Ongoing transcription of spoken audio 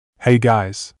Hey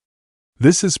guys!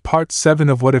 This is part 7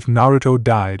 of What If Naruto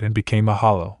Died and Became a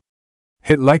Hollow.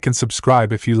 Hit like and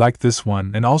subscribe if you liked this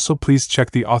one, and also please check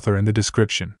the author in the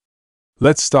description.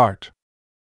 Let's start.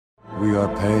 We are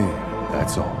pain,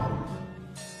 that's all.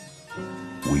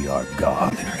 We are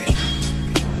God.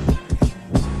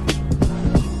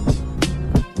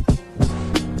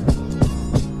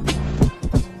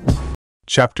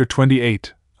 Chapter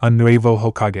 28, A Nuevo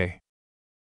Hokage.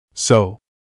 So,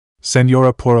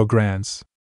 Senora Poro Grands,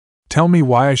 tell me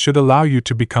why I should allow you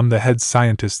to become the head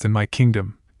scientist in my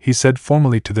kingdom, he said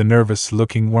formally to the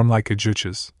nervous-looking worm-like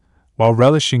Ajuchas, while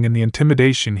relishing in the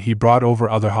intimidation he brought over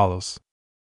other hollows.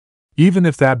 Even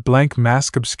if that blank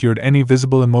mask obscured any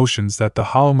visible emotions that the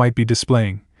hollow might be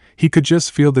displaying, he could just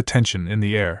feel the tension in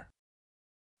the air.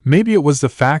 Maybe it was the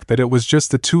fact that it was just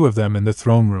the two of them in the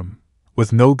throne room,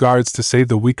 with no guards to save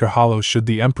the weaker hollow should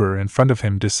the Emperor in front of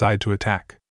him decide to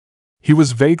attack. He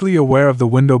was vaguely aware of the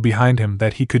window behind him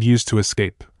that he could use to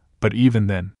escape, but even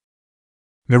then.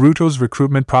 Naruto's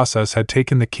recruitment process had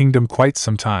taken the kingdom quite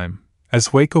some time, as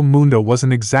Hueco Mundo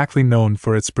wasn't exactly known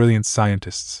for its brilliant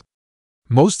scientists.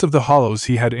 Most of the hollows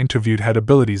he had interviewed had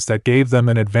abilities that gave them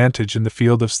an advantage in the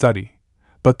field of study,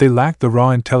 but they lacked the raw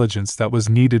intelligence that was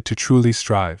needed to truly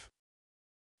strive.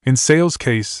 In Sale's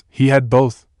case, he had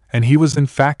both, and he was in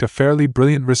fact a fairly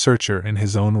brilliant researcher in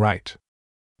his own right.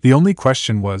 The only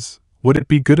question was, would it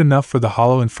be good enough for the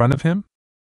hollow in front of him?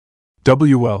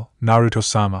 Well,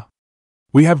 Naruto-sama.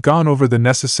 We have gone over the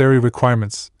necessary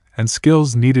requirements and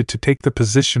skills needed to take the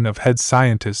position of head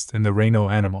scientist in the Reino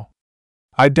animal.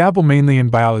 I dabble mainly in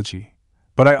biology,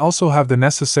 but I also have the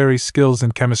necessary skills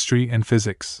in chemistry and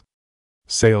physics,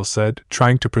 Sale said,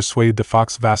 trying to persuade the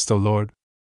Fox Vasto Lord.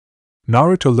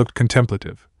 Naruto looked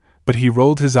contemplative, but he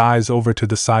rolled his eyes over to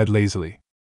the side lazily.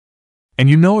 And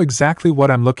you know exactly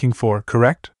what I'm looking for,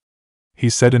 correct? He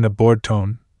said in a bored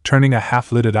tone, turning a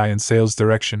half-lidded eye in Sale's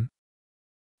direction.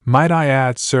 Might I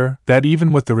add, sir, that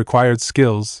even with the required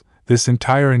skills, this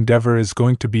entire endeavor is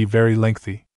going to be very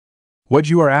lengthy.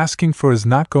 What you are asking for is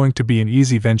not going to be an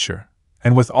easy venture,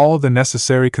 and with all the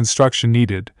necessary construction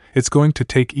needed, it's going to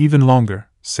take even longer,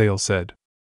 Sale said.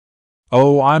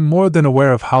 Oh, I'm more than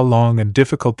aware of how long and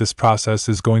difficult this process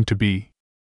is going to be,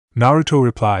 Naruto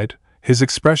replied, his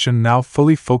expression now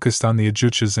fully focused on the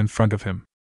Ajuchas in front of him.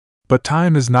 But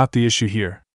time is not the issue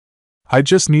here. I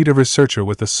just need a researcher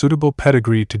with a suitable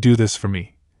pedigree to do this for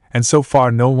me, and so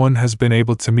far no one has been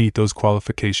able to meet those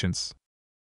qualifications.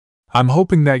 I'm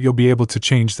hoping that you'll be able to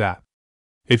change that.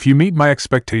 If you meet my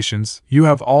expectations, you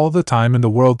have all the time in the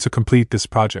world to complete this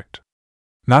project.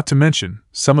 Not to mention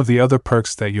some of the other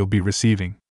perks that you'll be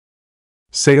receiving.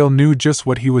 Sale knew just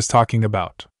what he was talking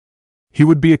about. He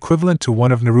would be equivalent to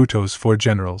one of Naruto's 4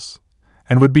 generals,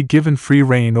 and would be given free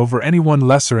reign over anyone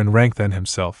lesser in rank than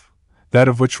himself, that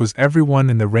of which was everyone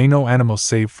in the Reino animal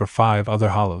save for 5 other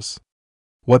hollows.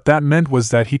 What that meant was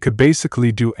that he could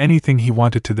basically do anything he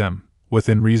wanted to them,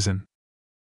 within reason.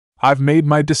 I've made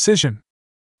my decision!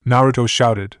 Naruto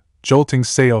shouted, jolting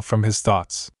Sale from his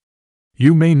thoughts.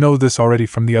 You may know this already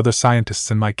from the other scientists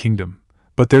in my kingdom,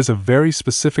 but there's a very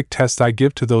specific test I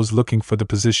give to those looking for the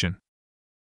position.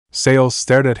 Sale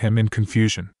stared at him in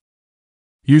confusion.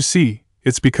 You see,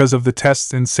 it's because of the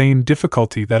test's insane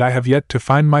difficulty that I have yet to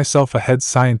find myself a head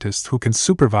scientist who can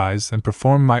supervise and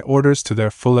perform my orders to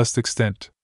their fullest extent.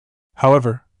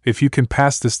 However, if you can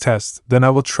pass this test, then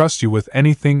I will trust you with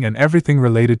anything and everything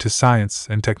related to science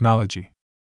and technology.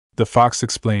 The fox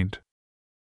explained.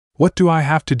 What do I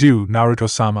have to do,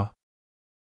 Naruto-sama?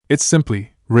 It's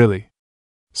simply, really,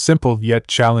 simple yet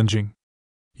challenging.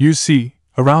 You see,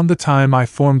 around the time I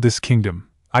formed this kingdom,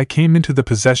 I came into the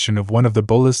possession of one of the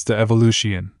bolas de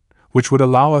evolution, which would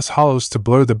allow us hollows to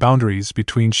blur the boundaries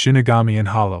between Shinigami and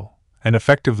hollow, and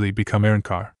effectively become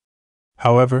Erankar.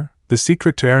 However, the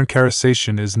secret to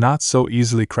Erankarization is not so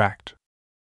easily cracked.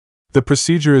 The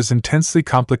procedure is intensely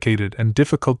complicated and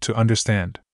difficult to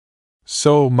understand.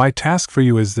 So, my task for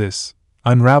you is this: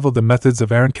 unravel the methods of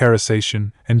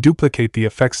Erankarization and duplicate the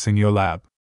effects in your lab.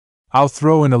 I'll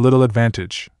throw in a little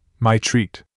advantage, my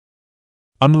treat.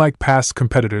 Unlike past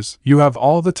competitors, you have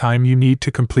all the time you need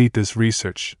to complete this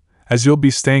research, as you'll be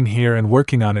staying here and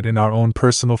working on it in our own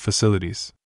personal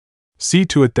facilities. See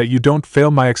to it that you don't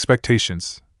fail my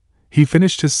expectations. He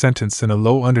finished his sentence in a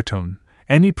low undertone,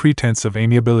 any pretense of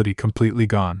amiability completely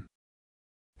gone.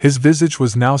 His visage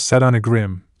was now set on a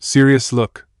grim, serious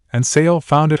look, and Sale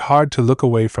found it hard to look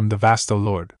away from the Vasto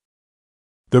Lord.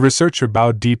 The researcher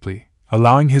bowed deeply,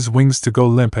 allowing his wings to go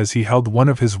limp as he held one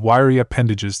of his wiry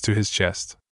appendages to his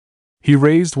chest. He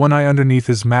raised one eye underneath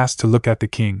his mask to look at the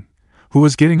king, who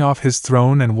was getting off his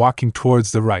throne and walking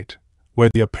towards the right, where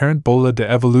the apparent bola de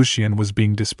evolution was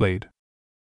being displayed.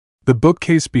 The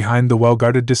bookcase behind the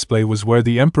well-guarded display was where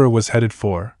the Emperor was headed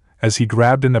for, as he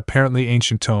grabbed an apparently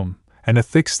ancient tome, and a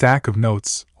thick stack of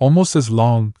notes, almost as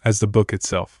long as the book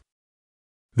itself.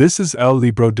 This is El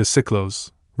Libro de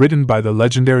Ciclos, written by the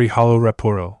legendary Hollow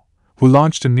Raporo, who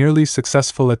launched a nearly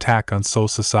successful attack on Soul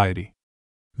Society.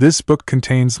 This book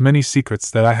contains many secrets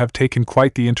that I have taken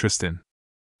quite the interest in.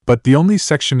 But the only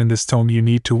section in this tome you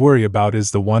need to worry about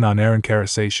is the one on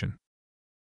Arancarisation.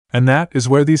 And that is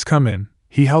where these come in.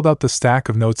 He held out the stack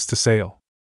of notes to Sale.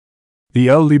 The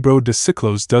El Libro de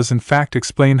Ciclos does in fact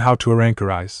explain how to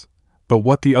Arancarize, but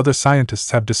what the other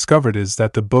scientists have discovered is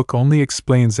that the book only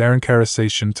explains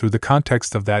Arancarisation through the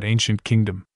context of that ancient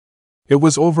kingdom. It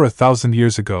was over 1,000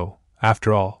 years ago,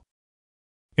 after all.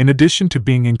 In addition to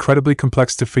being incredibly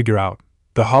complex to figure out,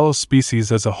 the hollow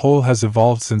species as a whole has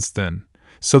evolved since then,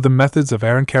 so the methods of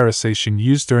Arancarisation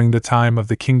used during the time of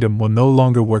the kingdom will no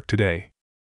longer work today.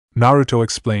 Naruto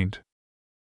explained.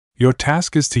 Your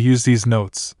task is to use these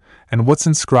notes, and what's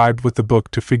inscribed with the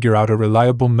book to figure out a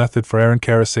reliable method for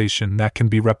Arancarisation that can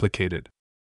be replicated.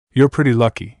 You're pretty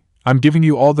lucky. I'm giving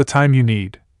you all the time you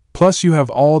need, plus you have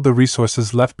all the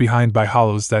resources left behind by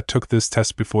hollows that took this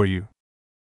test before you.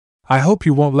 I hope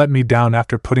you won't let me down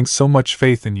after putting so much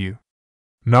faith in you,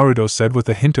 Naruto said with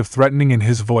a hint of threatening in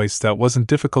his voice that wasn't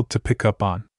difficult to pick up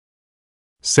on.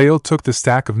 Sale took the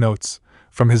stack of notes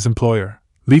from his employer,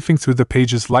 leafing through the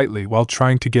pages lightly while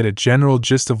trying to get a general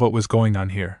gist of what was going on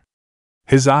here.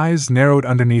 His eyes narrowed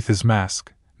underneath his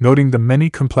mask, noting the many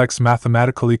complex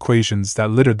mathematical equations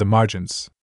that littered the margins.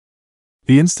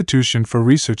 The Institution for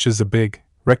Research is a big,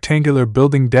 rectangular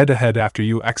building dead ahead after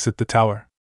you exit the tower.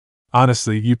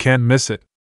 Honestly, you can't miss it.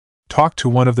 Talk to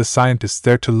one of the scientists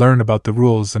there to learn about the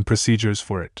rules and procedures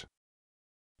for it.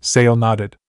 Sale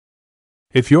nodded.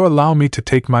 If you'll allow me to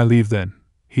take my leave then,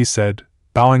 he said,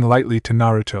 bowing lightly to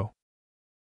Naruto.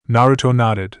 Naruto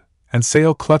nodded, and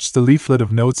Sale clutched the leaflet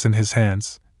of notes in his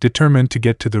hands, determined to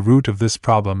get to the root of this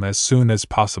problem as soon as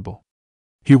possible.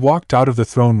 He walked out of the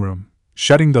throne room,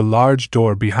 shutting the large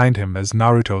door behind him as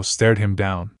Naruto stared him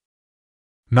down.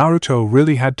 Naruto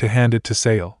really had to hand it to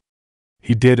Sale.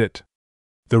 He did it.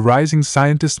 The rising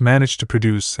scientist managed to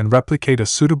produce and replicate a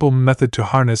suitable method to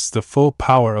harness the full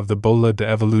power of the bola de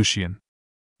evolution.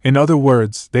 In other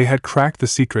words, they had cracked the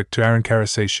secret to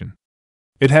Arancarisation.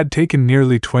 It had taken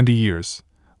nearly 20 years,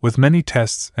 with many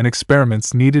tests and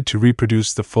experiments needed to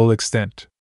reproduce the full extent.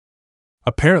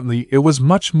 Apparently, it was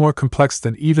much more complex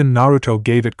than even Naruto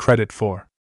gave it credit for.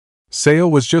 Sale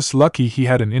was just lucky he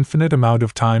had an infinite amount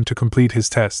of time to complete his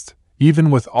test,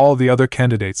 even with all the other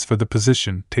candidates for the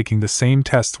position taking the same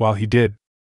test while he did.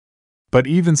 But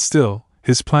even still,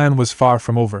 his plan was far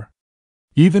from over.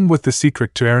 Even with the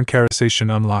secret to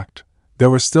Arancarisation unlocked, there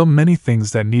were still many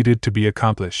things that needed to be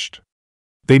accomplished.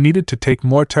 They needed to take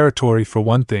more territory for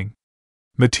one thing.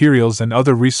 Materials and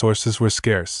other resources were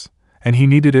scarce, and he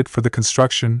needed it for the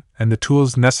construction and the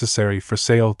tools necessary for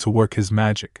Sale to work his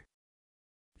magic.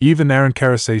 Even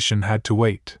Arancarisation had to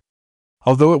wait.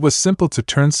 Although it was simple to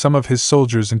turn some of his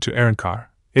soldiers into Arancar,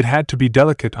 it had to be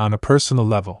delicate on a personal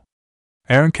level.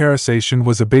 Arancarisation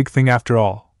was a big thing after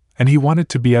all, and he wanted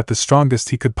to be at the strongest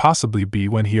he could possibly be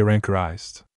when he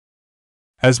Arancarized.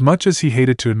 As much as he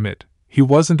hated to admit, he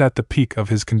wasn't at the peak of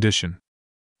his condition.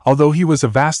 Although he was a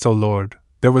Vasto Lord,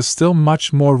 there was still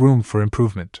much more room for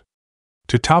improvement.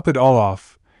 To top it all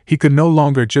off, he could no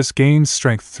longer just gain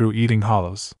strength through eating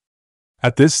hollows.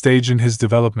 At this stage in his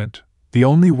development, the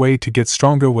only way to get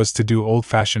stronger was to do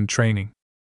old-fashioned training.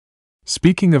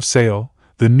 Speaking of Sale,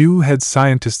 the new head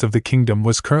scientist of the kingdom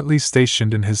was currently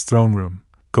stationed in his throne room,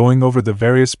 going over the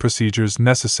various procedures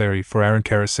necessary for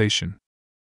Arancarisation.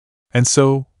 And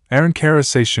so,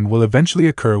 Arancarisation will eventually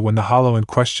occur when the hollow in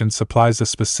question supplies a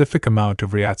specific amount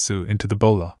of Ryatsu into the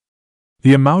bola.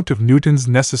 The amount of newtons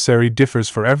necessary differs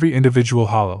for every individual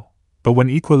hollow, but when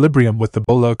equilibrium with the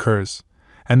bola occurs,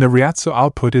 and the Ryatsu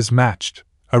output is matched,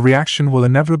 a reaction will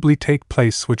inevitably take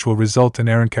place which will result in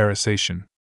Arancarisation.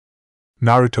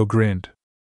 Naruto grinned.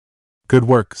 Good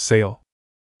work, Sale.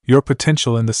 Your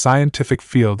potential in the scientific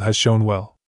field has shown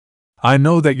well. I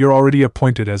know that you're already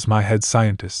appointed as my head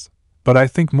scientist, but I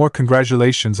think more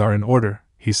congratulations are in order,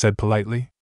 he said politely.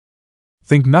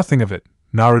 Think nothing of it,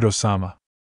 Naruto-sama.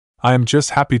 I am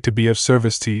just happy to be of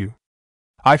service to you.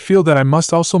 I feel that I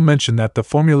must also mention that the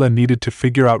formula needed to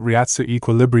figure out Ryatsu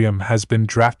equilibrium has been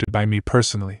drafted by me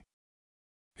personally.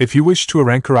 If you wish to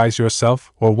Arancarize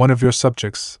yourself or one of your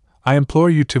subjects, I implore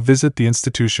you to visit the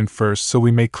institution first so we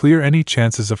may clear any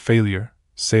chances of failure,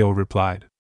 Sale replied.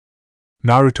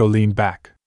 Naruto leaned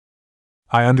back.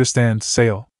 I understand,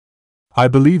 Sale. I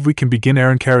believe we can begin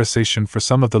Aaron-Karasation for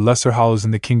some of the lesser hollows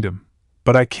in the kingdom,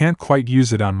 but I can't quite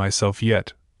use it on myself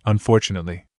yet,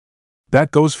 unfortunately.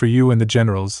 That goes for you and the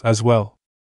generals as well.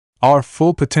 Our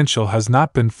full potential has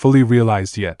not been fully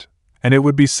realized yet, and it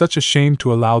would be such a shame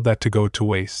to allow that to go to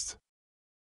waste.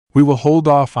 We will hold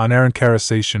off on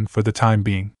Aaron-Karasation for the time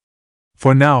being.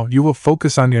 For now, you will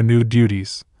focus on your new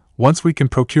duties. Once we can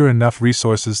procure enough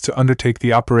resources to undertake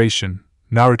the operation,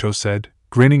 Naruto said,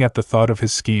 grinning at the thought of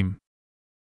his scheme.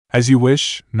 As you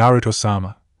wish,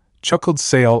 Naruto-sama, chuckled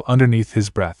Sail underneath his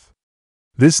breath.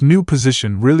 This new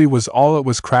position really was all it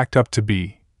was cracked up to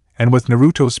be, and with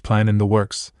Naruto's plan in the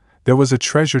works, there was a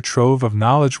treasure trove of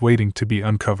knowledge waiting to be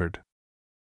uncovered.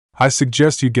 I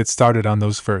suggest you get started on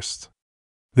those first.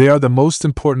 They are the most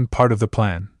important part of the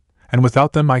plan, and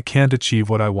without them I can't achieve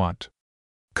what I want.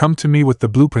 Come to me with the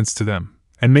blueprints to them,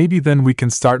 and maybe then we can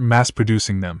start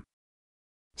mass-producing them.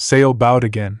 Sail bowed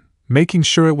again, making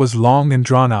sure it was long and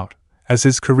drawn out, as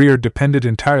his career depended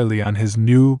entirely on his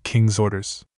new king's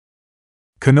orders.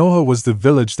 Konoha was the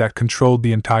village that controlled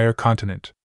the entire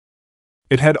continent.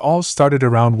 It had all started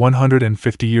around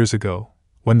 150 years ago,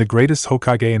 when the greatest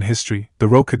Hokage in history, the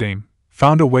Rokudaime,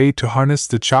 found a way to harness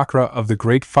the chakra of the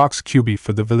great fox Kyuubi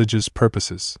for the village's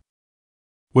purposes.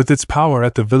 With its power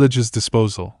at the village's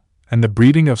disposal, and the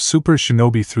breeding of super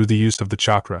shinobi through the use of the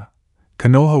chakra,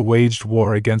 Konoha waged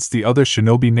war against the other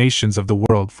shinobi nations of the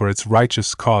world for its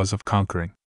righteous cause of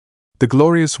conquering. The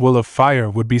glorious will of fire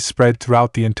would be spread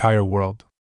throughout the entire world.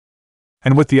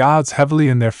 And with the odds heavily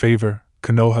in their favor,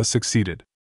 Konoha succeeded.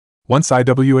 Once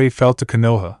Iwa fell to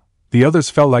Konoha, the others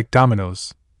fell like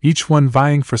dominoes, each one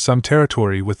vying for some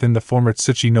territory within the former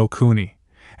Tsuchi no Kuni,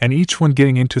 and each one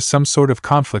getting into some sort of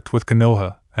conflict with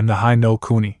Konoha and the Hai no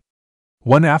Kuni.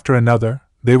 One after another,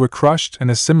 they were crushed and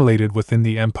assimilated within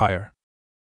the empire.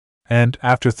 And,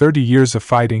 after 30 years of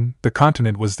fighting, the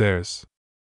continent was theirs.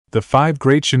 The 5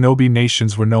 great shinobi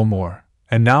nations were no more,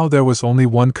 and now there was only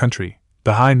one country,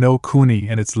 the Hai no Kuni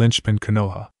and its linchpin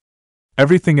Konoha.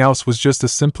 Everything else was just a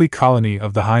simply colony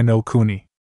of the Hai no Kuni.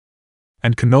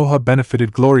 And Konoha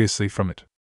benefited gloriously from it.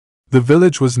 The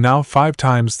village was now 5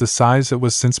 times the size it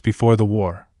was since before the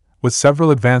war, with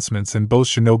several advancements in both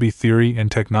shinobi theory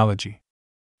and technology.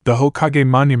 The Hokage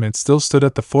monument still stood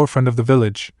at the forefront of the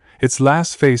village, its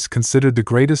last face considered the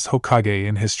greatest Hokage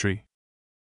in history.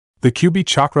 The Kyuubi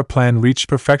chakra plan reached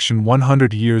perfection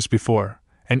 100 years before,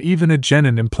 and even a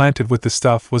genin implanted with the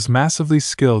stuff was massively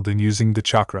skilled in using the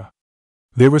chakra.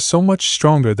 They were so much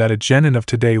stronger that a genin of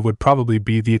today would probably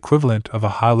be the equivalent of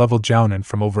a high-level jounin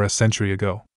from over a century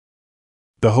ago.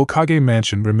 The Hokage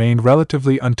mansion remained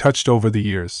relatively untouched over the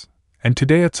years, and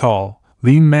today a tall,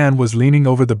 lean man was leaning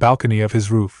over the balcony of his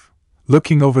roof,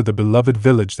 looking over the beloved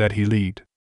village that he led.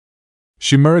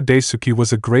 Shimura Daisuke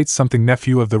was a great-something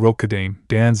nephew of the Rokudaime,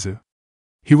 Danzu.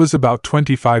 He was about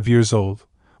 25 years old,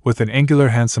 with an angular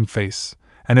handsome face,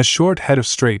 and a short head of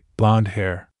straight, blonde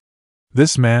hair.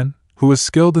 This man, who was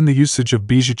skilled in the usage of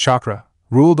Bijuu chakra,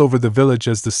 ruled over the village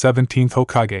as the 17th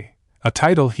Hokage, a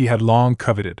title he had long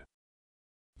coveted.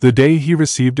 The day he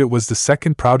received it was the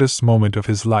second proudest moment of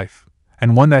his life,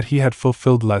 and one that he had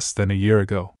fulfilled less than a year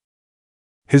ago.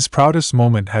 His proudest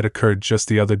moment had occurred just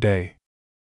the other day.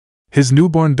 His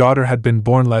newborn daughter had been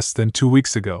born less than 2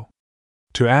 weeks ago.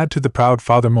 To add to the proud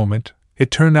father moment, it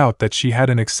turned out that she had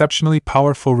an exceptionally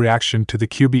powerful reaction to the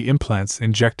Kyuubi implants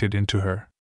injected into her.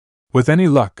 With any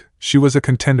luck, she was a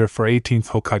contender for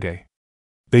 18th Hokage.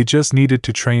 They just needed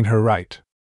to train her right.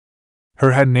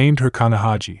 Her had named her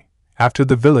Kanahaji, after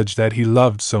the village that he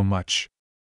loved so much.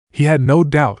 He had no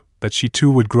doubt that she too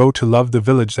would grow to love the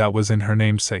village that was in her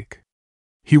namesake.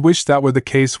 He wished that were the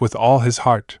case with all his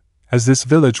heart, as this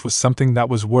village was something that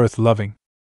was worth loving.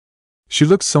 She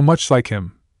looked so much like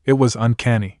him, it was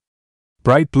uncanny.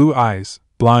 Bright blue eyes,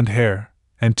 blonde hair,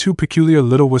 and 2 peculiar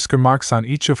little whisker marks on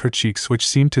each of her cheeks which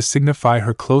seemed to signify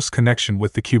her close connection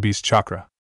with the Kyuubi's chakra.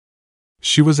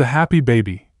 She was a happy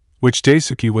baby, which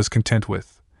Daisuke was content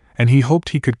with, and he hoped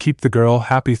he could keep the girl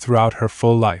happy throughout her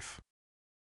full life.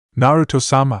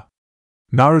 Naruto-sama!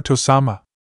 Naruto-sama!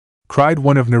 Cried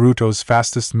one of Naruto's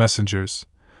fastest messengers,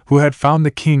 who had found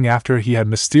the king after he had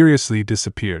mysteriously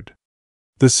disappeared.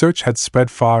 The search had spread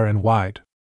far and wide.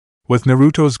 With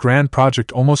Naruto's grand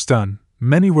project almost done,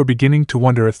 many were beginning to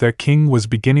wonder if their king was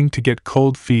beginning to get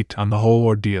cold feet on the whole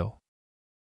ordeal.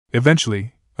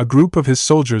 Eventually, a group of his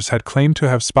soldiers had claimed to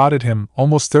have spotted him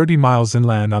almost 30 miles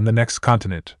inland on the next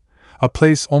continent, a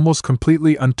place almost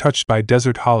completely untouched by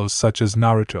desert hollows such as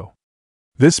Naruto.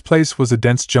 This place was a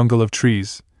dense jungle of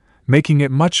trees, making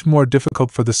it much more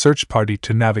difficult for the search party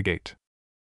to navigate.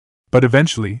 But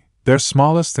eventually, Their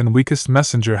smallest and weakest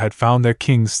messenger had found their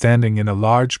king standing in a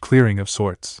large clearing of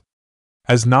sorts.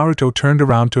 As Naruto turned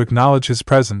around to acknowledge his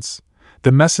presence,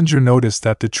 the messenger noticed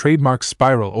that the trademark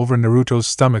spiral over Naruto's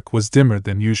stomach was dimmer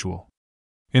than usual.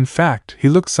 In fact, he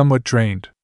looked somewhat drained.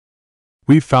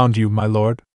 "We've found you, my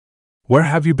lord. Where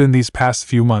have you been these past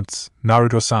few months,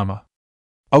 Naruto-sama?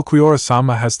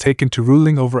 Ulquiorra-sama has taken to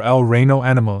ruling over El Reino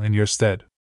Animal in your stead,"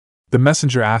 the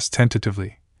messenger asked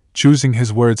tentatively, choosing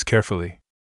his words carefully.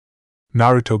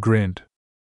 Naruto grinned.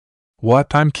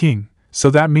 "What, I'm king, so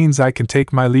that means I can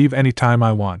take my leave any time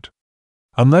I want.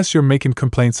 Unless you're making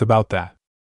complaints about that."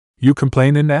 "You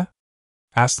complainin', eh?"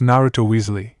 asked Naruto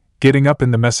wheezily, getting up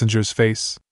in the messenger's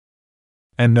face.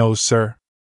 "And no, sir.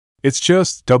 It's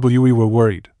just we were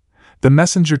worried." The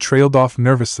messenger trailed off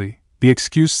nervously, the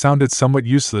excuse sounded somewhat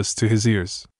useless to his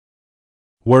ears.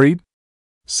 "Worried?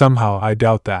 Somehow I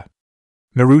doubt that."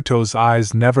 Naruto's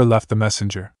eyes never left the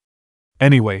messenger.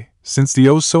 "Anyway, since the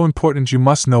O's so important you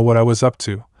must know what I was up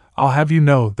to. I'll have you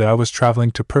know that I was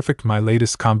traveling to perfect my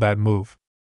latest combat move.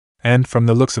 And from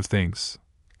the looks of things,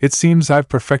 it seems I've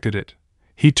perfected it."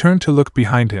 He turned to look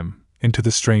behind him, into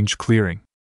the strange clearing.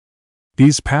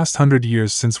 "These past 100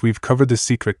 years since we've covered the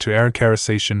secret to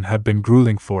Arakarisation have been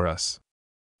grueling for us.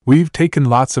 We've taken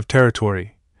lots of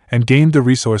territory, and gained the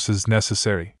resources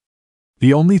necessary.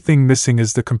 The only thing missing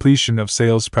is the completion of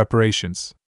sales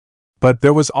preparations. But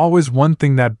there was always one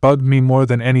thing that bugged me more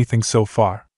than anything so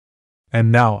far.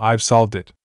 And now I've solved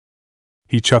it."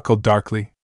 He chuckled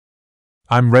darkly.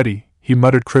 "I'm ready," he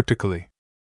muttered cryptically.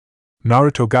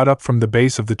 Naruto got up from the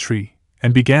base of the tree,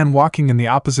 and began walking in the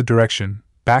opposite direction,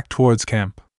 back towards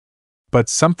camp. But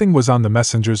something was on the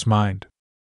messenger's mind.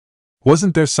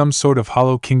 "Wasn't there some sort of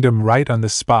hollow kingdom right on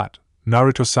this spot,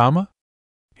 Naruto-sama?"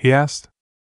 he asked.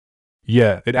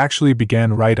 "Yeah, it actually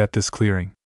began right at this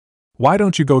clearing. Why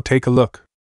don't you go take a look?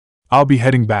 I'll be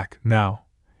heading back, now,"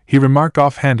 he remarked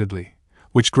offhandedly,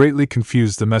 which greatly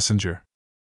confused the messenger.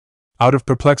 Out of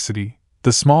perplexity,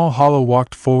 the small hollow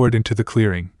walked forward into the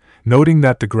clearing, noting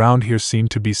that the ground here seemed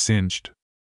to be singed.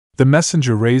 The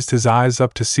messenger raised his eyes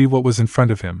up to see what was in front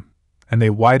of him, and they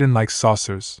widened like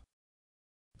saucers.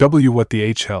 What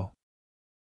the hell?"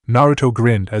 Naruto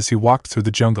grinned as he walked through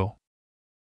the jungle.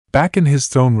 Back in his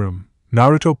throne room,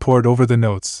 Naruto pored over the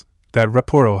notes that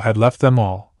Reporo had left them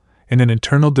all, in an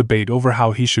internal debate over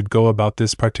how he should go about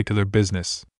this particular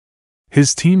business.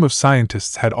 His team of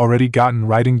scientists had already gotten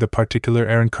writing the particular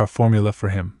Arrancar formula for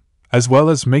him, as well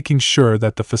as making sure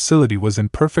that the facility was in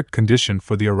perfect condition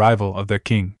for the arrival of their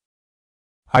king.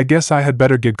 "I guess I had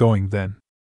better get going then.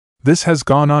 This has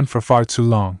gone on for far too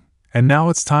long, and now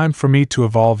it's time for me to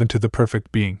evolve into the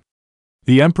perfect being."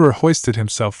 The Emperor hoisted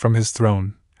himself from his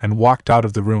throne and walked out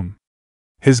of the room.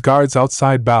 His guards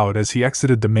outside bowed as he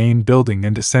exited the main building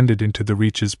and descended into the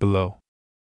reaches below.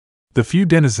 The few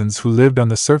denizens who lived on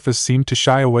the surface seemed to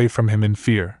shy away from him in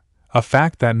fear, a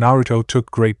fact that Naruto took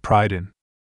great pride in.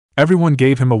 Everyone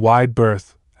gave him a wide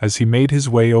berth as he made his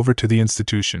way over to the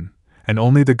institution, and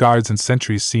only the guards and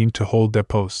sentries seemed to hold their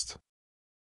post.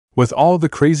 With all the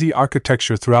crazy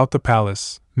architecture throughout the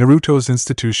palace, Naruto's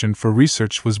institution for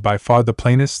research was by far the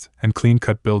plainest and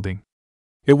clean-cut building.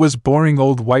 It was boring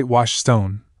old whitewashed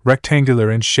stone, rectangular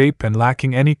in shape and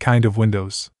lacking any kind of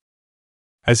windows.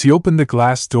 As he opened the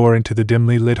glass door into the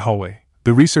dimly lit hallway,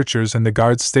 the researchers and the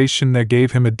guards stationed there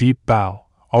gave him a deep bow,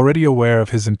 already aware of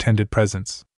his intended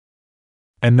presence.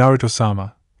 "And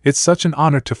Naruto-sama, it's such an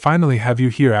honor to finally have you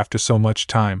here after so much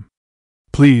time.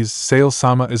 Please,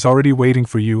 Sail-sama is already waiting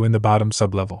for you in the bottom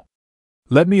sublevel.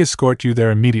 Let me escort you there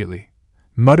immediately,"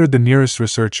 muttered the nearest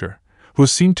researcher, who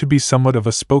seemed to be somewhat of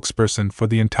a spokesperson for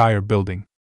the entire building.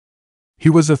 He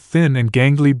was a thin and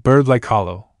gangly bird-like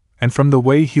hollow, and from the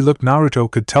way he looked Naruto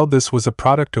could tell this was a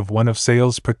product of one of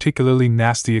Sail's particularly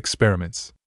nasty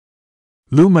experiments.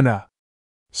 "Lumina!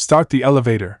 Start the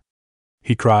elevator!"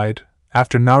 he cried,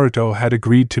 after Naruto had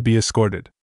agreed to be escorted.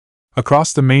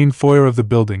 Across the main foyer of the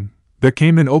building, there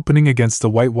came an opening against the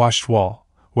whitewashed wall,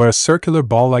 where a circular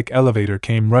ball-like elevator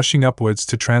came rushing upwards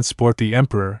to transport the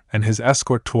Emperor and his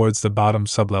escort towards the bottom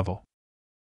sublevel.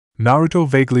 Naruto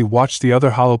vaguely watched the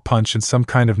other hollow punch in some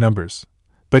kind of numbers,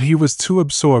 but he was too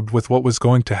absorbed with what was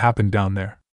going to happen down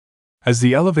there. As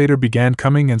the elevator began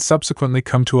coming and subsequently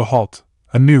come to a halt,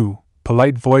 a new,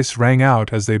 polite voice rang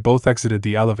out as they both exited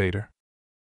the elevator.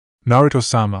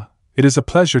 "Naruto-sama, it is a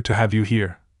pleasure to have you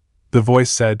here," the voice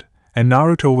said, and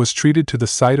Naruto was treated to the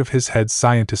sight of his head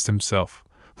scientist himself,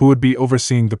 who would be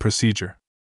overseeing the procedure.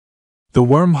 The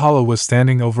worm hollow was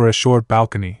standing over a short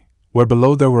balcony, where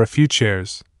below there were a few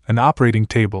chairs, an operating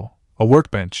table, a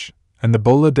workbench, and the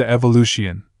bola de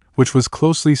evolution, which was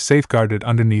closely safeguarded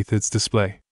underneath its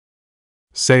display.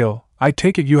 Sail, I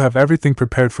take it you have everything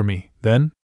prepared for me,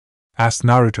 then? Asked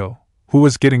Naruto, who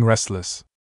was getting restless.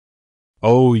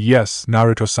 Oh yes,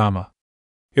 Naruto-sama.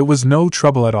 It was no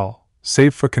trouble at all,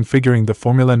 save for configuring the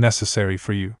formula necessary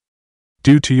for you.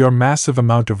 Due to your massive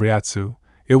amount of Ryatsu,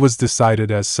 it was decided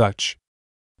as such.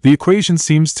 The equation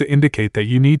seems to indicate that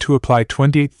you need to apply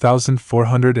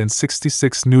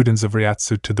 28,466 newtons of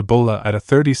Ryatsu to the bola at a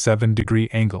 37-degree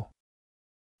angle.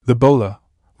 The bola,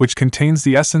 which contains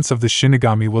the essence of the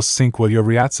Shinigami, will sync with your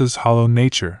Ryatsu's hollow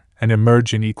nature and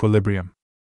emerge in equilibrium.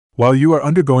 While you are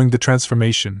undergoing the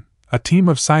transformation, a team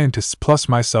of scientists plus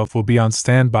myself will be on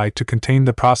standby to contain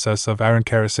the process of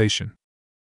arancarization.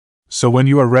 So when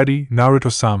you are ready,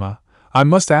 Naruto-sama, I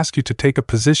must ask you to take a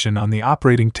position on the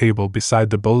operating table beside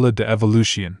the bola de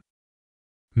evolution.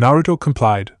 Naruto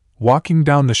complied, walking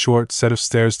down the short set of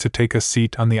stairs to take a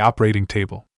seat on the operating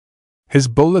table. His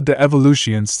bola de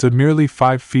evolution stood merely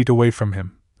 5 feet away from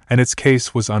him, and its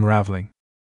case was unraveling.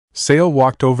 Sail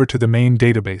walked over to the main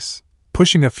database,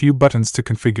 pushing a few buttons to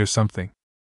configure something.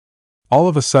 All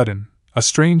of a sudden, a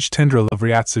strange tendril of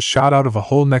Ryatsu shot out of a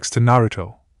hole next to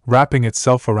Naruto, wrapping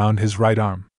itself around his right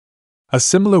arm. A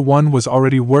similar one was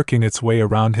already working its way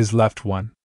around his left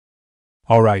one.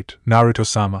 Alright,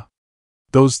 Naruto-sama.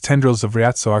 Those tendrils of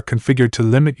Ryatsu are configured to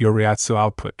limit your Ryatsu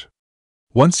output.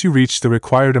 Once you reach the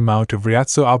required amount of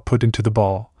Ryatsu output into the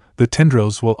ball, the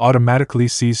tendrils will automatically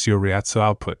cease your Ryatsu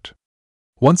output.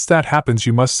 Once that happens,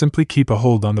 you must simply keep a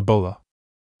hold on the bola.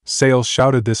 Sail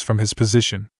shouted this from his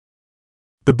position.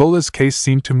 The bola's case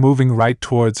seemed to moving right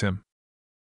towards him.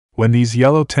 When these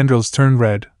yellow tendrils turn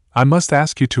red, I must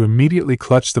ask you to immediately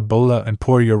clutch the bola and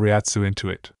pour your Ryatsu into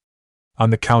it.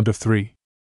 On the count of 3.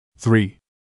 3,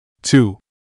 2,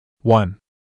 1.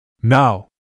 Now!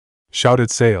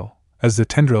 Shouted Sail, as the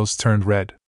tendrils turned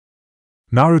red.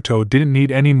 Naruto didn't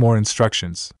need any more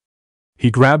instructions.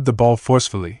 He grabbed the ball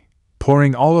forcefully,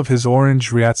 pouring all of his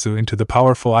orange Ryatsu into the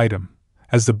powerful item,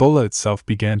 as the bola itself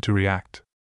began to react.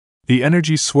 The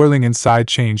energy swirling inside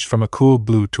changed from a cool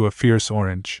blue to a fierce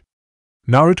orange.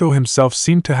 Naruto himself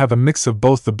seemed to have a mix of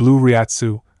both the blue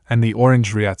Ryatsu and the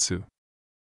orange Ryatsu.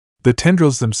 The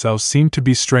tendrils themselves seemed to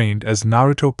be strained as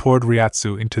Naruto poured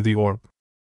Ryatsu into the orb.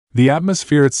 The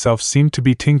atmosphere itself seemed to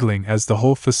be tingling as the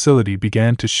whole facility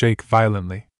began to shake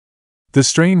violently. The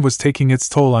strain was taking its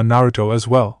toll on Naruto as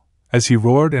well, as he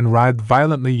roared and writhed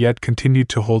violently yet continued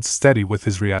to hold steady with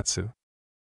his Ryatsu.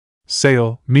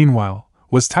 Sail, meanwhile,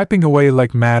 was typing away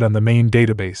like mad on the main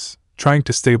database, trying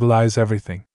to stabilize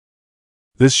everything.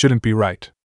 This shouldn't be right.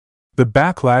 The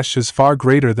backlash is far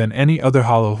greater than any other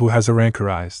hollow who has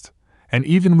arancarized, and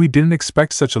even we didn't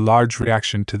expect such a large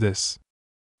reaction to this.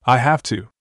 I have to.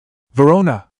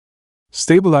 Verona!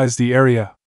 Stabilize the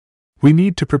area. We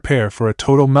need to prepare for a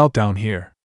total meltdown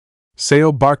here.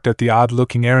 Sail barked at the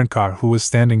odd-looking Arankar who was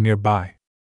standing nearby.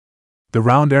 The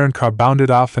round Arankar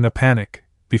bounded off in a panic,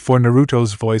 before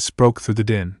Naruto's voice broke through the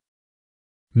din.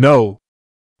 No!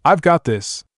 I've got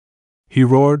this! He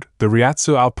roared, the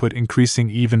Ryatsu output increasing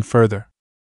even further.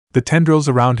 The tendrils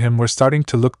around him were starting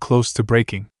to look close to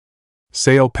breaking.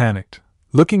 Sail panicked,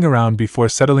 looking around before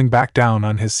settling back down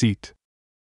on his seat.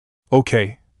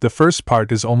 Okay, the first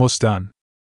part is almost done.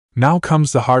 Now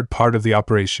comes the hard part of the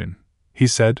operation, he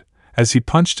said, as he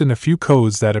punched in a few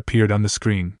codes that appeared on the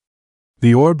screen.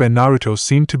 The orb and Naruto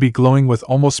seemed to be glowing with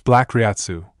almost black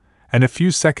Ryatsu, and a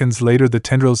few seconds later the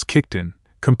tendrils kicked in,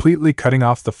 completely cutting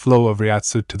off the flow of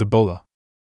Ryatsu to the bola.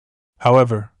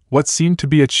 However, what seemed to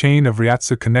be a chain of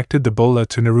Ryatsu connected the bola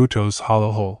to Naruto's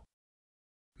hollow hole.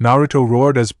 Naruto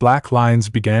roared as black lines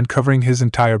began covering his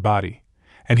entire body,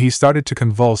 and he started to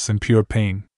convulse in pure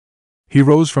pain. He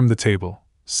rose from the table,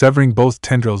 severing both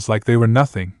tendrils like they were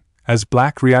nothing, as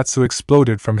black Ryatsu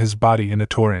exploded from his body in a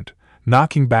torrent,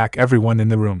 knocking back everyone in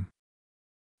the room.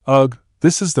 Ugh,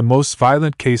 this is the most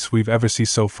violent case we've ever seen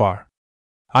so far.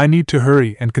 I need to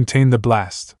hurry and contain the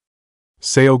blast.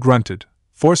 Sail grunted,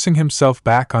 forcing himself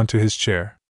back onto his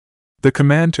chair. The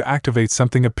command to activate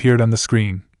something appeared on the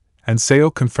screen, and Sail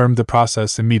confirmed the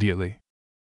process immediately.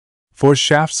 4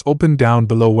 shafts opened down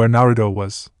below where Naruto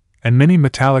was, and many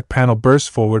metallic panel burst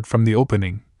forward from the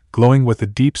opening, glowing with a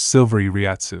deep silvery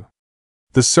Ryatsu.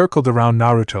 They circled around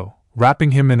Naruto,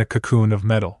 wrapping him in a cocoon of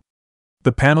metal.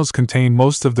 The panels contained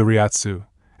most of the Ryatsu,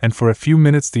 and for a few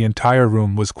minutes the entire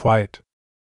room was quiet.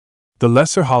 The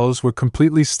lesser hollows were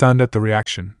completely stunned at the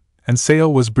reaction, and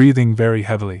Sail was breathing very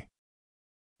heavily.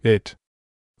 It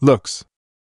looks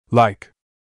like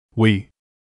we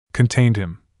contained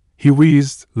him, he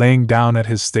wheezed, laying down at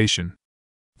his station.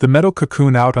 The metal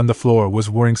cocoon out on the floor was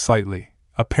whirring slightly,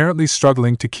 apparently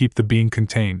struggling to keep the being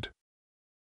contained.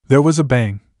 There was a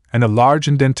bang, and a large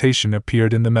indentation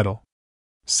appeared in the metal.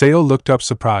 Sayo looked up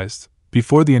surprised,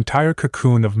 before the entire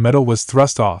cocoon of metal was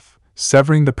thrust off,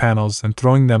 severing the panels and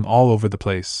throwing them all over the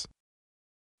place.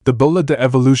 The bola de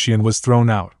evolution was thrown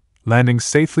out, landing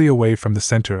safely away from the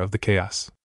center of the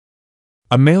chaos.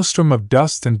 A maelstrom of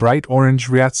dust and bright orange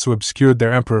Ryatsu obscured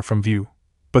their emperor from view,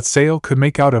 but Sayo could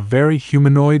make out a very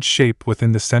humanoid shape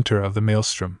within the center of the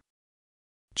maelstrom.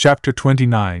 Chapter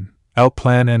 29, El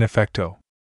Plan en Efecto.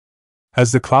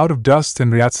 As the cloud of dust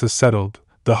and Ryatsu settled,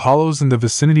 the hollows in the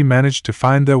vicinity managed to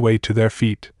find their way to their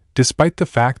feet, despite the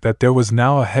fact that there was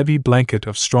now a heavy blanket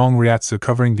of strong Ryatsu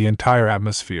covering the entire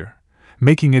atmosphere,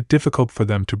 making it difficult for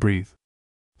them to breathe.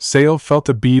 Sayo felt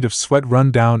a bead of sweat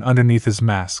run down underneath his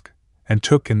mask, and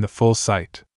took in the full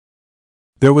sight.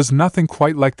 There was nothing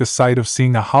quite like the sight of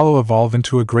seeing a hollow evolve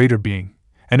into a greater being,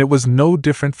 and it was no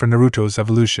different for Naruto's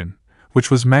evolution,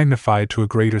 which was magnified to a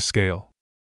greater scale.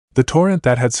 The torrent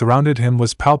that had surrounded him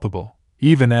was palpable,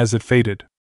 even as it faded.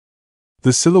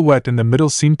 The silhouette in the middle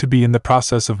seemed to be in the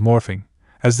process of morphing,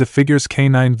 as the figure's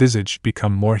canine visage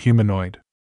became more humanoid.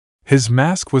 His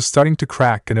mask was starting to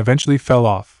crack and eventually fell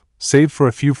off, save for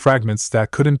a few fragments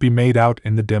that couldn't be made out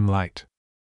in the dim light.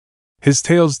 His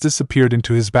tails disappeared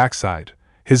into his backside,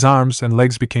 his arms and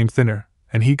legs became thinner,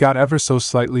 and he got ever so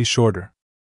slightly shorter.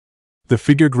 The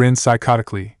figure grinned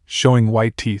psychotically, showing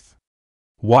white teeth.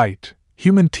 White,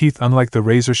 human teeth unlike the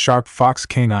razor-sharp fox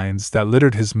canines that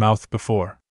littered his mouth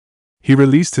before. He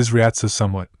released his Ryatsu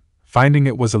somewhat, finding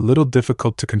it was a little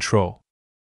difficult to control.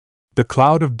 The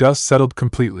cloud of dust settled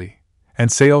completely, and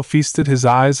Sayo feasted his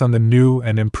eyes on the new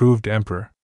and improved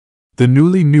emperor. The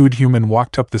newly nude human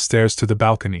walked up the stairs to the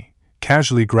balcony,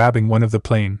 casually grabbing one of the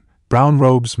plain, brown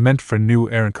robes meant for new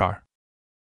Arrancar.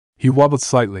 He wobbled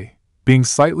slightly, being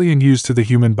slightly unused to the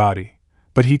human body,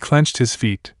 but he clenched his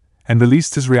feet, and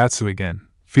released his Ryatsu again,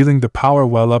 feeling the power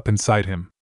well up inside him.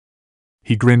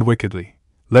 He grinned wickedly,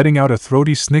 letting out a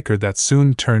throaty snicker that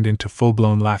soon turned into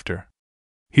full-blown laughter.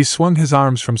 He swung his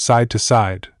arms from side to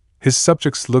side, his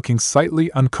subjects looking slightly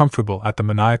uncomfortable at the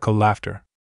maniacal laughter.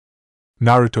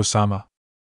 "Naruto-sama,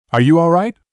 are you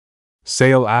alright?"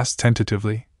 Sayo asked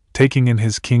tentatively, taking in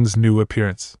his king's new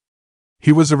appearance.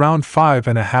 He was around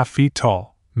 5.5 feet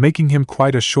tall, making him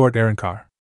quite a short Arrancar.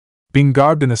 Being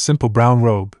garbed in a simple brown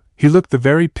robe, he looked the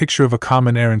very picture of a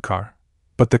common Arrancar,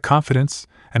 but the confidence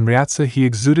and Ryatsu he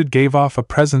exuded gave off a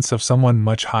presence of someone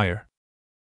much higher.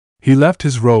 He left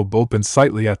his robe open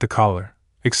slightly at the collar,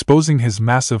 exposing his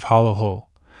massive hollow hole,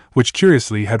 which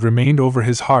curiously had remained over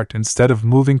his heart instead of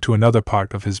moving to another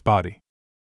part of his body.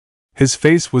 His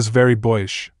face was very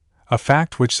boyish, a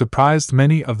fact which surprised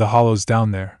many of the hollows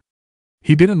down there.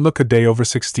 He didn't look a day over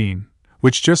 16,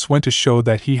 which just went to show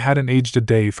that he hadn't aged a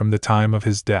day from the time of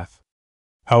his death.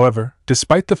 However,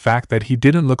 despite the fact that he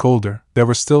didn't look older, there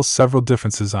were still several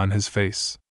differences on his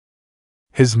face.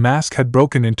 His mask had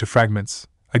broken into fragments,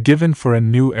 a given for a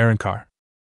new Arrancar.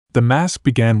 The mask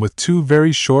began with two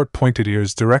very short pointed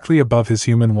ears directly above his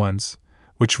human ones,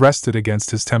 which rested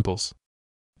against his temples.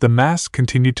 The mask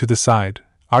continued to the side,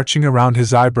 arching around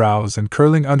his eyebrows and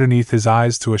curling underneath his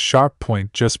eyes to a sharp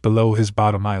point just below his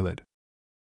bottom eyelid.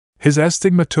 His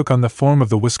astigma took on the form of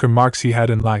the whisker marks he had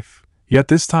in life, yet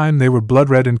this time they were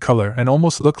blood-red in color and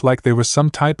almost looked like they were some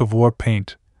type of war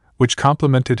paint, which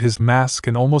complemented his mask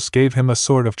and almost gave him a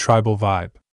sort of tribal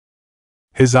vibe.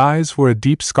 His eyes were a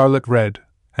deep scarlet red,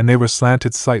 and they were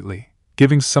slanted slightly,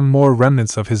 giving some more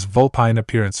remnants of his vulpine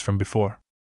appearance from before.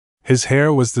 His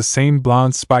hair was the same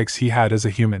blonde spikes he had as a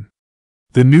human.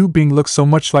 The new being looked so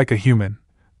much like a human,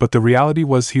 but the reality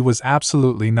was he was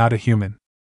absolutely not a human.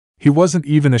 He wasn't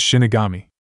even a Shinigami.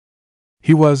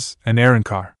 He was an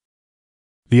Arrancar.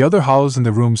 The other hollows in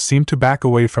the room seemed to back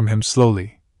away from him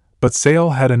slowly, but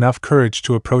Sayo had enough courage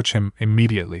to approach him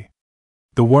immediately.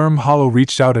 The worm hollow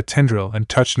reached out a tendril and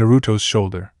touched Naruto's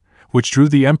shoulder, which drew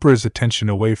the Emperor's attention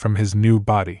away from his new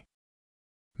body.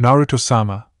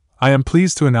 "Naruto-sama, I am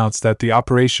pleased to announce that the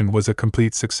operation was a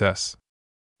complete success.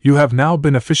 You have now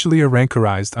been officially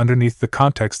Arrancarized underneath the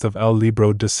context of El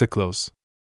Libro de Ciclos.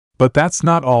 But that's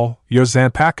not all, your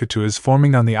Zanpakuto is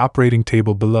forming on the operating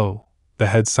table below," the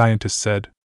head scientist said.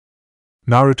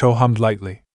 Naruto hummed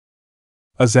lightly.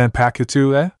 "A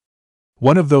Zanpakuto, eh?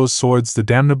 One of those swords the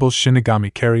damnable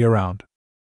Shinigami carry around.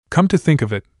 Come to think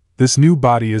of it, this new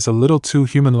body is a little too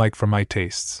human-like for my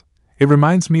tastes. It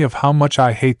reminds me of how much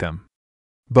I hate them.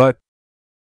 But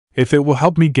if it will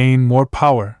help me gain more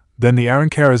power, then the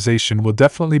Arrancarization will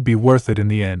definitely be worth it in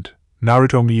the end,"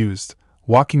 Naruto mused,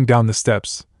 walking down the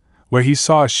steps, where he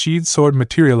saw a sheathed sword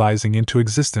materializing into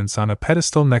existence on a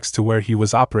pedestal next to where he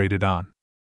was operated on.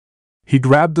 He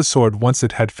grabbed the sword once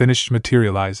it had finished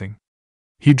materializing.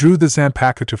 He drew the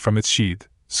Zanpakuto from its sheath,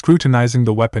 scrutinizing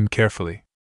the weapon carefully.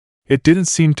 It didn't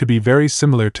seem to be very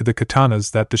similar to the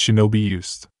katanas that the shinobi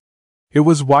used. It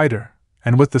was wider,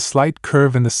 and with the slight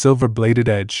curve in the silver-bladed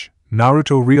edge,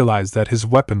 Naruto realized that his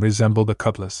weapon resembled a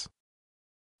cutlass.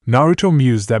 Naruto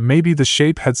mused that maybe the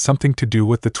shape had something to do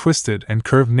with the twisted and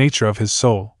curved nature of his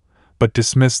soul, but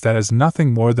dismissed that as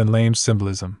nothing more than lame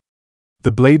symbolism.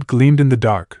 The blade gleamed in the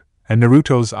dark, and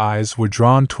Naruto's eyes were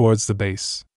drawn towards the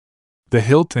base. The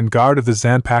hilt and guard of the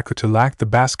Zanpakuto lacked the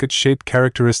basket-shaped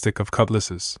characteristic of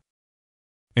cutlasses.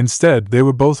 Instead, they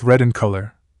were both red in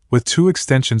color, with two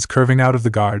extensions curving out of the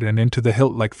guard and into the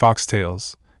hilt like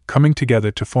foxtails, coming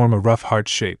together to form a rough heart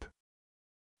shape.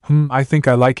 I think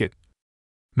I like it,"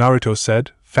 Naruto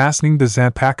said, fastening the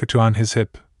Zanpakuto on his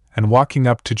hip, and walking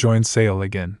up to join Sail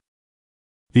again.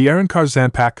 The Arrancar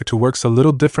Zanpakuto works a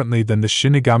little differently than the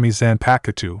Shinigami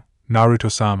Zanpakuto,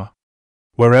 Naruto-sama.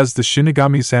 Whereas the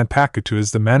Shinigami Zanpakuto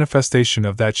is the manifestation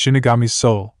of that Shinigami's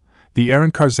soul, the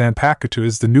Arrancar Zanpakuto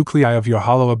is the nuclei of your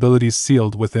hollow abilities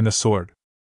sealed within a sword.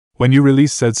 When you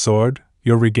release said sword,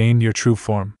 you'll regain your true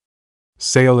form.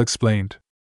 Sail explained.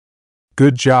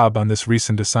 Good job on this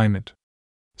recent assignment.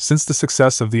 Since the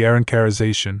success of the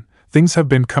Arrancarization, things have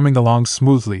been coming along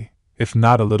smoothly, if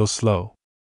not a little slow.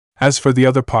 As for the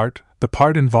other part, the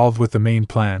part involved with the main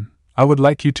plan, I would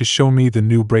like you to show me the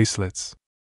new bracelets,"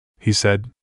 he said.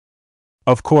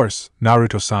 "Of course,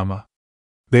 Naruto-sama.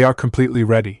 They are completely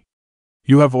ready.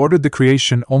 You have ordered the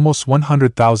creation almost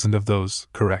 100,000 of those,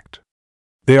 correct?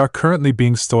 They are currently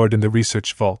being stored in the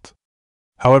research vault.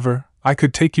 However, I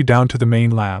could take you down to the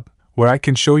main lab, where I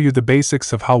can show you the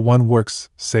basics of how one works,"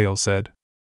 Sail said.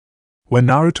 When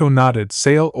Naruto nodded,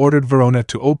 Sail ordered Verona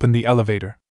to open the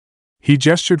elevator. He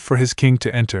gestured for his king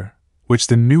to enter, which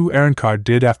the new Arrancar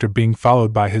did after being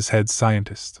followed by his head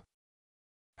scientist.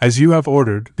 "As you have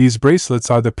ordered, these bracelets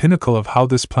are the pinnacle of how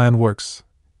this plan works,"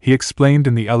 he explained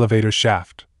in the elevator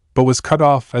shaft, but was cut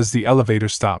off as the elevator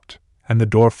stopped, and the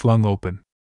door flung open.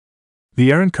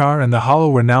 The Arrancar and the Hollow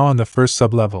were now on the first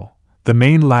sublevel, the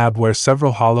main lab where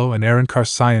several Hollow and Arrancar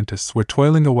scientists were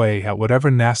toiling away at whatever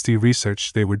nasty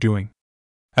research they were doing.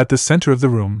 At the center of the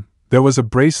room, there was a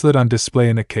bracelet on display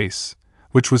in a case,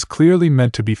 which was clearly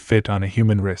meant to be fit on a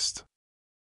human wrist.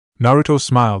 Naruto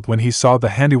smiled when he saw the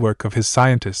handiwork of his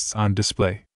scientists on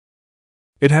display.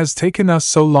 "It has taken us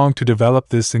so long to develop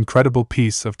this incredible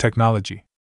piece of technology.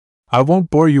 I won't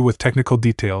bore you with technical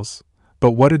details,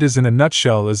 but what it is in a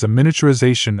nutshell is a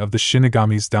miniaturization of the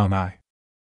Shinigami's down eye.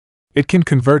 It can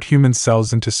convert human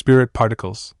cells into spirit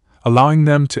particles, allowing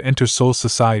them to enter Soul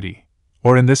Society,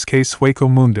 or in this case Hueco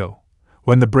Mundo,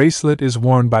 when the bracelet is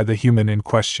worn by the human in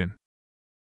question."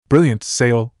 "Brilliant,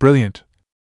 Sail, brilliant!"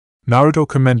 Naruto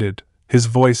commended, his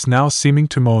voice now seeming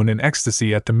to moan in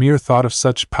ecstasy at the mere thought of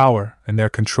such power and their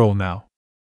control now.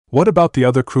 "What about the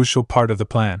other crucial part of the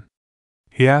plan?"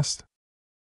 he asked.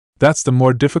 "That's the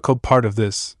more difficult part of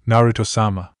this,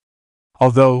 Naruto-sama.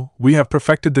 Although we have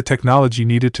perfected the technology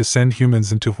needed to send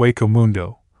humans into Hueco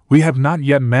Mundo, we have not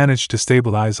yet managed to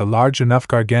stabilize a large enough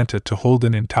garganta to hold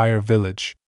an entire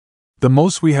village. The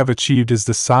most we have achieved is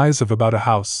the size of about a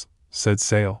house," said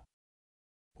Sail.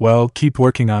 "Well, keep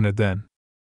working on it then.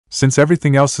 Since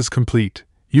everything else is complete,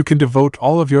 you can devote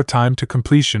all of your time to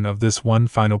completion of this one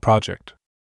final project.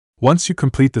 Once you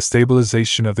complete the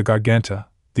stabilization of the garganta,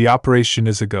 the operation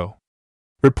is a go.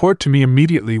 Report to me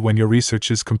immediately when your research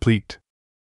is complete.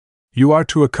 You are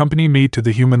to accompany me to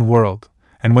the human world,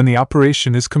 and when the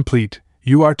operation is complete,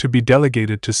 you are to be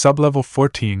delegated to sublevel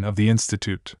 14 of the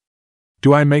Institute.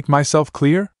 Do I make myself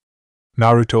clear?"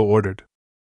 Naruto ordered.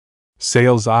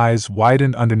 Sail's eyes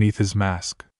widened underneath his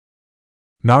mask.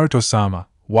 "Naruto-sama,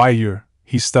 why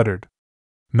he stuttered.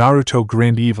 Naruto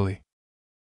grinned evilly.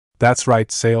 "That's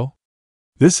right, Sail.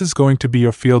 This is going to be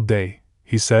your field day,"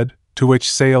 he said, to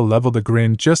which Sail leveled a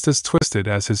grin just as twisted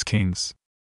as his king's.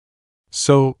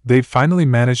 "So, they've finally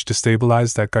managed to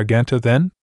stabilize that garganta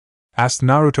then?" asked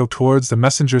Naruto towards the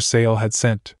messenger Sail had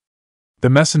sent. The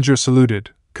messenger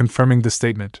saluted, confirming the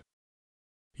statement.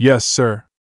 "Yes, sir.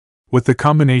 With the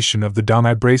combination of the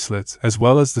down-eye bracelets as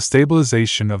well as the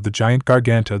stabilization of the giant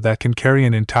garganta that can carry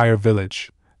an entire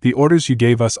village, the orders you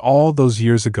gave us all those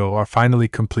years ago are finally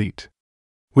complete.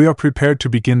 We are prepared to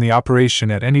begin the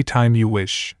operation at any time you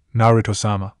wish,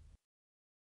 Naruto-sama."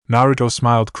 Naruto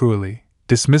smiled cruelly,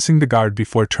 dismissing the guard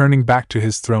before turning back to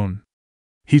his throne.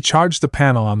 He charged the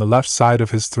panel on the left side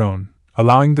of his throne,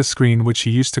 allowing the screen which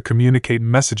he used to communicate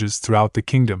messages throughout the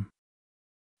kingdom.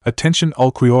 "Attention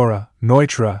Ulquiorra,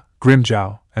 Noitra,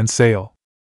 Grimjow, and Sail.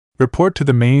 Report to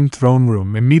the main throne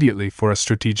room immediately for a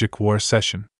strategic war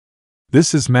session.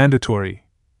 This is mandatory,"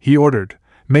 he ordered,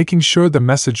 making sure the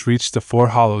message reached the four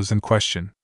hollows in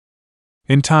question.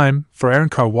 In time, for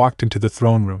Arrancar walked into the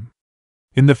throne room.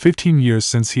 In the 15 years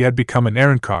since he had become an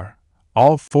Arrancar,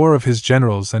 all 4 of his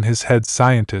generals and his head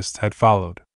scientist had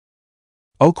followed.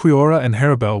 Ulquiorra and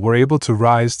Haribel were able to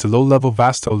rise to low-level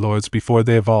Vasto Lords before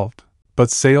they evolved,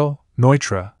 but Sail,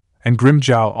 Neutra, and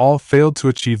Grimjow all failed to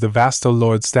achieve the Vasto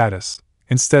Lord status,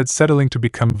 instead settling to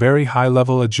become very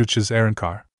high-level Ajuch's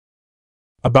Arrancar.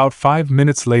 About 5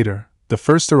 minutes later, the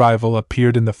first arrival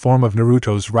appeared in the form of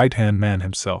Naruto's right-hand man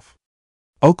himself.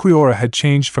 Ulquiorra had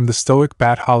changed from the stoic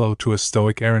Bat Hollow to a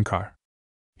stoic Arrancar.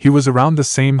 He was around the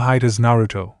same height as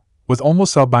Naruto, with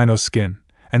almost albino skin,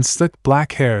 and slick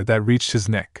black hair that reached his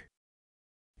neck.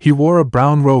 He wore a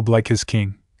brown robe like his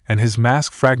king, and his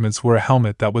mask fragments were a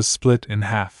helmet that was split in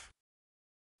half.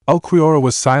 Ulquiorra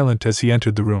was silent as he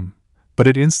entered the room, but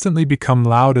it instantly became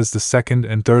loud as the second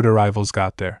and third arrivals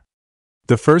got there.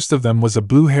 The first of them was a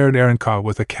blue-haired Arrancar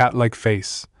with a cat-like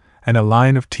face, and a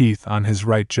line of teeth on his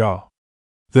right jaw.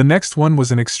 The next one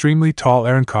was an extremely tall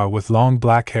Arrancar with long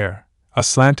black hair, a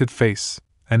slanted face,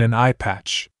 and an eye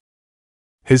patch.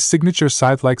 His signature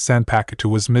scythe-like Zanpakuto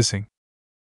was missing.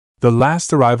 The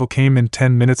last arrival came in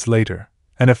 10 minutes later,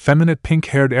 an effeminate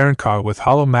pink-haired Arrancar with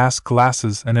hollow mask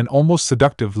glasses and an almost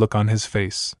seductive look on his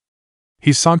face.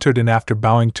 He sauntered in after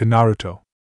bowing to Naruto.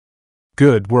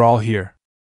 "Good, we're all here,"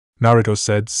 Naruto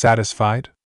said, satisfied.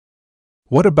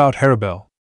 "What about Haribel?"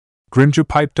 Grimjow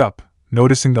piped up,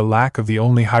 noticing the lack of the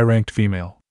only high-ranked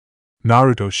female.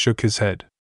 Naruto shook his head.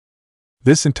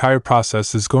 "This entire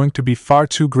process is going to be far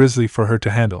too grisly for her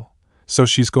to handle, so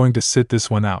she's going to sit this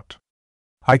one out.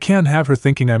 I can't have her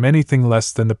thinking I'm anything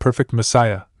less than the perfect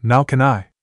messiah, now can I?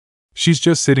 She's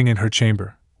just sitting in her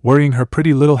chamber, worrying her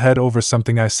pretty little head over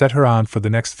something I set her on for the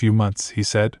next few months," he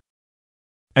said.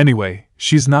 "Anyway,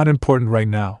 she's not important right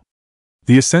now.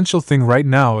 The essential thing right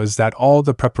now is that all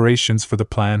the preparations for the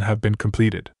plan have been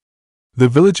completed. The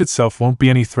village itself won't be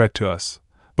any threat to us,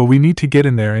 but we need to get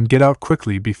in there and get out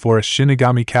quickly before a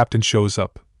Shinigami captain shows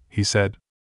up," he said.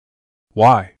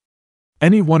 "Why?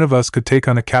 Any one of us could take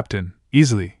on a captain,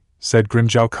 easily," said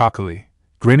Grimjow cockily,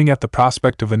 grinning at the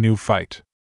prospect of a new fight.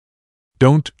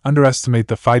 "Don't underestimate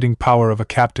the fighting power of a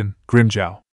captain,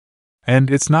 Grimjow. And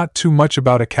it's not too much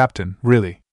about a captain,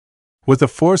 really. With a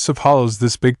force of hollows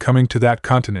this big coming to that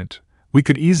continent, we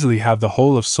could easily have the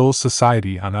whole of Soul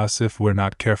Society on us if we're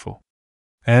not careful.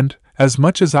 And, as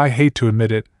much as I hate to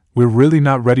admit it, we're really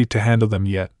not ready to handle them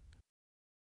yet."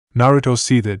 Naruto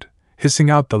seethed, hissing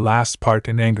out the last part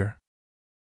in anger.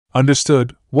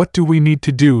 "Understood, what do we need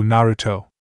to do, Naruto?"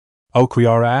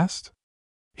 Ulquiorra asked.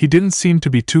 He didn't seem to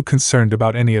be too concerned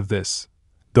about any of this,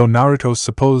 though Naruto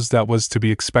supposed that was to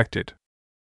be expected.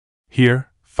 "Here,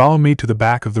 follow me to the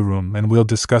back of the room and we'll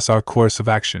discuss our course of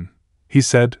action," he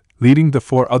said, leading the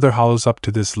 4 other hollows up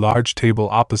to this large table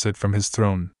opposite from his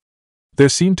throne. There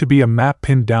seemed to be a map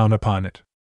pinned down upon it.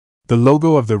 The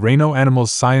logo of the Reino Animals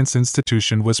Science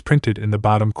Institution was printed in the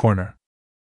bottom corner.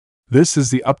 "This is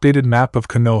the updated map of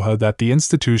Konoha that the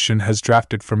institution has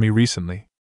drafted for me recently.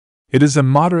 It is a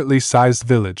moderately sized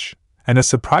village, and a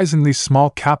surprisingly small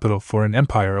capital for an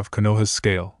empire of Konoha's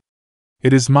scale.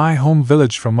 It is my home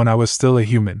village from when I was still a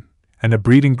human, and a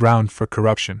breeding ground for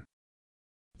corruption.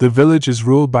 The village is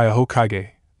ruled by a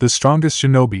Hokage, the strongest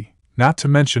shinobi, not to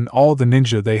mention all the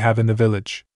ninja they have in the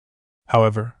village.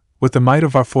 However, with the might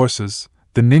of our forces,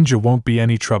 the ninja won't be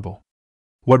any trouble.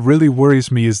 What really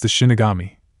worries me is the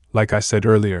Shinigami, like I said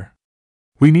earlier.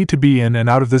 We need to be in and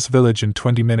out of this village in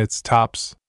 20 minutes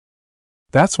tops.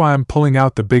 That's why I'm pulling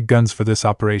out the big guns for this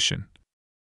operation,"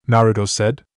 Naruto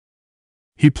said.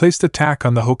 He placed attack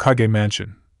on the Hokage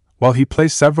mansion, while he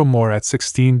placed several more at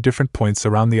 16 different points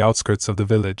around the outskirts of the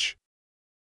village.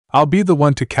 "I'll be the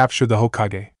one to capture the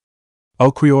Hokage.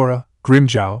 Ulquiorra,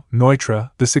 Grimjow, Neutra,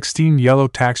 the 16 yellow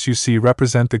tacks you see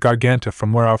represent the Garganta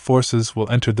from where our forces will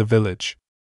enter the village.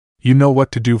 You know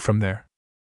what to do from there.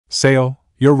 Sail,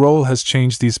 your role has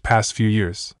changed these past few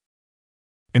years.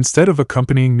 Instead of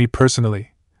accompanying me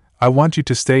personally, I want you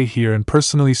to stay here and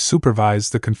personally supervise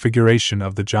the configuration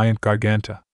of the giant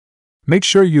Garganta. Make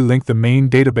sure you link the main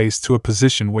database to a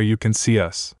position where you can see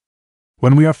us.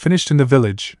 When we are finished in the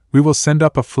village, we will send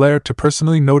up a flare to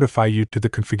personally notify you to the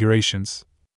configurations,"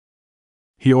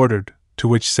 he ordered, to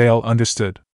which Sail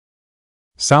understood.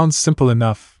 "Sounds simple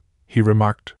enough," he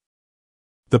remarked.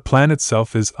 "The plan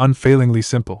itself is unfailingly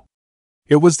simple.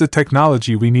 It was the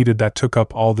technology we needed that took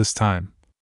up all this time,"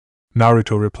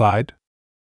 Naruto replied.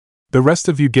 "The rest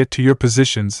of you get to your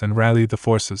positions and rally the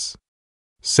forces.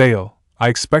 Sail, I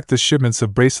expect the shipments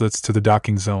of bracelets to the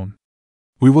docking zone.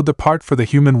 We will depart for the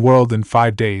human world in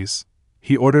 5 days,"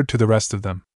 he ordered to the rest of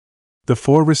them. The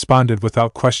 4 responded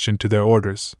without question to their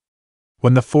orders.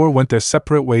 When the 4 went their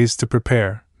separate ways to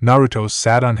prepare, Naruto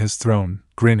sat on his throne,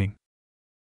 grinning.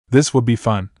 This will be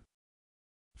fun.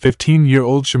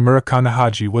 15-year-old Shimura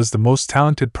Kanahaji was the most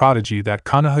talented prodigy that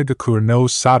Konohagakure no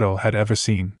Sato had ever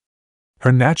seen.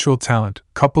 Her natural talent,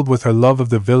 coupled with her love of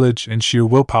the village and sheer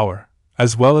willpower,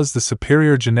 as well as the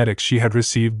superior genetics she had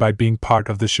received by being part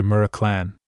of the Shimura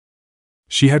clan.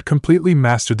 She had completely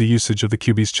mastered the usage of the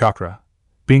Kyuubi's chakra,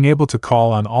 being able to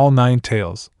call on all 9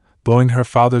 tails, blowing her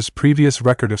father's previous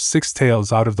record of 6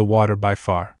 tails out of the water by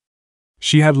far.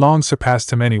 She had long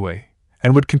surpassed him anyway,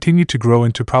 and would continue to grow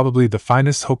into probably the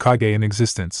finest Hokage in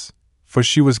existence, for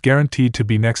she was guaranteed to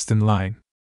be next in line.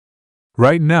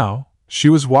 Right now, she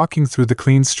was walking through the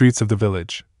clean streets of the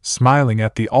village, smiling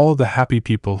at all the happy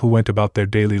people who went about their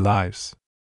daily lives.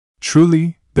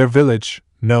 Truly, their village,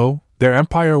 no, their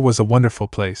empire was a wonderful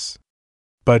place.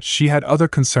 But she had other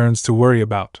concerns to worry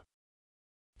about.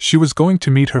 She was going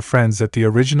to meet her friends at the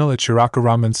original Ichiraka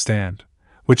ramen stand,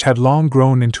 which had long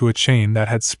grown into a chain that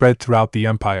had spread throughout the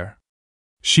empire.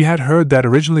 She had heard that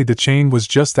originally the chain was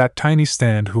just that tiny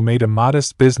stand who made a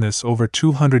modest business over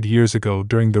 200 years ago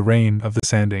during the reign of the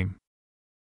Sandaime.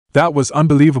 That was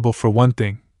unbelievable for one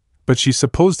thing, but she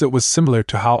supposed it was similar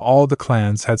to how all the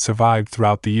clans had survived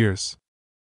throughout the years.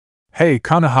 "Hey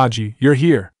Kanahaji, you're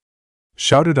here!"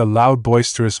 shouted a loud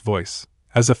boisterous voice,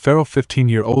 as a feral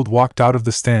 15-year-old walked out of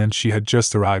the stand she had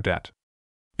just arrived at.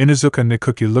 Inuzuka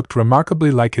Nikuki looked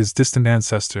remarkably like his distant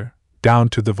ancestor, down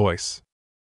to the voice.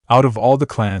 Out of all the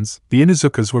clans, the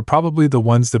Inuzukas were probably the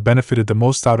ones that benefited the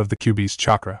most out of the Kyuubi's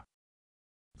chakra.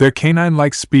 Their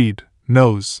canine-like speed,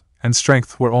 nose, and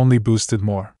strength were only boosted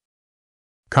more.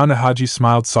 Kanahaji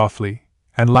smiled softly,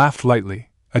 and laughed lightly,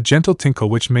 a gentle tinkle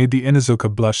which made the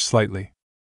Inuzuka blush slightly.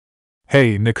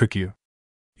 "Hey, Nikukyu.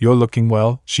 You're looking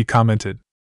well," she commented.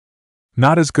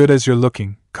 "Not as good as you're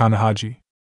looking, Kanahaji.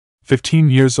 15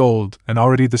 years old and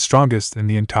already the strongest in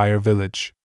the entire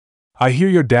village. I hear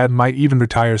your dad might even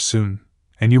retire soon,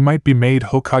 and you might be made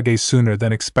Hokage sooner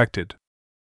than expected."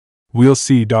 "We'll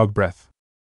see, dog breath.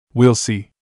 We'll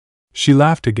see." She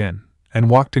laughed again, and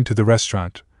walked into the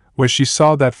restaurant, where she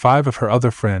saw that 5 of her other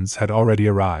friends had already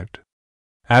arrived.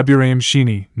 Aburame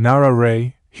Shini, Nara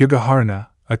Rei, Hyuga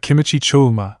Akimichi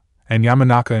Chouma, and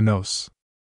Yamanaka Inos.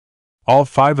 All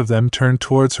 5 of them turned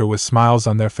towards her with smiles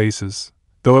on their faces,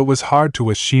 though it was hard to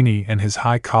with Shini and his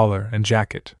high collar and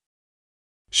jacket.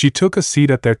 She took a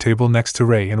seat at their table next to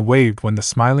Rei and waved when the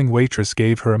smiling waitress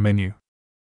gave her a menu.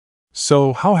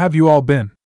 "So, how have you all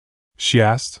been?" she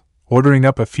asked, ordering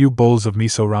up a few bowls of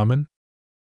miso ramen.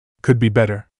 "Could be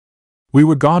better. We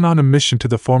were gone on a mission to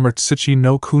the former Tsuchi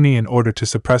no Kuni in order to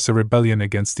suppress a rebellion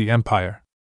against the Empire.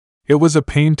 It was a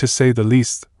pain to say the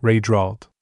least," Rei drawled.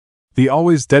 The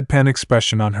always deadpan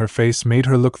expression on her face made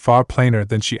her look far plainer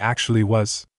than she actually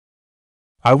was.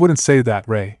 "I wouldn't say that,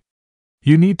 Rei.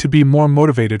 You need to be more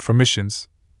motivated for missions,"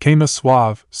 came a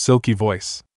suave, silky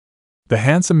voice. The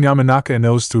handsome Yamanaka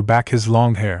Inos threw back his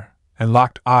long hair, and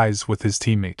locked eyes with his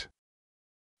teammate.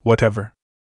 "Whatever.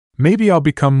 Maybe I'll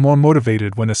become more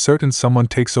motivated when a certain someone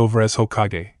takes over as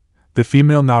Hokage," the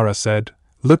female Nara said,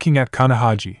 looking at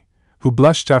Kanahaji, who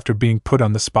blushed after being put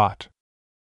on the spot.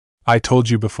 "I told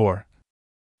you before.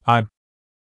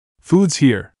 Food's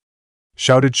here!"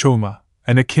 shouted Choma,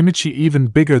 and a kimchi even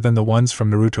bigger than the ones from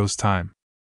Naruto's time.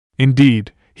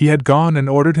 Indeed, he had gone and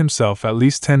ordered himself at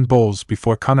least 10 bowls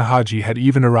before Kanahaji had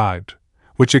even arrived,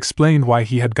 which explained why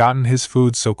he had gotten his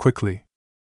food so quickly.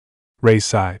 Rei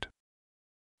sighed.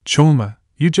 "Choma,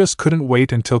 you just couldn't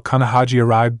wait until Kanahaji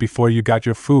arrived before you got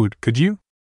your food, could you?"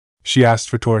 she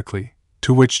asked rhetorically,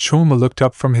 to which Choma looked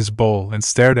up from his bowl and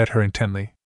stared at her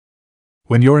intently.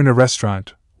 "When you're in a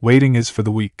restaurant, waiting is for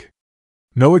the weak.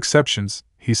 No exceptions,"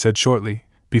 he said shortly,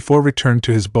 before returning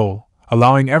to his bowl,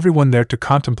 allowing everyone there to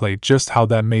contemplate just how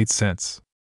that made sense.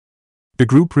 The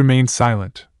group remained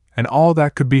silent, and all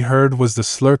that could be heard was the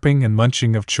slurping and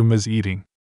munching of Chuma's eating.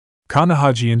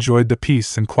 Kanahaji enjoyed the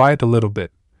peace and quiet a little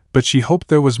bit, but she hoped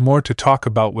there was more to talk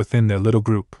about within their little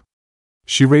group.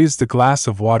 She raised a glass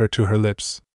of water to her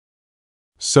lips.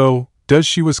 So,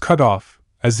 she was cut off,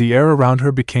 as the air around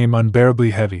her became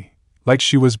unbearably heavy, like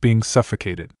she was being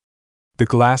suffocated. The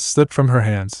glass slipped from her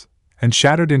hands, and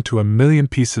shattered into a million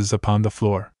pieces upon the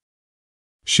floor.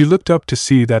 She looked up to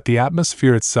see that the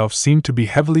atmosphere itself seemed to be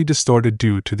heavily distorted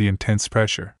due to the intense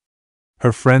pressure.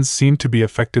 Her friends seemed to be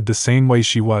affected the same way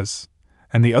she was,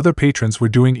 and the other patrons were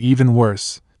doing even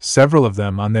worse, several of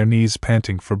them on their knees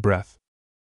panting for breath.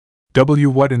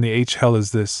 What in the hell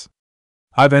is this?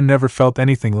 I've never felt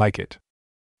anything like it.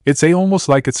 It's almost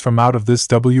like it's from out of this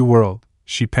world,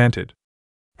 she panted.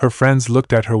 Her friends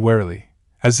looked at her warily,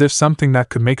 as if something that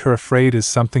could make her afraid is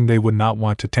something they would not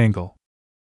want to tangle.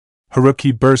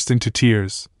 Haruki burst into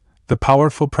tears, the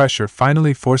powerful pressure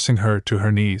finally forcing her to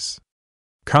her knees.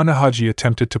 Kanahaji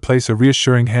attempted to place a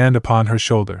reassuring hand upon her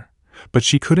shoulder, but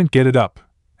she couldn't get it up,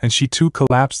 and she too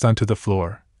collapsed onto the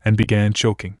floor and began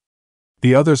choking.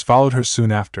 The others followed her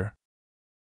soon after.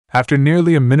 After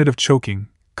nearly a minute of choking,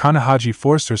 Kanahaji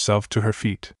forced herself to her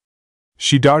feet.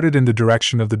 She darted in the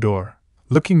direction of the door,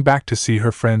 looking back to see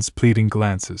her friends' pleading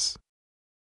glances.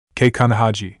 "K.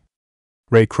 Kanahaji,"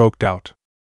 Ray croaked out.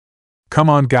 "Come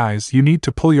on, guys, you need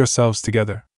to pull yourselves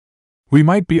together. We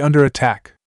might be under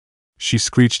attack," she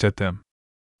screeched at them.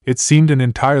 It seemed an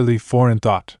entirely foreign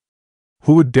thought.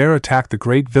 Who would dare attack the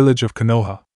great village of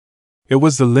Konoha? It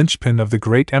was the linchpin of the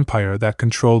great empire that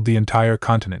controlled the entire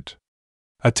continent.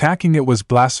 Attacking it was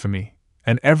blasphemy,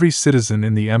 and every citizen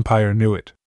in the empire knew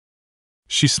it.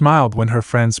 She smiled when her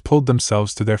friends pulled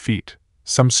themselves to their feet,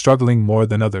 some struggling more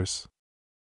than others.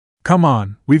 "Come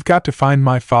on, we've got to find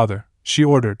my father," she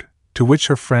ordered, to which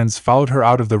her friends followed her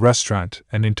out of the restaurant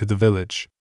and into the village.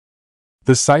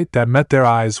 The sight that met their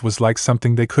eyes was like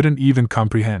something they couldn't even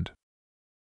comprehend.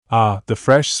 Ah, the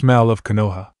fresh smell of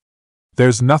Konoha.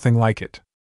 There's nothing like it.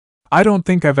 I don't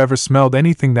think I've ever smelled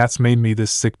anything that's made me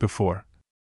this sick before.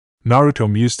 Naruto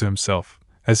mused to himself,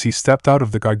 as he stepped out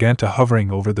of the Garganta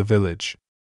hovering over the village.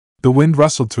 The wind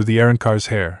rustled through the Arrancar's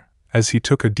hair, as he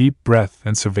took a deep breath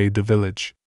and surveyed the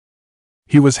village.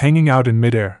 He was hanging out in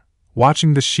midair,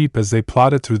 watching the sheep as they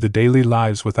plodded through the daily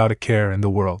lives without a care in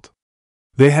the world.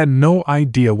 They had no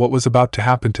idea what was about to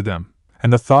happen to them,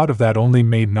 and the thought of that only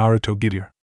made Naruto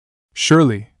giddier.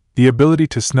 Surely, the ability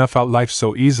to snuff out life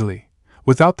so easily,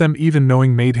 without them even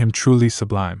knowing, made him truly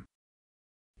sublime.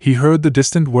 He heard the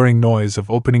distant whirring noise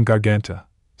of opening Garganta,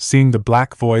 seeing the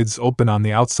black voids open on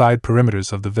the outside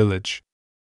perimeters of the village.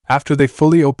 After they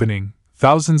fully opening,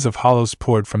 thousands of hollows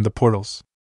poured from the portals.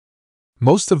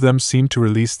 Most of them seemed to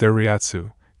release their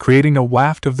Ryatsu, creating a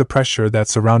waft of the pressure that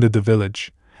surrounded the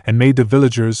village, and made the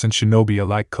villagers and shinobi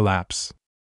alike collapse.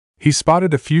 He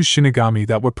spotted a few Shinigami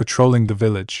that were patrolling the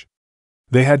village.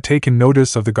 They had taken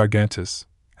notice of the Gargantas,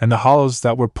 and the hollows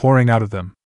that were pouring out of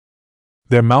them.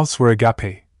 Their mouths were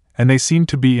agape, and they seemed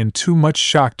to be in too much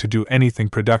shock to do anything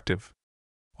productive.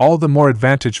 All the more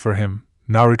advantage for him,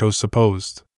 Naruto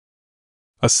supposed.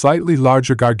 A slightly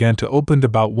larger Garganta opened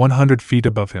about 100 feet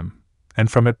above him,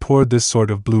 and from it poured this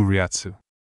sort of blue Ryatsu.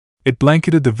 It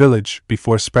blanketed the village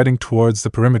before spreading towards the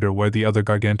perimeter where the other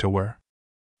Garganta were.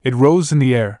 It rose in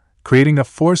the air, creating a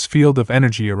force field of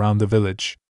energy around the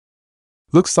village.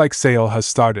 "Looks like sale has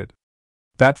started.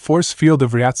 That force field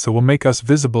of Ryatsu will make us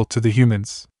visible to the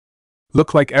humans.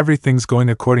 Look like everything's going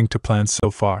according to plan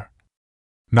so far,"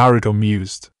 Naruto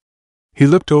mused. He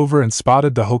looked over and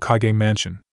spotted the Hokage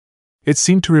mansion. It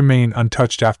seemed to remain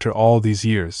untouched after all these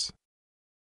years.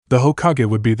 The Hokage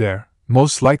would be there,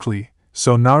 most likely,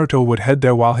 so Naruto would head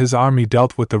there while his army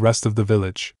dealt with the rest of the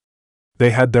village.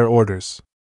 They had their orders.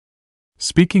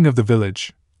 Speaking of the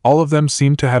village, all of them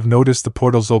seemed to have noticed the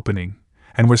portals opening,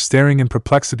 and were staring in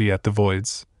perplexity at the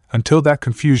voids, until that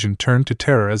confusion turned to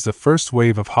terror as the first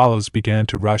wave of hollows began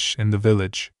to rush in the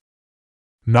village.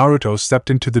 Naruto stepped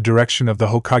into the direction of the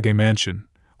Hokage mansion,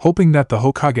 hoping that the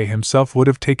Hokage himself would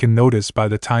have taken notice by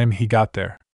the time he got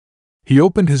there. He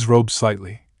opened his robe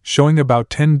slightly, showing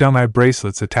about 10 danai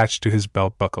bracelets attached to his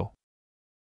belt buckle.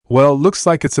 Well, looks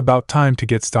like it's about time to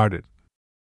get started.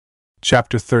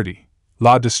 Chapter 30.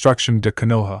 La Destruction de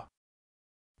Konoha.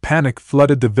 Panic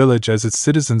flooded the village as its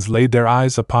citizens laid their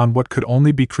eyes upon what could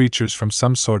only be creatures from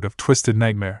some sort of twisted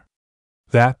nightmare.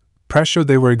 That pressure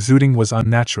they were exuding was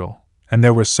unnatural, and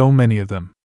there were so many of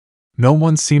them. No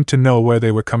one seemed to know where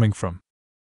they were coming from.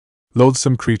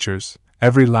 Loathsome creatures,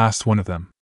 every last one of them.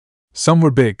 Some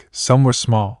were big, some were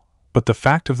small, but the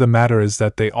fact of the matter is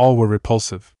that they all were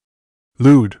repulsive.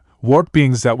 Lewd, warped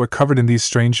beings that were covered in these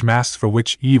strange masks for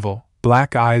which evil,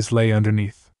 black eyes lay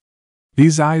underneath.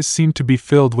 These eyes seemed to be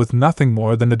filled with nothing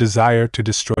more than the desire to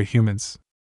destroy humans.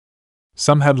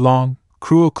 Some had long,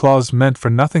 cruel claws meant for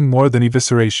nothing more than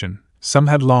evisceration, some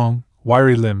had long,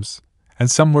 wiry limbs,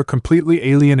 and some were completely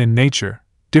alien in nature,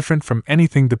 different from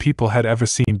anything the people had ever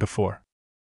seen before.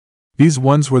 These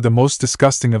ones were the most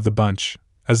disgusting of the bunch,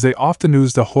 as they often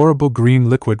oozed a horrible green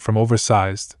liquid from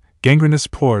oversized, gangrenous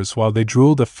pores while they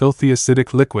drooled a filthy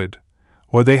acidic liquid,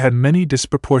 or they had many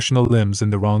disproportional limbs in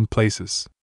the wrong places.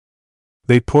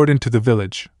 They poured into the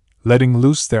village, letting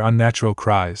loose their unnatural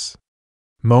cries.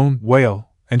 Moan, wail,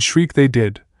 and shriek they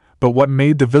did, but what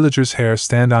made the villagers' hair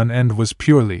stand on end was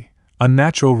purely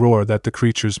unnatural roar that the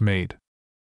creatures made.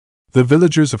 The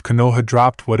villagers of Konoha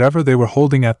dropped whatever they were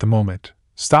holding at the moment,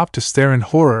 stopped to stare in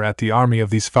horror at the army of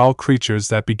these foul creatures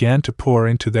that began to pour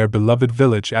into their beloved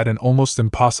village at an almost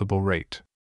impossible rate.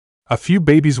 A few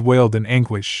babies wailed in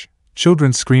anguish,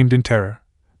 Children screamed in terror,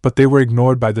 but they were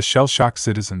ignored by the shell-shocked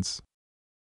citizens.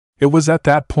 It was at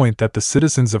that point that the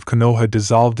citizens of Konoha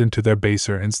dissolved into their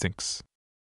baser instincts.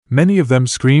 Many of them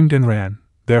screamed and ran,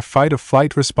 their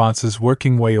fight-or-flight responses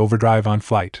working way overdrive on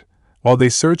flight, while they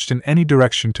searched in any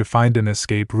direction to find an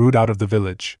escape route out of the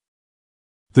village.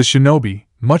 The shinobi,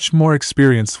 much more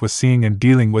experienced with seeing and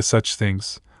dealing with such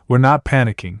things, were not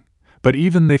panicking, but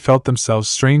even they felt themselves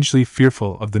strangely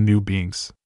fearful of the new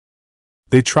beings.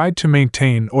 They tried to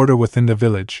maintain order within the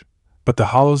village, but the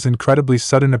Hollow's incredibly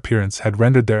sudden appearance had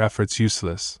rendered their efforts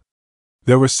useless.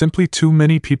 There were simply too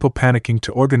many people panicking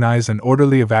to organize an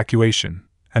orderly evacuation,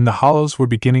 and the Hollows were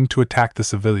beginning to attack the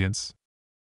civilians.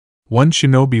 One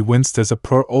shinobi winced as a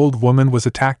poor old woman was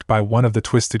attacked by one of the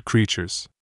twisted creatures.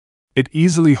 It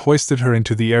easily hoisted her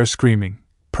into the air screaming,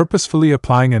 purposefully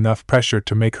applying enough pressure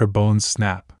to make her bones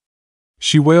snap.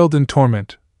 She wailed in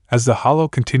torment, as the Hollow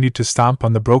continued to stomp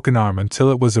on the broken arm until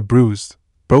it was a bruised,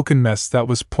 broken mess that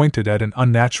was pointed at an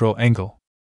unnatural angle.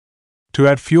 To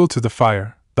add fuel to the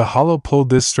fire, the Hollow pulled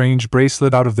this strange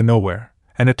bracelet out of the nowhere,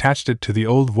 and attached it to the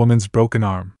old woman's broken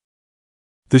arm.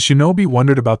 The shinobi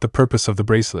wondered about the purpose of the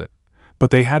bracelet,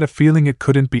 but they had a feeling it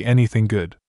couldn't be anything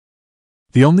good.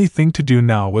 The only thing to do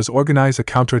now was organize a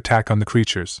counterattack on the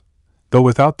creatures, though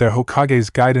without their Hokage's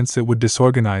guidance it would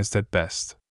disorganized at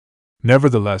best.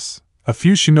 Nevertheless, a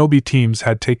few shinobi teams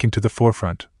had taken to the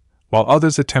forefront, while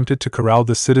others attempted to corral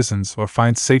the citizens or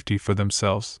find safety for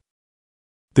themselves.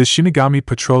 The Shinigami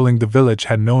patrolling the village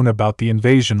had known about the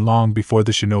invasion long before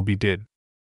the shinobi did.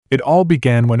 It all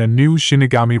began when a new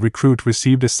Shinigami recruit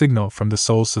received a signal from the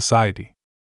Soul Society.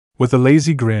 With a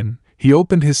lazy grin, he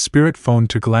opened his spirit phone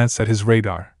to glance at his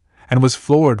radar, and was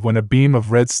floored when a beam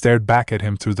of red stared back at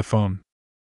him through the phone.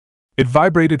 It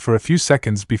vibrated for a few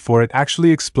seconds before it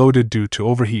actually exploded due to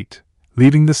overheat,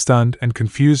 leaving the stunned and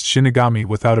confused Shinigami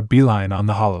without a beeline on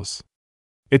the Hollows.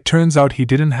 It turns out he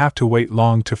didn't have to wait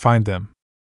long to find them.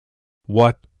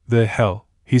 "What the hell?"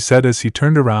 he said as he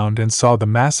turned around and saw the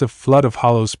massive flood of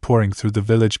Hollows pouring through the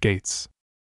village gates.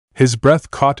 His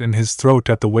breath caught in his throat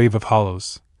at the wave of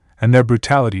Hollows, and their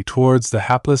brutality towards the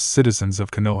hapless citizens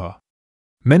of Konoha.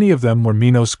 Many of them were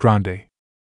Minos Grande.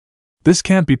 "This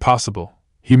can't be possible,"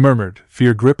 he murmured,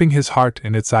 fear gripping his heart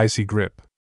in its icy grip.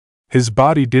 His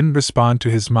body didn't respond to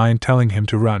his mind telling him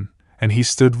to run, and he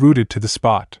stood rooted to the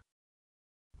spot.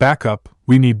 "Backup,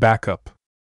 we need backup.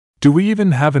 Do we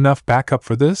even have enough backup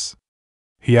for this?"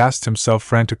 he asked himself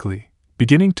frantically,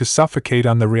 beginning to suffocate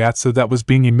on the Ryatsu that was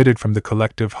being emitted from the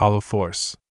collective Hollow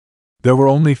force. There were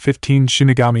only 15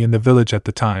 Shinigami in the village at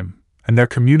the time, and their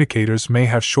communicators may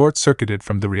have short-circuited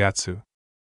from the Ryatsu.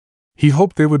 He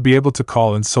hoped they would be able to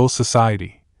call in Soul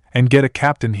Society, and get a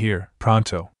captain here,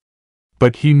 pronto.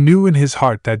 But he knew in his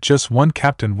heart that just one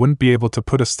captain wouldn't be able to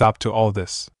put a stop to all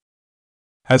this.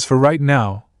 As for right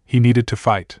now, he needed to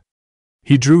fight.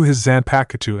 He drew his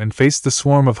Zanpakuto and faced the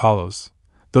swarm of Hollows,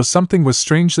 though something was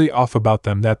strangely off about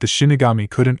them that the Shinigami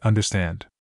couldn't understand.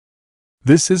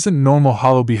 This isn't normal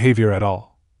Hollow behavior at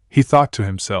all, he thought to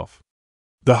himself.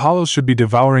 The Hollows should be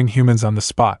devouring humans on the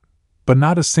spot, but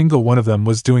not a single one of them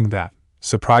was doing that,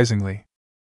 surprisingly.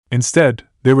 Instead,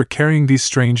 they were carrying these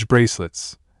strange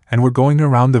bracelets, and were going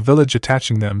around the village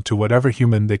attaching them to whatever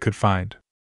human they could find.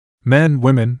 Men,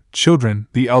 women, children,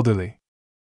 the elderly.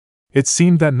 It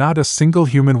seemed that not a single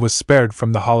human was spared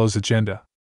from the Hollow's agenda.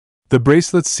 The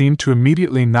bracelets seemed to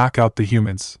immediately knock out the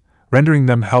humans, rendering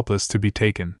them helpless to be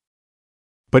taken.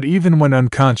 But even when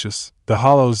unconscious, the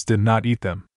Hollows did not eat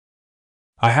them.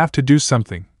 "I have to do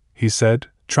something," he said,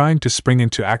 trying to spring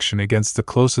into action against the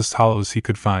closest Hollows he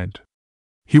could find.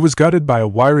 He was gutted by a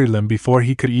wiry limb before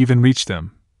he could even reach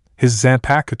them, his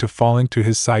Zanpakuto falling to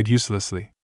his side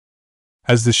uselessly.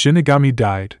 As the Shinigami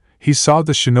died, he saw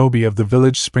the shinobi of the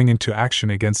village spring into action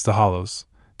against the Hollows,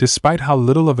 despite how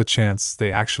little of a chance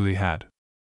they actually had.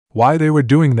 Why they were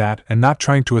doing that and not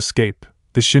trying to escape,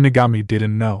 the Shinigami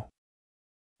didn't know.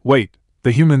 "Wait,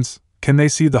 the humans, can they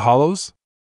see the Hollows?"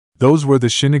 Those were the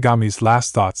Shinigami's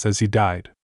last thoughts as he died.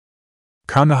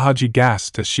 Kanahaji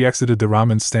gasped as she exited the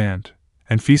ramen stand,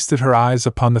 and feasted her eyes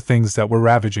upon the things that were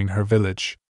ravaging her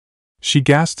village. She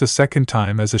gasped a second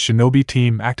time as a shinobi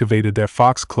team activated their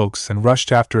fox cloaks and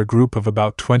rushed after a group of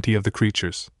about 20 of the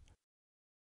creatures.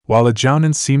 While a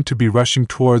jounin seemed to be rushing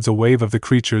towards a wave of the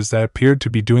creatures that appeared to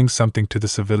be doing something to the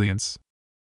civilians.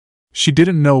 She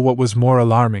didn't know what was more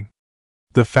alarming.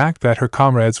 The fact that her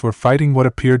comrades were fighting what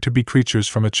appeared to be creatures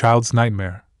from a child's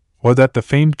nightmare, or that the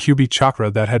famed Kyuubi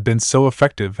chakra that had been so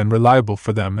effective and reliable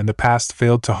for them in the past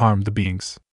failed to harm the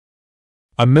beings.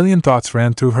 A million thoughts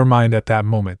ran through her mind at that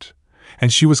moment,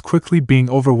 and she was quickly being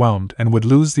overwhelmed and would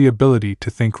lose the ability to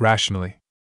think rationally.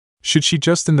 Should she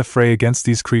just in the fray against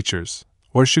these creatures,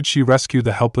 or should she rescue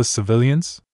the helpless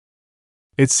civilians?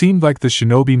 It seemed like the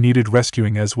shinobi needed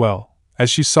rescuing as well, as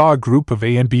she saw a group of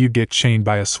ANBU get chained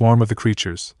by a swarm of the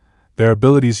creatures, their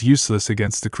abilities useless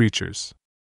against the creatures.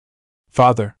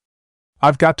 Father.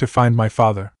 I've got to find my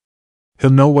father. He'll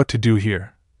know what to do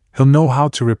here. He'll know how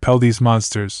to repel these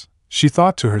monsters, she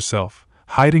thought to herself,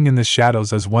 hiding in the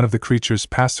shadows as one of the creatures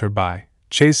passed her by,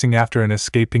 chasing after an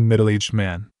escaping middle-aged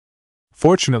man.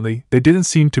 Fortunately, they didn't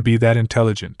seem to be that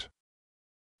intelligent.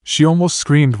 She almost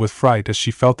screamed with fright as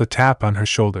she felt the tap on her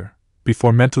shoulder,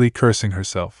 before mentally cursing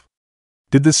herself.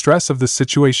 Did the stress of the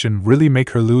situation really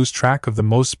make her lose track of the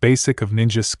most basic of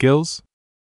ninja skills?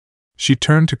 She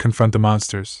turned to confront the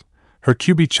monsters, her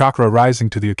Kyuubi chakra rising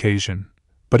to the occasion,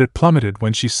 but it plummeted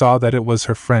when she saw that it was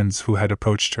her friends who had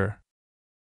approached her.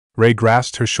 Rei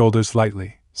grasped her shoulders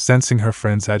lightly, sensing her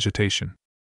friend's agitation.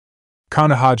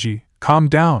 Kanahaji, calm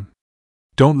down.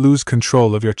 Don't lose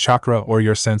control of your chakra or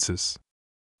your senses.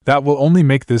 That will only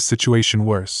make this situation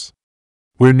worse.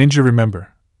 We're ninja,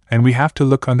 remember, and we have to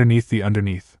look underneath the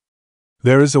underneath.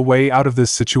 There is a way out of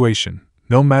this situation,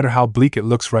 no matter how bleak it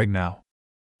looks right now.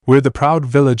 We're the proud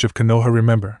village of Konoha,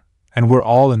 remember, and we're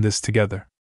all in this together.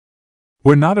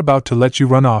 We're not about to let you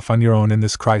run off on your own in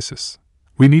this crisis.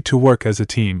 We need to work as a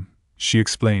team, she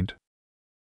explained.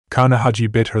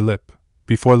 Kanahaji bit her lip,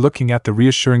 before looking at the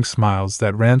reassuring smiles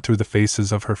that ran through the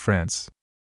faces of her friends.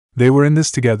 They were in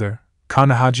this together,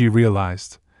 Kanahaji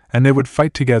realized, and they would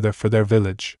fight together for their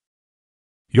village.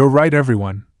 You're right,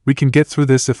 everyone, we can get through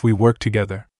this if we work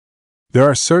together. There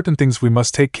are certain things we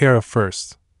must take care of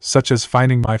first, such as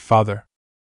finding my father.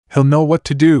 He'll know what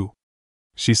to do,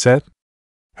 she said.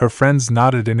 Her friends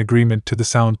nodded in agreement to the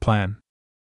sound plan.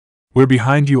 We're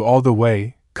behind you all the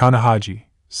way, Kanahaji,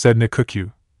 said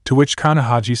Nikukyu, to which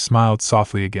Kanahaji smiled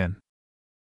softly again.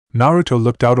 Naruto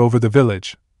looked out over the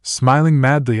village, smiling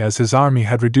madly as his army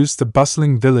had reduced the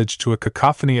bustling village to a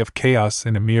cacophony of chaos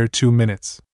in a mere 2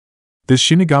 minutes. The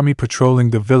Shinigami patrolling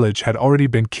the village had already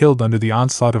been killed under the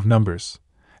onslaught of numbers,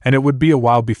 and it would be a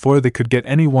while before they could get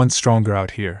anyone stronger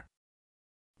out here.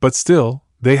 But still,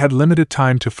 they had limited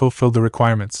time to fulfill the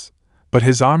requirements, but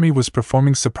his army was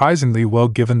performing surprisingly well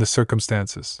given the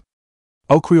circumstances.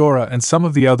 Okuiora and some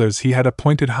of the others he had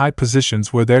appointed high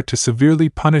positions were there to severely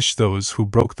punish those who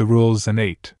broke the rules and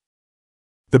ate.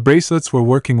 The bracelets were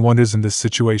working wonders in this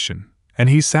situation, and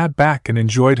he sat back and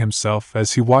enjoyed himself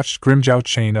as he watched Grimjow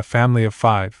chain a family of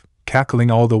 5,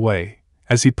 cackling all the way,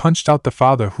 as he punched out the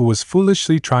father who was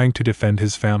foolishly trying to defend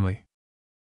his family.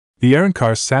 The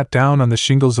Aaronkar sat down on the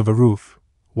shingles of a roof,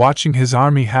 watching his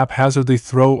army haphazardly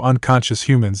throw unconscious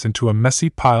humans into a messy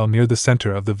pile near the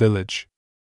center of the village.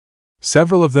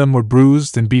 Several of them were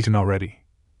bruised and beaten already,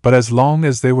 but as long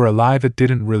as they were alive it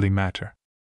didn't really matter.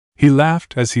 He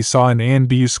laughed as he saw an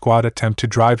ANBU squad attempt to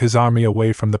drive his army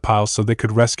away from the pile so they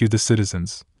could rescue the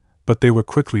citizens, but they were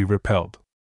quickly repelled.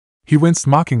 He winced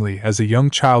mockingly as a young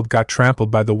child got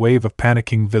trampled by the wave of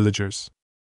panicking villagers.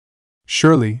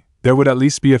 Surely, there would at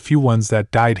least be a few ones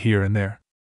that died here and there.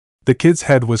 The kid's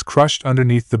head was crushed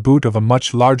underneath the boot of a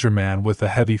much larger man with a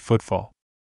heavy footfall.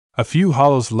 A few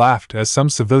hollows laughed as some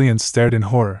civilians stared in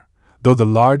horror, though the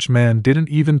large man didn't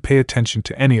even pay attention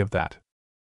to any of that.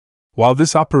 While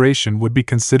this operation would be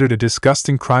considered a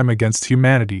disgusting crime against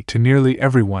humanity to nearly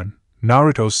everyone,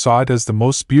 Naruto saw it as the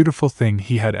most beautiful thing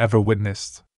he had ever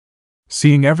witnessed.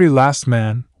 Seeing every last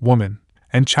man, woman,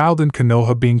 and child in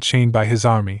Konoha being chained by his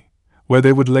army, where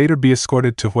they would later be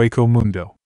escorted to Hueco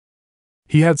Mundo.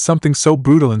 He had something so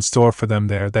brutal in store for them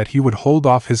there that he would hold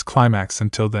off his climax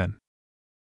until then.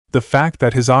 The fact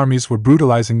that his armies were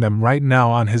brutalizing them right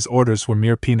now on his orders were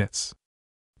mere peanuts.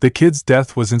 The kid's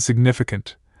death was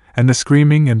insignificant, and the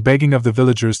screaming and begging of the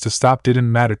villagers to stop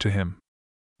didn't matter to him.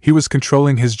 He was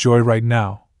controlling his joy right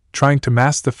now, trying to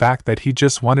mask the fact that he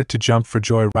just wanted to jump for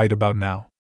joy right about now.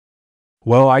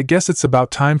 Well, I guess it's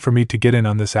about time for me to get in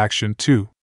on this action too.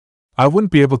 I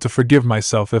wouldn't be able to forgive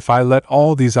myself if I let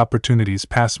all these opportunities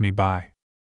pass me by,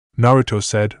 Naruto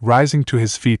said, rising to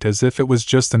his feet as if it was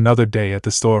just another day at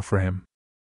the store for him.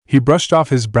 He brushed off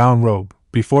his brown robe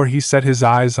before he set his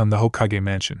eyes on the Hokage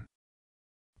mansion.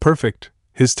 Perfect,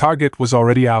 his target was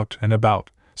already out and about,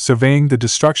 surveying the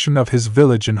destruction of his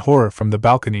village in horror from the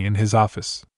balcony in his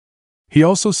office. He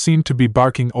also seemed to be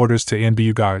barking orders to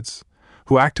ANBU guards,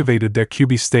 who activated their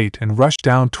Kyuubi state and rushed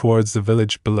down towards the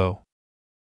village below.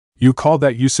 You call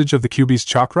that usage of the Kyuubi's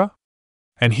chakra?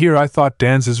 And here I thought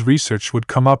Danz's research would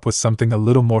come up with something a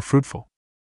little more fruitful.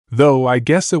 Though I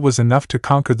guess it was enough to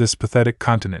conquer this pathetic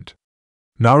continent.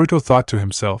 Naruto thought to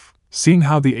himself, seeing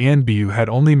how the ANBU had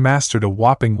only mastered a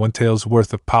whopping 1 tael's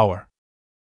worth of power.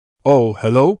 Oh,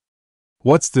 hello?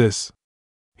 What's this?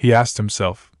 He asked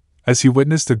himself, as he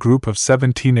witnessed a group of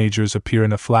 7 teenagers appear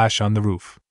in a flash on the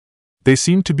roof. They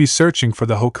seemed to be searching for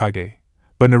the Hokage,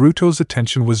 but Naruto's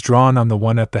attention was drawn on the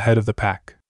one at the head of the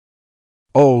pack.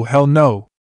 Oh, hell no!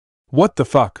 What the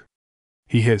fuck?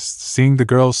 He hissed, seeing the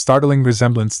girl's startling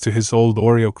resemblance to his old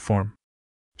Oreo form.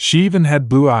 She even had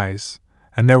blue eyes,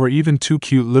 and there were even 2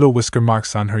 cute little whisker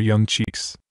marks on her young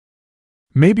cheeks.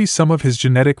 Maybe some of his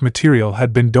genetic material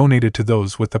had been donated to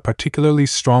those with a particularly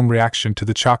strong reaction to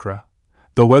the chakra,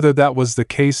 though whether that was the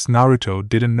case Naruto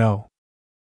didn't know.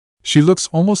 She looks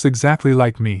almost exactly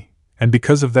like me, and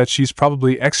because of that she's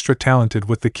probably extra talented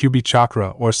with the Kyuubi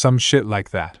chakra or some shit like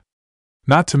that.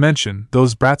 Not to mention,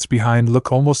 those brats behind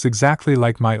look almost exactly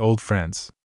like my old friends.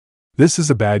 This is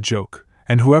a bad joke,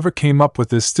 and whoever came up with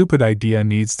this stupid idea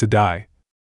needs to die.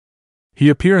 He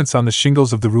appearance on the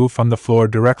shingles of the roof on the floor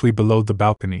directly below the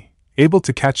balcony, able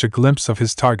to catch a glimpse of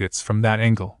his targets from that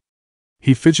angle.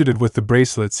 He fidgeted with the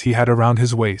bracelets he had around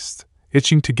his waist,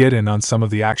 itching to get in on some of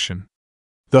the action.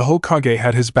 The Hokage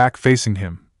had his back facing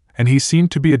him, and he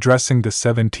seemed to be addressing the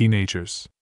 7 teenagers.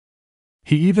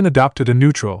 He even adopted a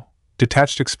neutral,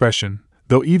 detached expression,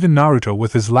 though even Naruto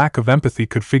with his lack of empathy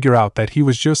could figure out that he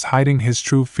was just hiding his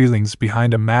true feelings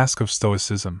behind a mask of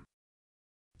stoicism.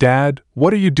 Dad,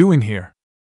 what are you doing here?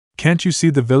 Can't you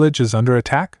see the village is under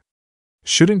attack?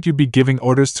 Shouldn't you be giving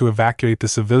orders to evacuate the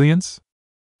civilians?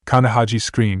 Kanahaji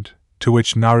screamed, to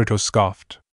which Naruto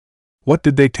scoffed. What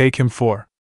did they take him for?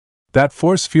 That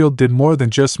force field did more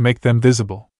than just make them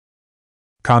visible.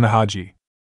 Kanahaji.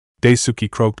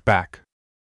 Daisuke croaked back.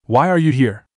 Why are you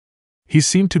here? He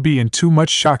seemed to be in too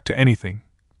much shock to anything,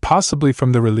 possibly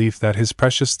from the relief that his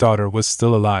precious daughter was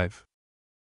still alive.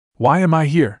 Why am I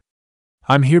here?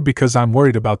 I'm here because I'm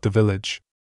worried about the village.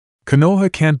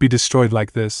 Konoha can't be destroyed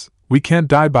like this, we can't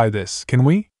die by this, can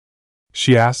we?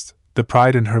 She asked, the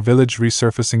pride in her village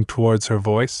resurfacing towards her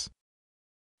voice.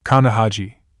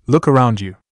 Kanahaji, look around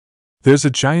you. There's a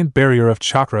giant barrier of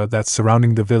chakra that's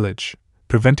surrounding the village,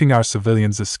 preventing our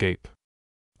civilians' escape.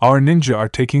 Our ninja are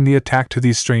taking the attack to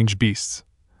these strange beasts,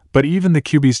 but even the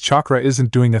Kyuubi's chakra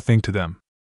isn't doing a thing to them.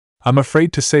 I'm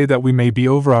afraid to say that we may be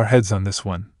over our heads on this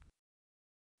one.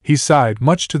 He sighed,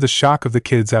 much to the shock of the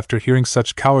kids after hearing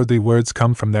such cowardly words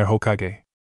come from their Hokage.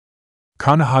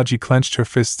 Kanahaji clenched her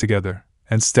fists together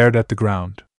and stared at the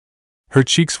ground. Her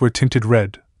cheeks were tinted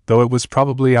red, though it was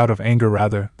probably out of anger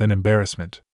rather than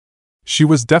embarrassment. She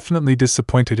was definitely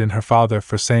disappointed in her father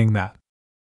for saying that.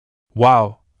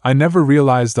 Wow, I never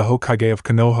realized the Hokage of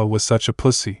Konoha was such a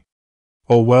pussy.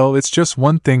 Oh well, it's just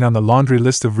one thing on the laundry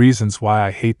list of reasons why I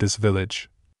hate this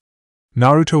village.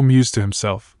 Naruto mused to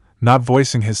himself, not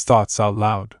voicing his thoughts out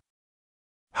loud.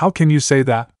 How can you say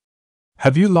that?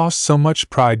 Have you lost so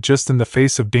much pride just in the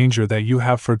face of danger that you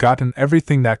have forgotten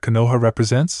everything that Konoha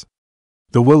represents?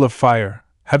 The will of fire,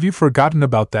 have you forgotten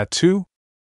about that too?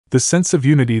 The sense of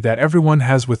unity that everyone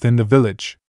has within the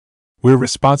village. We're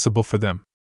responsible for them.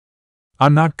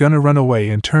 I'm not gonna run away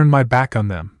and turn my back on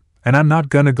them, and I'm not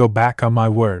gonna go back on my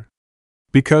word.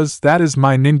 Because that is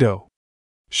my nindo,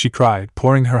 she cried,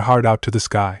 pouring her heart out to the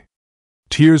sky.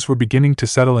 Tears were beginning to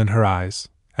settle in her eyes,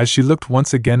 as she looked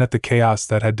once again at the chaos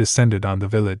that had descended on the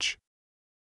village.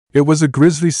 It was a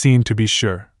grisly scene to be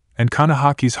sure, and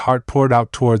Kanahaki's heart poured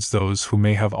out towards those who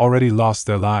may have already lost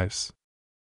their lives.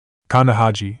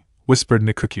 Kanahaji, whispered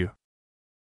Nikukyu.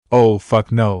 Oh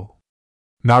fuck no.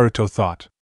 Naruto thought.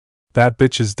 That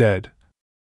bitch is dead.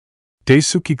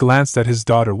 Daisuke glanced at his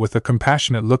daughter with a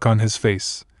compassionate look on his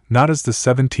face, not as the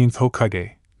 17th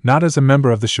Hokage, not as a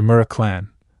member of the Shimura clan,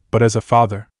 but as a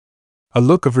father. A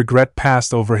look of regret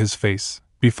passed over his face,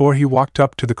 before he walked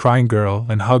up to the crying girl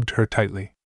and hugged her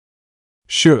tightly.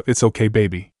 Sure, it's okay,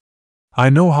 baby. I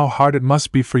know how hard it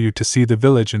must be for you to see the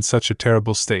village in such a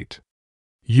terrible state.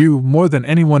 You, more than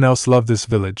anyone else, love this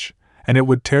village, and it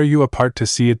would tear you apart to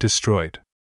see it destroyed.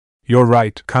 You're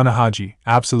right, Kanahaji,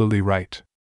 absolutely right.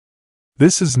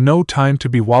 This is no time to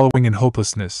be wallowing in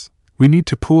hopelessness. We need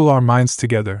to pool our minds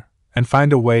together and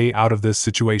find a way out of this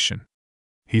situation,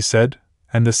 he said,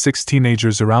 and the 6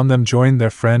 teenagers around them joined their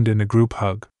friend in a group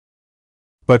hug.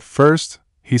 But first,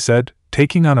 he said,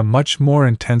 taking on a much more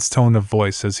intense tone of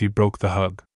voice as he broke the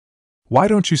hug. Why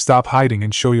don't you stop hiding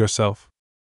and show yourself?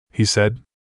 He said.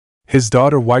 His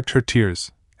daughter wiped her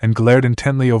tears and glared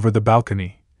intently over the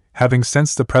balcony, having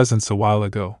sensed the presence a while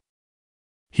ago.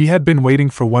 He had been waiting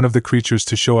for one of the creatures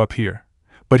to show up here,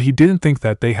 but he didn't think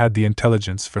that they had the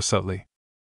intelligence for subtly.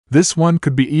 This one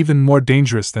could be even more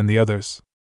dangerous than the others.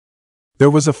 There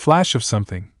was a flash of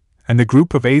something, and the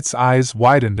group of 8's eyes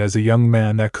widened as a young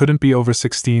man that couldn't be over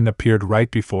 16 appeared right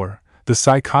before, the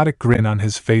psychotic grin on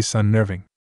his face unnerving.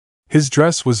 His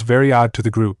dress was very odd to the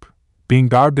group, being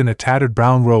garbed in a tattered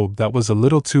brown robe that was a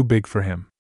little too big for him.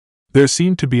 There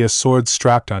seemed to be a sword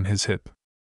strapped on his hip.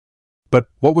 But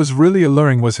what was really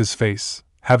alluring was his face,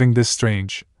 having this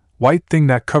strange, white thing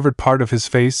that covered part of his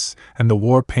face and the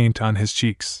war paint on his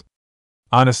cheeks.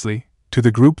 Honestly, to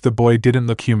the group the boy didn't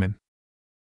look human.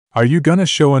 Are you gonna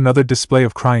show another display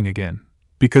of crying again?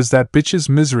 Because that bitch's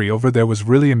misery over there was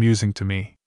really amusing to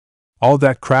me. All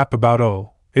that crap about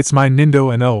oh, it's my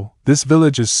Nindo and oh, this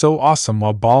village is so awesome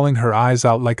while bawling her eyes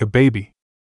out like a baby.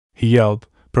 He yelled,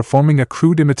 performing a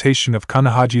crude imitation of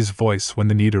Kanahaji's voice when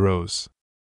the need arose.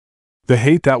 The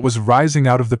hate that was rising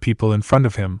out of the people in front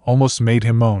of him almost made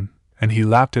him moan, and he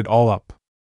lapped it all up.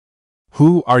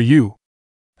 Who are you?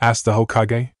 Asked the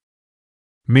Hokage.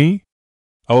 Me?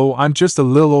 Oh, I'm just a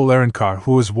little old errand car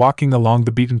who was walking along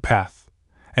the beaten path,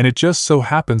 and it just so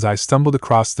happens I stumbled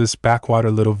across this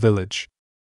backwater little village.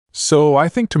 So I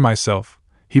think to myself,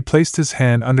 he placed his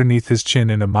hand underneath his chin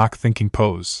in a mock-thinking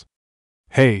pose.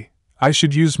 Hey, I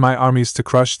should use my armies to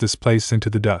crush this place into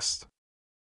the dust.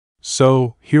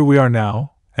 So, here we are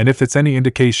now, and if it's any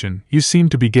indication, you seem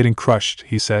to be getting crushed,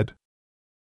 he said.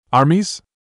 Armies?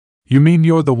 You mean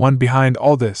you're the one behind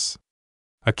all this?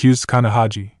 Accused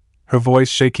Kanahaji, her voice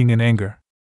shaking in anger.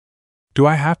 Do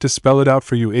I have to spell it out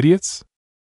for you idiots?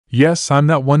 Yes, I'm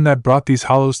that one that brought these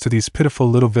hollows to this pitiful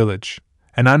little village,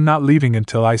 and I'm not leaving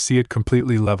until I see it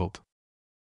completely leveled.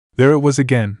 There it was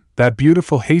again, that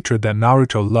beautiful hatred that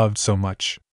Naruto loved so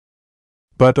much.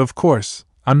 But of course,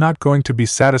 I'm not going to be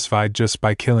satisfied just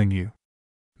by killing you.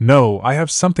 No, I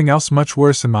have something else much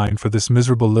worse in mind for this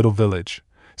miserable little village,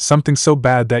 something so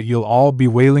bad that you'll all be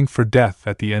wailing for death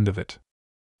at the end of it.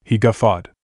 He guffawed.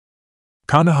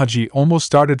 Kanahaji almost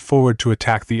started forward to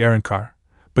attack the errand car,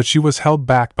 but she was held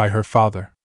back by her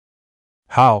father.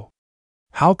 How?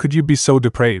 How could you be so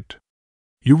depraved?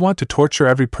 You want to torture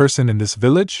every person in this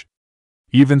village?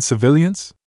 Even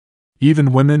civilians?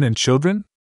 Even women and children?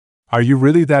 Are you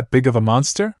really that big of a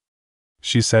monster?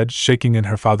 She said, shaking in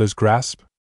her father's grasp.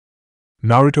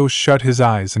 Naruto shut his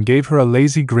eyes and gave her a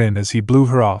lazy grin as he blew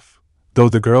her off, though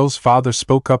the girl's father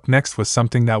spoke up next with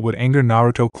something that would anger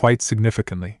Naruto quite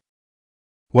significantly.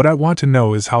 What I want to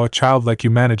know is how a child like you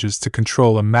manages to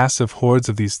control a massive hordes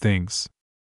of these things.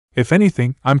 If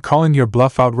anything, I'm calling your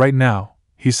bluff out right now,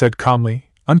 he said calmly,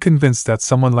 unconvinced that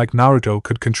someone like Naruto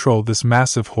could control this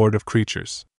massive horde of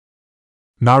creatures.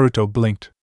 Naruto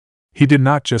blinked. He did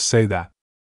not just say that.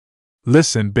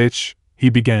 Listen, bitch, he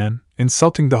began,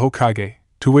 insulting the Hokage,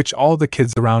 to which all the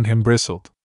kids around him bristled.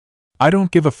 I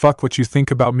don't give a fuck what you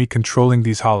think about me controlling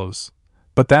these hollows,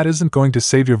 but that isn't going to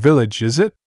save your village, is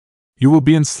it? You will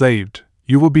be enslaved,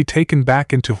 you will be taken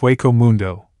back into Hueco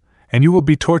Mundo, and you will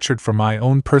be tortured for my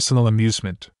own personal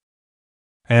amusement.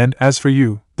 And as for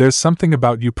you, there's something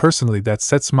about you personally that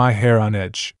sets my hair on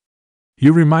edge.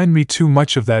 You remind me too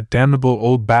much of that damnable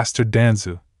old bastard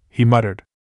Danzu, he muttered.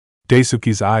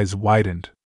 Daisuke's eyes widened.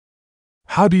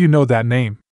 How do you know that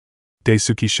name?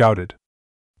 Daisuke shouted.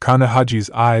 Kanahaji's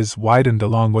eyes widened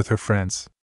along with her friends.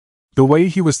 The way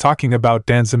he was talking about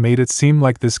Danzu made it seem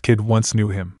like this kid once knew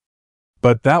him.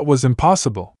 But that was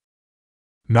impossible.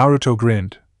 Naruto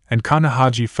grinned, and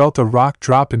Kanahaji felt a rock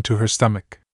drop into her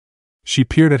stomach. She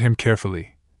peered at him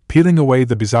carefully, peeling away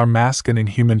the bizarre mask and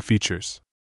inhuman features.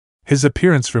 His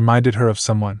appearance reminded her of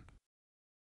someone.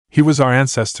 He was our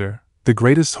ancestor, the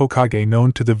greatest Hokage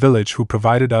known to the village who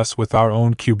provided us with our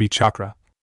own Kyuubi chakra.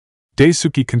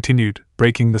 Daisuke continued,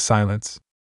 breaking the silence.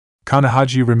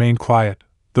 Kanahaji remained quiet,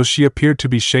 though she appeared to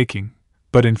be shaking,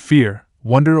 but in fear,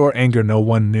 wonder or anger no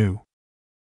one knew.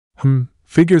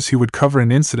 Figures he would cover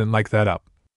an incident like that up.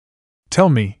 Tell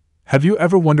me, have you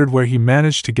ever wondered where he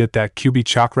managed to get that Kyuubi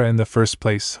chakra in the first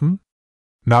place,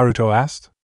 Naruto asked.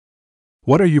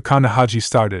 What are you? Kanahaji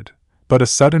started, but a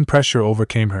sudden pressure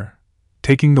overcame her,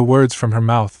 taking the words from her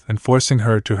mouth and forcing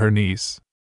her to her knees.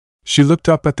 She looked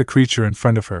up at the creature in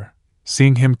front of her,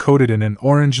 seeing him coated in an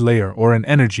orange layer or an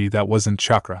energy that wasn't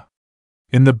chakra.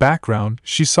 In the background,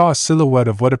 she saw a silhouette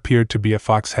of what appeared to be a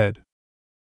fox head.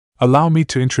 Allow me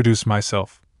to introduce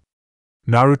myself.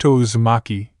 Naruto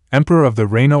Uzumaki, Emperor of the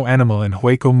Reino Animal in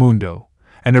Hueco Mundo,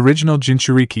 and original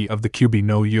Jinchuriki of the Kyuubi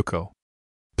no Yuko.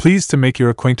 Pleased to make your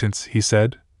acquaintance, he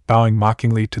said, bowing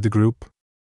mockingly to the group.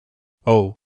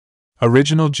 Oh,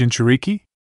 original Jinchuriki?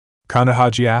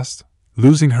 Kanahaji asked,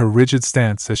 losing her rigid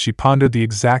stance as she pondered the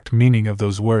exact meaning of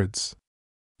those words.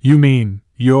 You mean,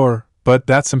 but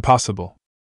that's impossible.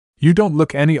 You don't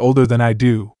look any older than I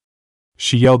do,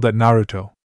 she yelled at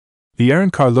Naruto. The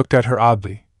errand car looked at her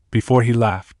oddly, before he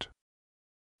laughed.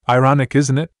 Ironic,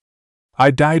 isn't it? I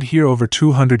died here over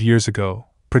 200 years ago,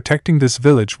 protecting this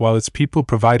village while its people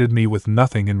provided me with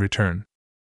nothing in return.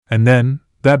 And then,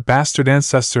 that bastard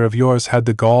ancestor of yours had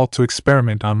the gall to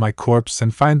experiment on my corpse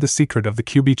and find the secret of the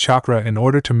QB chakra in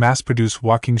order to mass-produce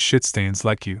walking shitstains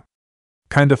like you.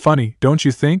 Kinda funny, don't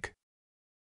you think?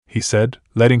 He said,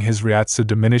 letting his Ryatsu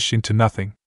diminish into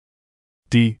nothing.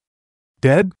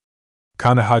 Dead?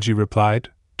 Kanahaji replied,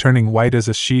 turning white as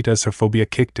a sheet as her phobia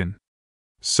kicked in.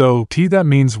 So, that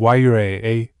means why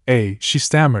you're she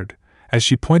stammered, as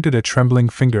she pointed a trembling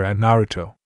finger at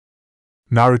Naruto.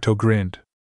 Naruto grinned.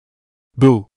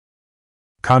 Boo!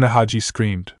 Kanahaji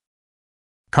screamed.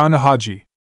 Kanahaji!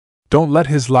 Don't let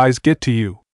his lies get to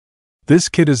you. This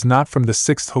kid is not from the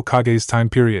 6th Hokage's time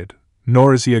period,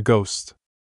 nor is he a ghost.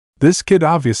 This kid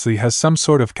obviously has some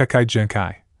sort of Kekai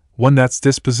Genkai, one that's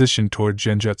dispositioned toward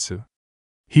Genjutsu.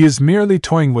 He is merely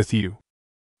toying with you,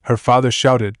 her father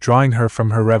shouted, drawing her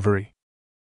from her reverie.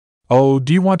 Oh,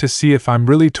 do you want to see if I'm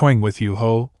really toying with you,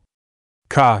 ho?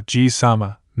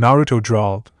 Ka-ji-sama, Naruto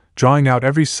drawled, drawing out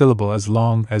every syllable as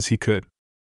long as he could.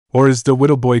 Or is the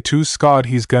little boy too scared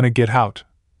he's gonna get out?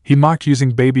 He mocked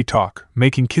using baby talk,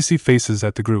 making kissy faces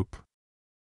at the group.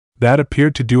 That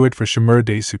appeared to do it for Shimura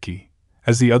Daisuke,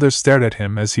 as the others stared at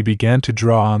him as he began to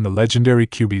draw on the legendary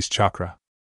Kyuubi's chakra.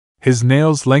 His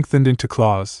nails lengthened into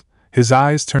claws, his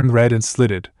eyes turned red and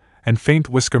slitted, and faint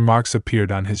whisker marks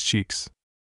appeared on his cheeks.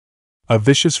 A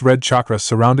vicious red chakra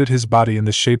surrounded his body in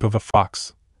the shape of a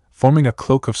fox, forming a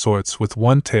cloak of sorts with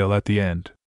one tail at the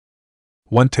end.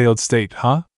 One-tailed state,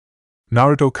 huh?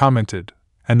 Naruto commented,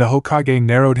 and the Hokage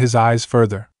narrowed his eyes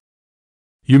further.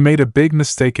 You made a big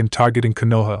mistake in targeting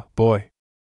Konoha, boy.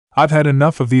 I've had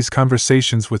enough of these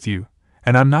conversations with you,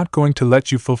 and I'm not going to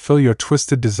let you fulfill your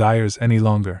twisted desires any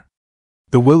longer.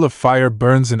 The will of fire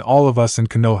burns in all of us in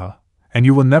Konoha, and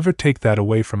you will never take that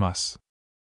away from us.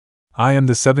 I am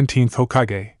the 17th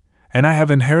Hokage, and I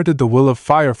have inherited the will of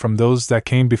fire from those that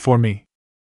came before me.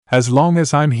 As long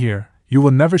as I'm here, you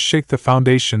will never shake the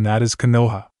foundation that is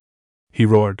Konoha, he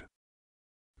roared.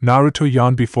 Naruto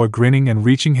yawned before grinning and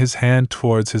reaching his hand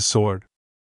towards his sword.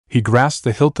 He grasped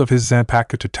the hilt of his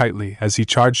Zanpakuto tightly as he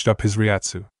charged up his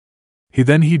Ryatsu. He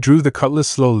drew the cutlass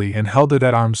slowly and held it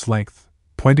at arm's length,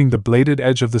 pointing the bladed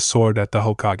edge of the sword at the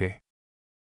Hokage.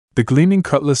 The gleaming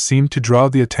cutlass seemed to draw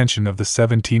the attention of the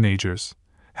 7 teenagers,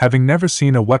 having never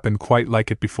seen a weapon quite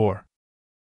like it before.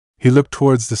 He looked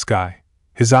towards the sky,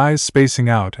 his eyes spacing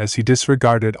out as he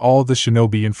disregarded all the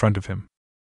shinobi in front of him.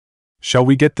 Shall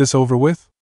we get this over with?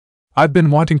 I've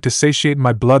been wanting to satiate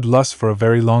my bloodlust for a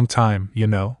very long time, you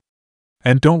know.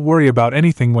 And don't worry about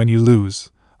anything when you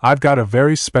lose, I've got a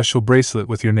very special bracelet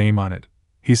with your name on it,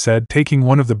 he said, taking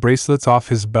one of the bracelets off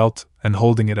his belt and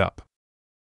holding it up.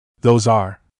 Those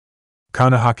are,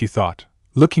 Kanahaki thought,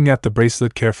 looking at the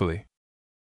bracelet carefully.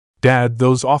 Dad,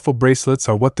 those awful bracelets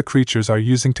are what the creatures are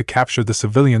using to capture the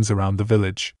civilians around the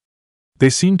village. They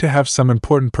seem to have some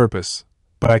important purpose,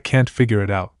 but I can't figure it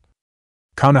out.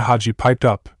 Kanahaji piped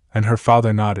up, and her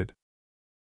father nodded.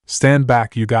 Stand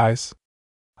back, you guys.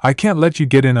 I can't let you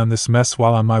get in on this mess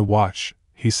while on my watch,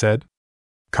 he said.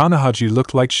 Kanahaji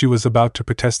looked like she was about to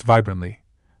protest vibrantly,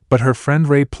 but her friend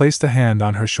Ray placed a hand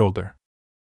on her shoulder.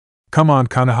 Come on,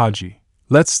 Kanahaji,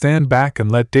 let's stand back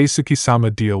and let Daisuke-sama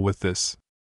deal with this.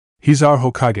 He's our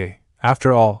Hokage,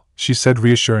 after all, she said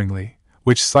reassuringly,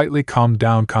 which slightly calmed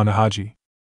down Kanahaji.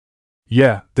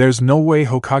 Yeah, there's no way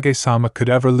Hokage-sama could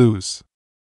ever lose.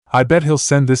 I bet he'll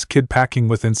send this kid packing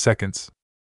within seconds.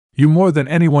 You more than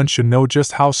anyone should know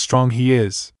just how strong he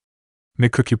is.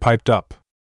 Nikuku piped up.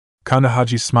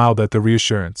 Kanahaji smiled at the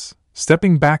reassurance,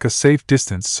 stepping back a safe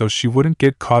distance so she wouldn't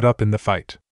get caught up in the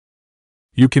fight.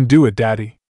 You can do it,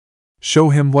 Daddy. Show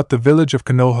him what the village of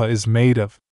Konoha is made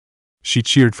of. She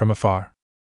cheered from afar.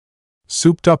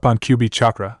 Souped up on QB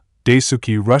chakra,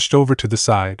 Daisuke rushed over to the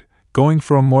side, going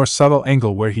for a more subtle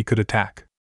angle where he could attack.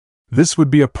 This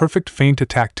would be a perfect feint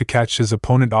attack to catch his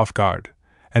opponent off guard,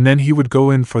 and then he would go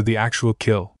in for the actual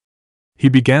kill. He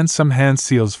began some hand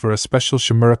seals for a special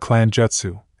Shimura clan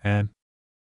jutsu, and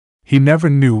he never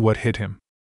knew what hit him.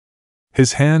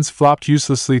 His hands flopped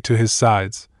uselessly to his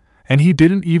sides, and he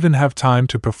didn't even have time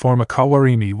to perform a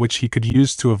kawarimi which he could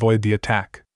use to avoid the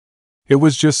attack. It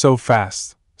was just so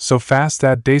fast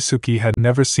that Daisuke had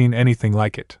never seen anything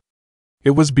like it.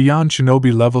 It was beyond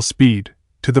shinobi level speed,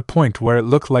 to the point where it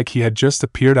looked like he had just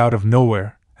appeared out of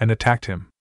nowhere and attacked him.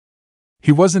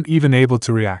 He wasn't even able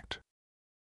to react.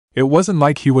 It wasn't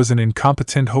like he was an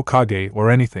incompetent Hokage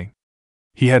or anything.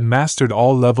 He had mastered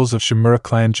all levels of Shimura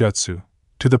clan jutsu,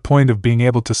 to the point of being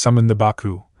able to summon the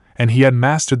Baku, and he had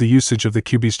mastered the usage of the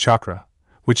Kyuubi's chakra,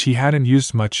 which he hadn't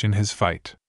used much in his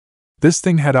fight. This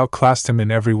thing had outclassed him in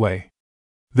every way.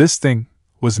 This thing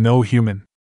was no human.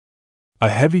 A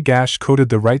heavy gash coated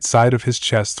the right side of his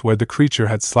chest where the creature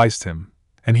had sliced him,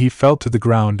 and he fell to the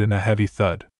ground in a heavy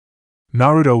thud.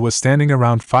 Naruto was standing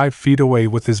around 5 feet away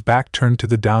with his back turned to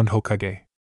the downed Hokage.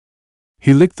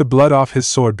 He licked the blood off his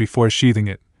sword before sheathing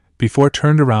it, before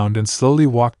turned around and slowly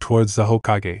walked towards the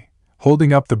Hokage,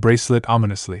 holding up the bracelet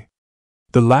ominously.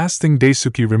 The last thing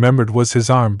Daisuke remembered was his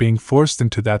arm being forced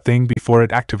into that thing before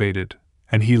it activated,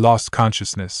 and he lost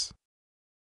consciousness.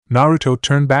 Naruto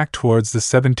turned back towards the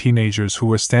 7 teenagers who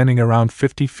were standing around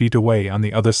 50 feet away on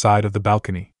the other side of the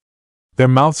balcony. Their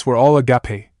mouths were all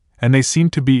agape, and they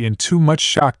seemed to be in too much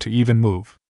shock to even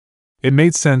move. It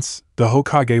made sense, the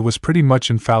Hokage was pretty much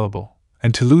infallible,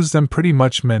 and to lose them pretty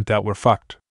much meant that we're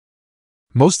fucked.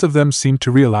 Most of them seemed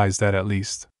to realize that at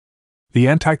least. The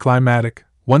anticlimactic,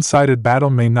 one-sided battle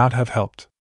may not have helped.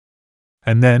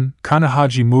 And then,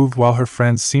 Kanahaji moved while her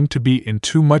friends seemed to be in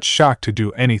too much shock to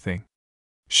do anything.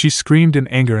 She screamed in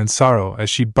anger and sorrow as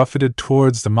she buffeted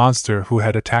towards the monster who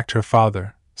had attacked her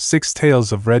father, 6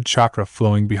 tails of red chakra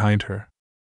flowing behind her.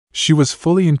 She was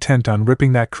fully intent on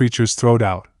ripping that creature's throat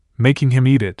out, making him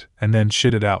eat it, and then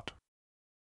shit it out.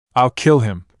 "I'll kill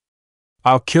him!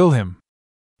 I'll kill him!"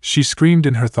 She screamed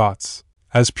in her thoughts,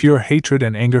 as pure hatred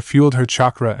and anger fueled her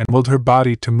chakra and willed her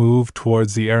body to move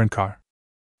towards the Arrancar.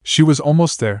 She was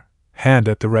almost there, hand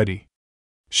at the ready.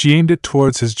 She aimed it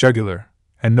towards his jugular,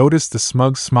 and noticed the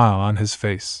smug smile on his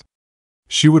face.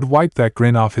 She would wipe that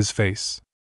grin off his face.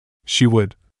 She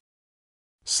would.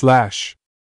 Slash.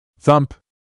 Thump.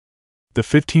 The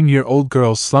 15-year-old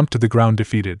girl slumped to the ground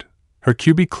defeated, her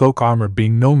Kyuubi cloak armor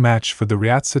being no match for the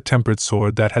Ryatsu tempered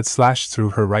sword that had slashed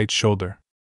through her right shoulder.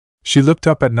 She looked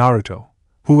up at Naruto,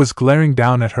 who was glaring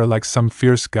down at her like some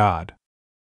fierce god.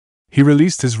 He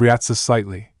released his Ryatsu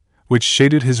slightly, which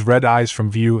shaded his red eyes from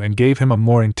view and gave him a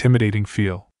more intimidating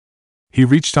feel. He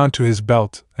reached onto his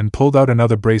belt and pulled out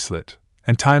another bracelet,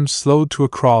 and time slowed to a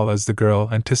crawl as the girl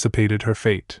anticipated her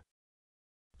fate.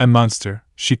 "A monster,"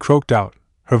 she croaked out,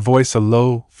 her voice a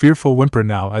low, fearful whimper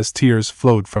now as tears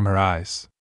flowed from her eyes.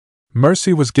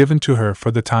 Mercy was given to her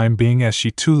for the time being as she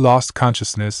too lost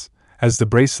consciousness as the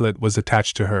bracelet was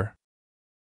attached to her.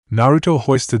 Naruto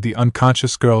hoisted the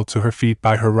unconscious girl to her feet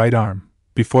by her right arm,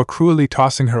 before cruelly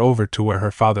tossing her over to where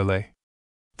her father lay.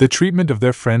 The treatment of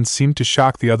their friend seemed to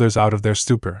shock the others out of their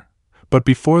stupor, but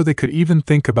before they could even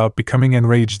think about becoming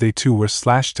enraged they too were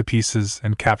slashed to pieces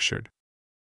and captured.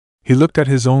 He looked at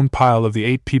his own pile of the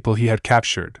 8 people he had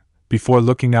captured, before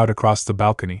looking out across the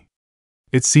balcony.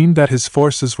 It seemed that his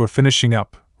forces were finishing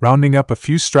up, rounding up a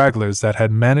few stragglers that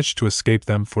had managed to escape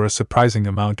them for a surprising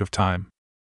amount of time.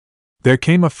 There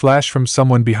came a flash from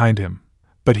someone behind him,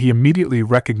 but he immediately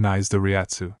recognized the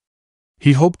Ryatsu.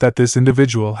 He hoped that this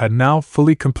individual had now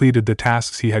fully completed the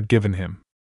tasks he had given him.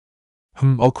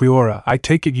 Ulquiorra, I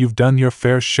take it you've done your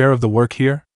fair share of the work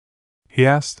here?" he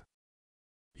asked.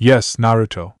 "Yes,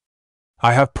 Naruto.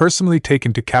 I have personally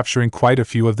taken to capturing quite a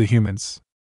few of the humans.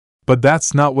 But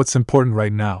that's not what's important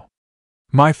right now.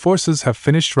 My forces have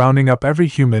finished rounding up every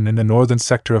human in the northern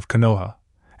sector of Konoha,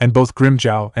 and both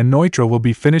Grimmjow and Noitra will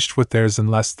be finished with theirs in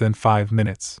less than 5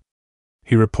 minutes,"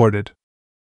 he reported.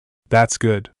 "That's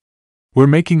good. We're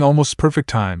making almost perfect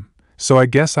time, so I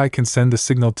guess I can send the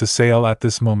signal to sail at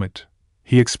this moment,"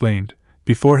 he explained,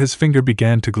 before his finger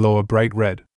began to glow a bright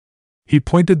red. He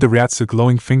pointed the Ryatsu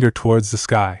glowing finger towards the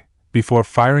sky, before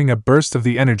firing a burst of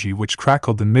the energy which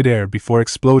crackled in midair before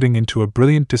exploding into a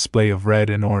brilliant display of red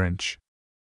and orange.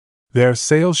 Their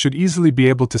sails should easily be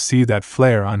able to see that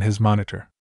flare on his monitor.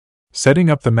 Setting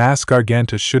up the mass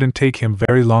Garganta shouldn't take him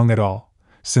very long at all,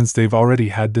 since they've already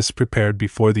had this prepared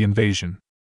before the invasion.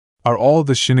 "Are all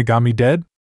the Shinigami dead?"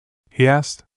 he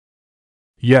asked.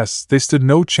 Yes, they stood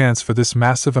no chance for this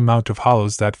massive amount of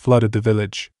hollows that flooded the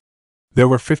village. There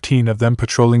were 15 of them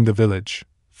patrolling the village,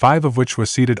 5 of which were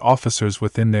seated officers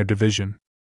within their division.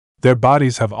 Their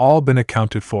bodies have all been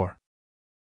accounted for.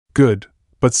 Good,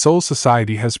 but Soul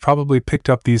Society has probably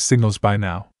picked up these signals by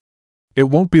now. It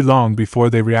won't be long before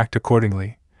they react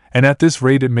accordingly, and at this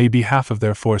rate it may be half of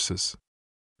their forces.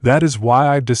 That is why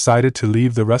I've decided to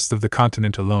leave the rest of the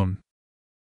continent alone.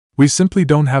 We simply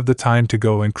don't have the time to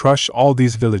go and crush all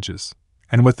these villages,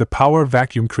 and with the power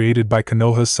vacuum created by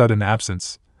Konoha's sudden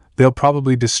absence, they'll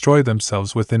probably destroy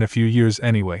themselves within a few years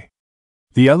anyway.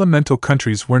 The elemental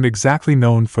countries weren't exactly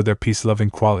known for their peace-loving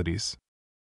qualities.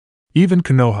 Even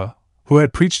Konoha, who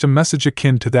had preached a message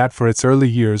akin to that for its early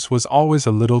years, was always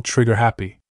a little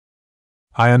trigger-happy.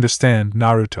 "I understand,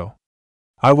 Naruto.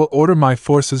 I will order my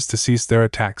forces to cease their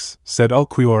attacks," said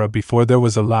Ulquiorra before there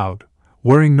was a loud,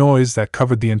 whirring noise that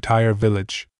covered the entire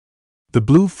village. The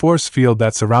blue force field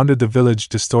that surrounded the village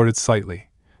distorted slightly,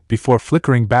 before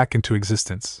flickering back into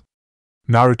existence.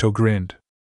 Naruto grinned.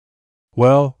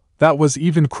 Well, that was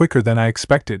even quicker than I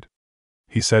expected,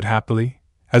 he said happily,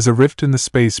 as a rift in the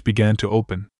space began to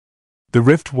open. The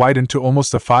rift widened to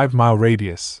almost a 5-mile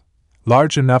radius,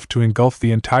 large enough to engulf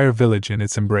the entire village in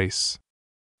its embrace.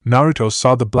 Naruto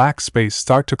saw the black space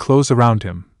start to close around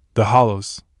him, the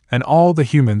hollows, and all the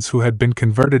humans who had been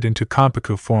converted into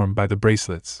Kanpaku form by the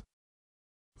bracelets.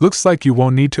 Looks like you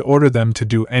won't need to order them to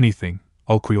do anything,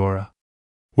 Ulquiorra.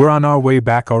 We're on our way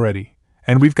back already,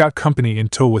 and we've got company in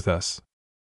tow with us.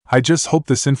 I just hope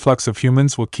this influx of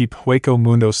humans will keep Hueco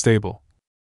Mundo stable.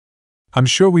 I'm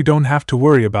sure we don't have to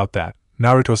worry about that,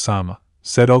 Naruto-sama,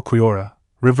 said Ulquiorra,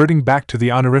 reverting back to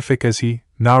the honorific as he,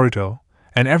 Naruto,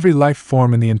 and every life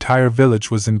form in the entire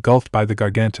village was engulfed by the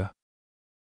Garganta.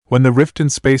 When the rift in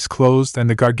space closed and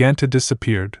the Garganta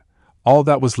disappeared, all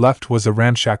that was left was a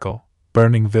ramshackle,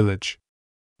 burning village.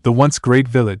 The once great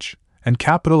village, and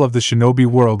capital of the shinobi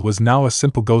world, was now a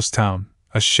simple ghost town,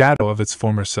 a shadow of its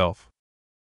former self.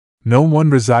 No one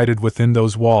resided within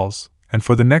those walls, and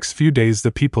for the next few days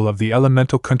the people of the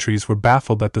elemental countries were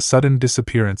baffled at the sudden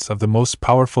disappearance of the most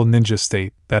powerful ninja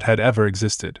state that had ever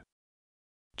existed.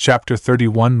 Chapter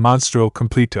 31 Monstro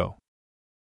Completo.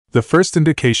 The first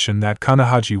indication that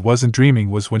Kanahaji wasn't dreaming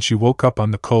was when she woke up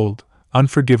on the cold,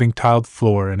 unforgiving tiled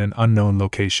floor in an unknown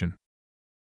location.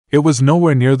 It was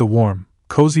nowhere near the warm,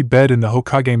 cozy bed in the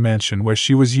Hokage mansion where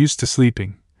she was used to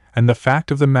sleeping, and the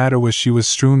fact of the matter was she was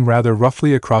strewn rather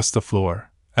roughly across the floor,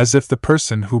 as if the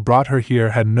person who brought her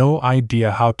here had no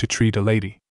idea how to treat a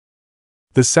lady.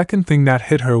 The second thing that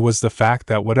hit her was the fact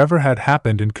that whatever had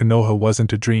happened in Konoha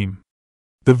wasn't a dream.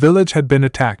 The village had been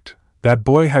attacked, that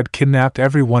boy had kidnapped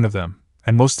every one of them,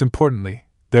 and most importantly,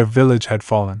 their village had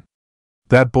fallen.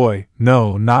 That boy,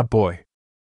 no, not boy.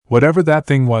 Whatever that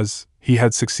thing was, he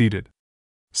had succeeded.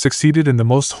 Succeeded in the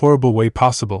most horrible way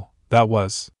possible, that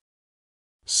was.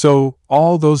 So,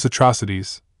 all those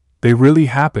atrocities, they really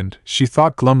happened, she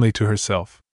thought glumly to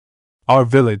herself. Our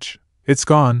village, it's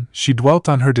gone. She dwelt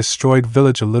on her destroyed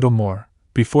village a little more,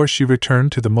 before she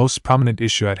returned to the most prominent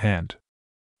issue at hand.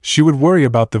 She would worry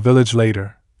about the village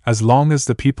later. As long as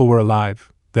the people were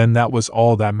alive, then that was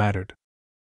all that mattered.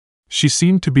 She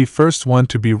seemed to be first one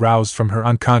to be roused from her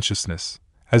unconsciousness,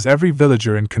 as every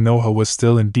villager in Konoha was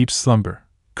still in deep slumber,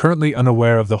 currently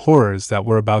unaware of the horrors that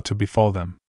were about to befall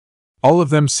them. All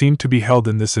of them seemed to be held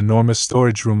in this enormous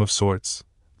storage room of sorts,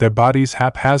 their bodies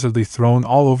haphazardly thrown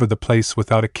all over the place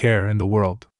without a care in the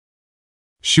world.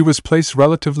 She was placed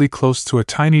relatively close to a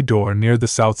tiny door near the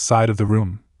south side of the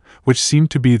room, which seemed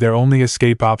to be their only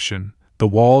escape option, the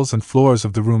walls and floors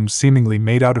of the room seemingly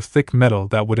made out of thick metal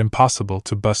that would impossible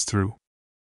to bust through.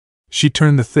 She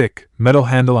turned the thick, metal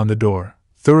handle on the door,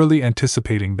 thoroughly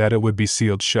anticipating that it would be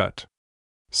sealed shut.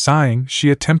 Sighing, she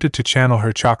attempted to channel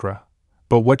her chakra,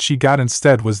 but what she got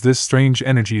instead was this strange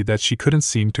energy that she couldn't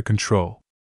seem to control.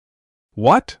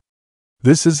 What?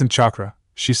 This isn't chakra,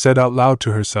 she said out loud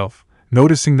to herself,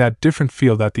 noticing that different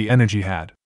feel that the energy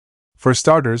had. For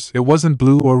starters, it wasn't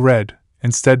blue or red,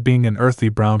 instead being an earthy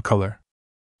brown color.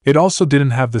 It also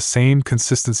didn't have the same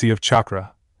consistency of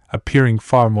chakra, appearing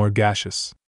far more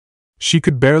gaseous. She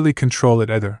could barely control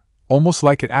it either, almost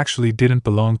like it actually didn't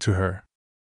belong to her.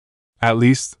 At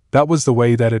least, that was the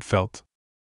way that it felt.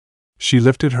 She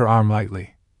lifted her arm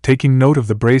lightly, taking note of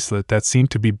the bracelet that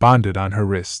seemed to be bonded on her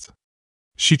wrist.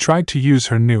 She tried to use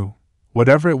her new,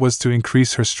 whatever it was, to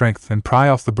increase her strength and pry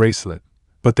off the bracelet,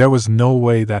 but there was no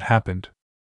way that happened.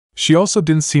 She also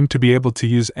didn't seem to be able to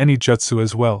use any jutsu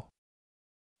as well.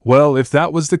 Well, if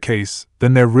that was the case,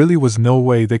 then there really was no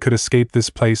way they could escape this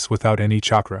place without any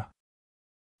chakra.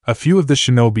 A few of the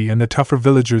shinobi and the tougher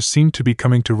villagers seemed to be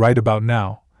coming to right about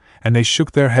now, and they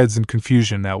shook their heads in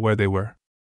confusion at where they were.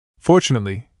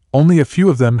 Fortunately, only a few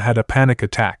of them had a panic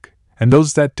attack, and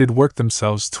those that did worked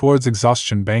themselves towards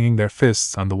exhaustion, banging their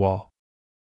fists on the wall.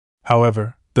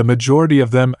 However, the majority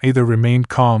of them either remained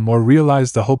calm or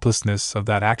realized the hopelessness of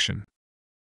that action.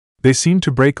 They seemed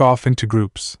to break off into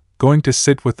groups, going to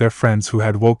sit with their friends who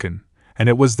had woken, and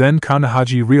it was then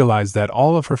Kanahaji realized that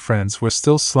all of her friends were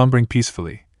still slumbering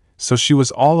peacefully, so she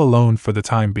was all alone for the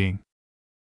time being.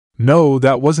 No,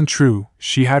 that wasn't true.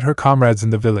 She had her comrades in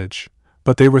the village,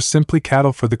 but they were simply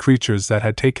cattle for the creatures that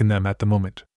had taken them at the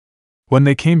moment. When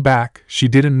they came back, she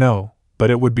didn't know,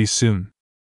 but it would be soon.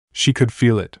 She could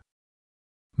feel it.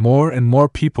 More and more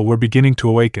people were beginning to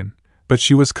awaken, but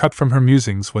she was cut from her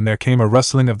musings when there came a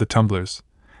rustling of the tumblers,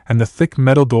 and the thick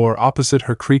metal door opposite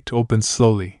her creaked open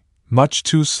slowly, much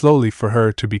too slowly for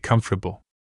her to be comfortable.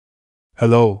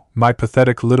 "Hello, my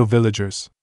pathetic little villagers.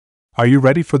 Are you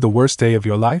ready for the worst day of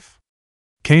your life?"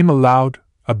 came a loud,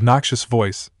 obnoxious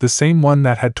voice, the same one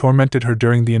that had tormented her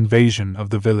during the invasion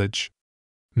of the village.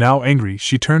 Now angry,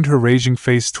 she turned her raging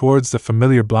face towards the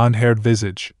familiar blonde-haired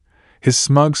visage, his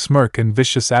smug smirk and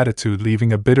vicious attitude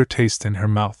leaving a bitter taste in her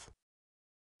mouth.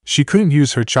 She couldn't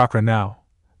use her chakra now,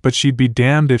 but she'd be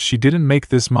damned if she didn't make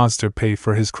this monster pay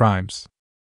for his crimes.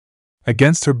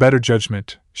 Against her better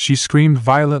judgment, she screamed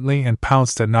violently and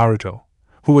pounced at Naruto,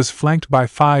 who was flanked by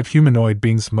 5 humanoid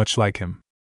beings much like him.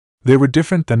 They were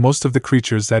different than most of the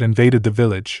creatures that invaded the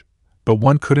village, but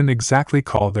one couldn't exactly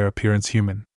call their appearance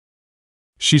human.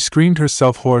 She screamed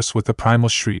herself hoarse with a primal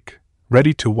shriek,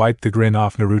 ready to wipe the grin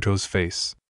off Naruto's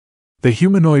face. The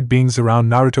humanoid beings around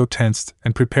Naruto tensed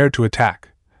and prepared to attack,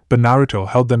 but Naruto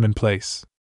held them in place.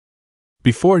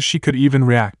 Before she could even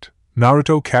react,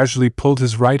 Naruto casually pulled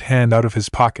his right hand out of his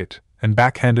pocket and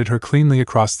backhanded her cleanly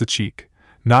across the cheek,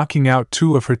 knocking out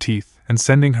 2 of her teeth and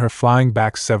sending her flying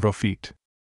back several feet.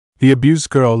 The abused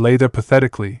girl lay there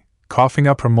pathetically, coughing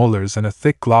up her molars and a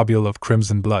thick globule of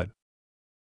crimson blood.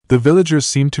 The villagers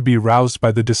seemed to be roused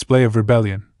by the display of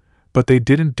rebellion, but they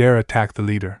didn't dare attack the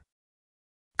leader.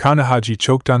 Kanahaji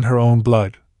choked on her own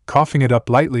blood, coughing it up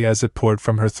lightly as it poured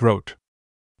from her throat.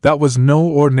 That was no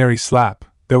ordinary slap,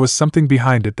 there was something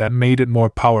behind it that made it more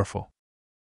powerful.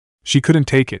 She couldn't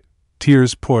take it,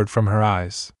 tears poured from her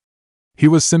eyes. He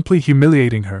was simply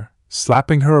humiliating her,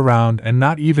 slapping her around and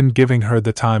not even giving her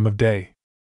the time of day.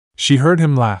 She heard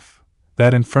him laugh,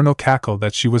 that infernal cackle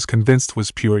that she was convinced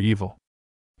was pure evil.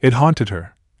 It haunted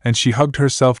her, and she hugged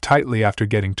herself tightly after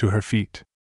getting to her feet.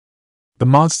 The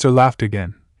monster laughed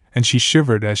again, and she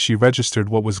shivered as she registered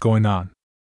what was going on.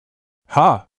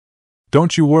 Ha!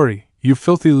 Don't you worry, you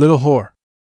filthy little whore.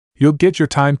 You'll get your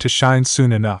time to shine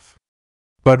soon enough.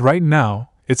 But right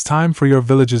now, it's time for your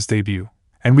village's debut,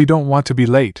 and we don't want to be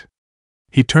late.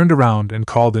 He turned around and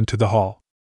called into the hall.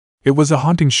 It was a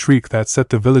haunting shriek that set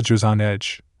the villagers on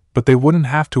edge, but they wouldn't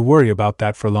have to worry about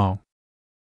that for long.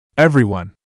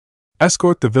 Everyone!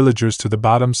 Escort the villagers to the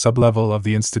bottom sublevel of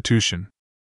the institution.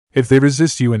 If they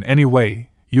resist you in any way,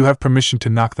 you have permission to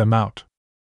knock them out.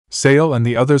 Sale and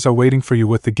the others are waiting for you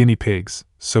with the guinea pigs,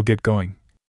 so get going.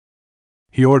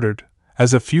 He ordered,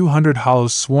 as a few hundred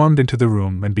hollows swarmed into the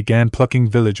room and began plucking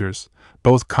villagers,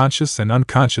 both conscious and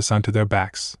unconscious, onto their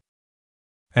backs.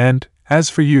 And, as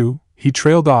for you, he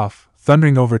trailed off,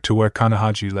 thundering over to where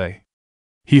Kanahaji lay.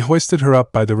 He hoisted her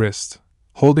up by the wrist,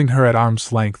 holding her at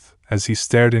arm's length as he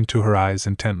stared into her eyes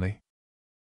intently.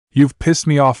 You've pissed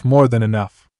me off more than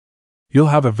enough. You'll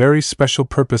have a very special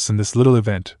purpose in this little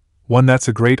event, one that's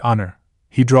a great honor,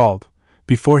 he drawled,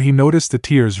 before he noticed the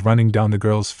tears running down the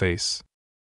girl's face.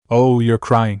 Oh, you're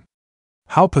crying.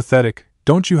 How pathetic,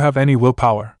 don't you have any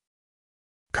willpower?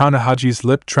 Kanahaji's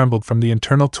lip trembled from the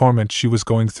internal torment she was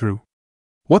going through.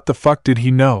 What the fuck did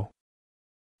he know?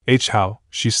 How,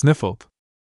 she sniffled.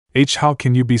 How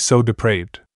can you be so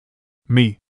depraved?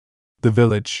 Me. The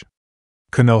village.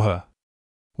 Konoha.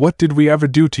 What did we ever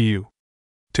do to you?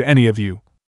 To any of you?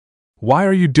 Why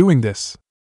are you doing this?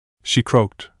 She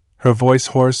croaked, her voice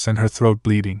hoarse and her throat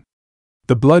bleeding.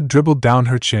 The blood dribbled down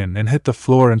her chin and hit the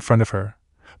floor in front of her,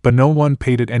 but no one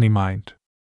paid it any mind.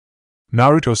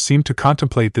 Naruto seemed to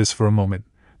contemplate this for a moment,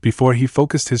 before he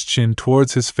focused his chin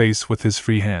towards his face with his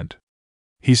free hand.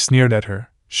 He sneered at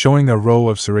her, showing a row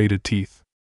of serrated teeth.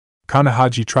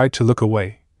 Kanahaji tried to look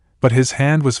away, but his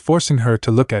hand was forcing her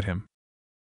to look at him.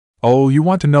 Oh, you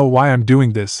want to know why I'm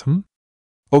doing this, hm?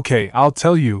 Okay, I'll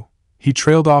tell you. He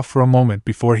trailed off for a moment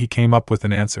before he came up with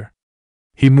an answer.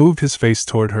 He moved his face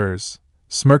toward hers,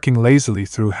 smirking lazily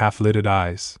through half-lidded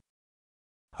eyes.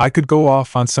 I could go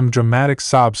off on some dramatic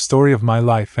sob story of my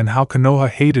life and how Konoha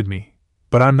hated me,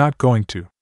 but I'm not going to.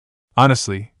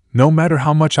 Honestly, no matter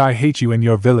how much I hate you and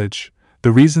your village,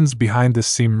 the reasons behind this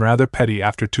seem rather petty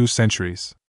after 2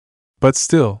 centuries. But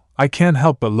still, I can't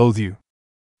help but loathe you.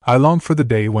 I long for the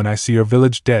day when I see your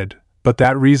village dead, but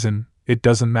that reason, it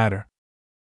doesn't matter.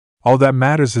 All that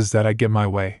matters is that I get my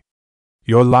way.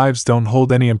 Your lives don't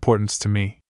hold any importance to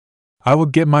me. I will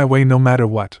get my way no matter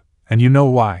what, and you know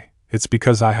why. It's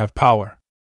because I have power.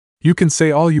 You can say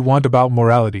all you want about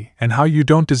morality and how you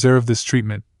don't deserve this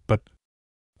treatment, but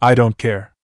I don't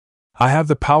care. I have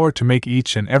the power to make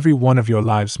each and every one of your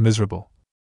lives miserable.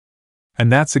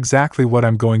 And that's exactly what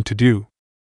I'm going to do.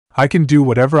 I can do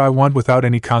whatever I want without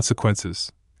any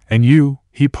consequences. And you,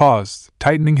 he paused,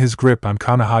 tightening his grip on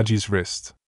Kanahaji's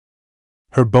wrist.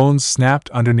 Her bones snapped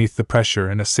underneath the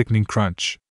pressure in a sickening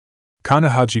crunch.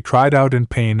 Kanahaji cried out in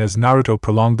pain as Naruto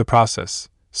prolonged the process,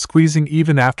 squeezing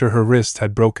even after her wrist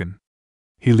had broken.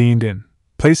 He leaned in,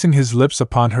 placing his lips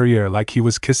upon her ear like he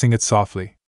was kissing it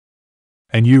softly.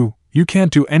 And you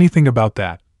can't do anything about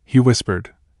that, he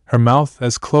whispered, her mouth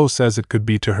as close as it could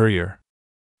be to her ear.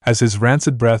 As his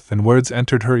rancid breath and words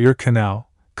entered her ear canal,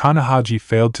 Kanahaji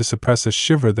failed to suppress a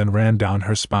shiver that ran down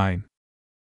her spine.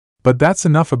 But that's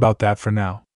enough about that for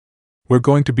now. We're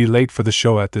going to be late for the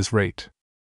show at this rate.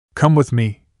 Come with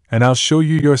me, and I'll show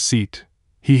you your seat,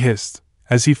 he hissed,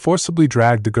 as he forcibly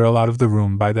dragged the girl out of the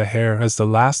room by the hair as the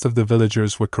last of the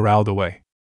villagers were corralled away.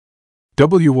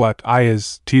 What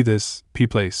is this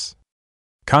place?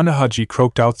 Kanahaji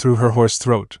croaked out through her hoarse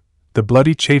throat, the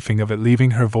bloody chafing of it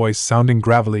leaving her voice sounding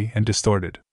gravelly and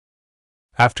distorted.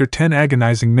 After 10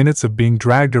 agonizing minutes of being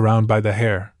dragged around by the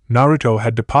hair, Naruto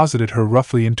had deposited her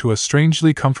roughly into a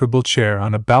strangely comfortable chair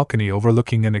on a balcony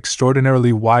overlooking an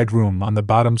extraordinarily wide room on the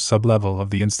bottom sublevel of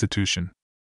the institution.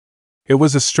 It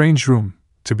was a strange room,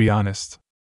 to be honest.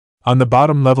 On the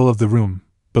bottom level of the room,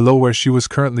 below where she was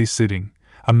currently sitting,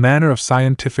 a manner of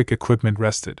scientific equipment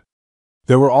rested.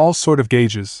 There were all sort of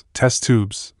gauges, test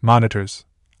tubes, monitors,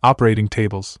 operating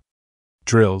tables,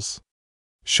 drills,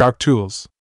 sharp tools,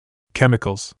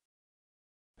 chemicals,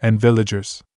 and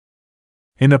villagers.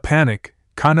 In a panic,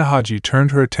 Kanahaji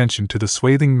turned her attention to the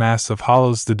swathing mass of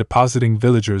hollows, the depositing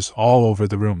villagers all over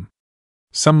the room.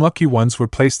 Some lucky ones were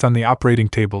placed on the operating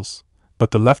tables,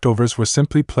 but the leftovers were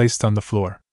simply placed on the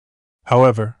floor.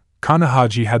 However,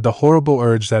 Kanahaji had the horrible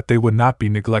urge that they would not be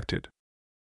neglected.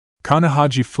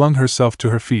 Kanahaji flung herself to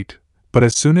her feet, but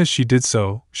as soon as she did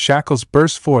so, shackles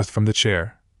burst forth from the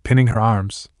chair, pinning her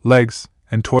arms, legs,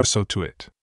 and torso to it.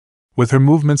 With her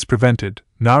movements prevented,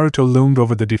 Naruto loomed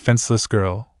over the defenseless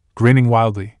girl, grinning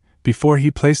wildly, before he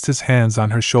placed his hands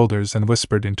on her shoulders and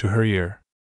whispered into her ear.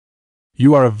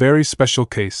 "You are a very special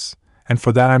case, and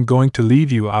for that I'm going to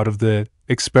leave you out of the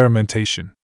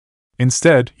experimentation.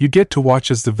 Instead, you get to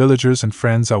watch as the villagers and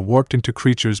friends are warped into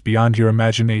creatures beyond your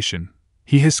imagination,"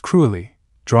 he hissed cruelly,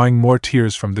 drawing more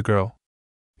tears from the girl.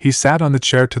 He sat on the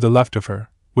chair to the left of her,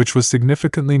 which was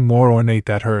significantly more ornate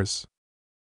than hers.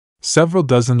 Several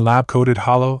dozen lab-coated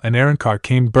Hollow and Arankar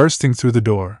came bursting through the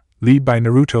door, led by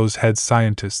Naruto's head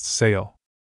scientist, Sail.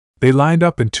 They lined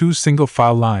up in 2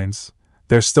 single-file lines,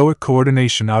 their stoic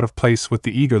coordination out of place with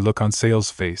the eager look on Sail's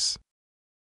face.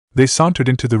 They sauntered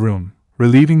into the room,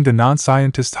 relieving the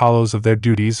non-scientist Hollows of their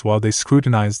duties while they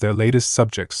scrutinized their latest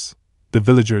subjects, the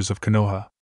villagers of Konoha.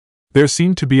 There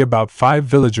seemed to be about 5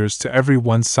 villagers to every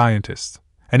 1 scientist,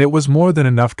 and it was more than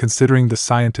enough considering the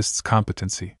scientist's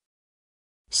competency.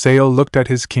 Sail looked at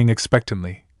his king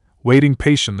expectantly, waiting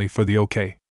patiently for the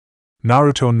okay.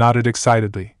 Naruto nodded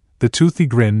excitedly, the toothy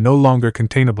grin no longer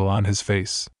containable on his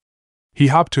face. He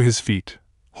hopped to his feet,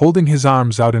 holding his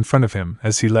arms out in front of him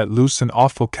as he let loose an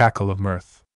awful cackle of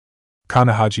mirth.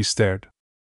 Kanahaji stared.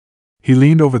 He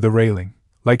leaned over the railing,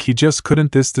 like he just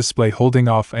couldn't this display holding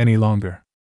off any longer.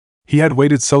 He had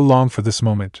waited so long for this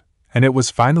moment, and it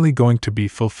was finally going to be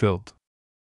fulfilled.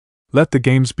 "Let the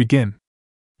games begin,"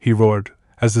 he roared,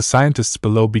 as the scientists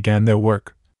below began their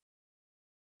work.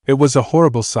 It was a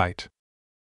horrible sight.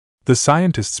 The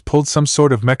scientists pulled some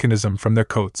sort of mechanism from their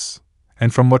coats,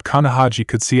 and from what Kanahaji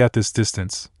could see at this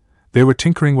distance, they were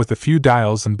tinkering with a few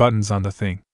dials and buttons on the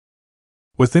thing.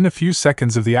 Within a few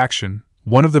seconds of the action,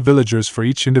 one of the villagers for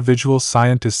each individual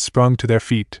scientist sprung to their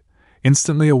feet,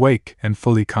 instantly awake and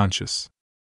fully conscious.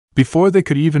 Before they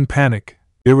could even panic,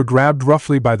 they were grabbed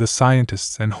roughly by the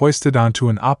scientists and hoisted onto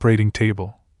an operating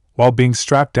table, while being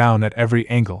strapped down at every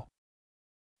angle.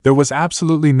 There was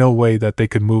absolutely no way that they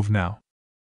could move now.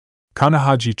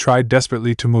 Kanahaji tried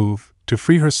desperately to move, to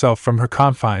free herself from her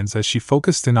confines as she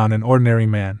focused in on an ordinary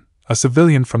man, a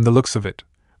civilian from the looks of it,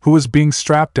 who was being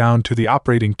strapped down to the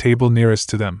operating table nearest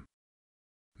to them.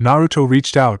 Naruto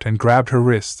reached out and grabbed her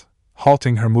wrist,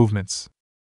 halting her movements.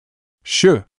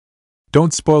 "Sure.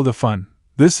 Don't spoil the fun,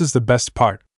 this is the best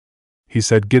part," he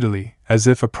said giddily, as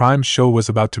if a prime show was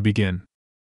about to begin.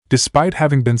 Despite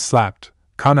having been slapped,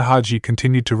 Kanahaji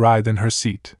continued to writhe in her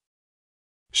seat.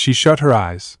 She shut her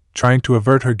eyes, trying to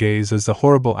avert her gaze as the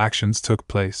horrible actions took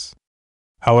place.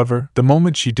 However, the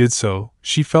moment she did so,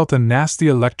 she felt a nasty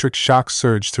electric shock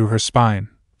surge through her spine,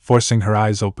 forcing her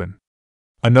eyes open.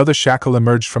 Another shackle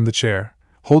emerged from the chair,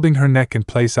 holding her neck in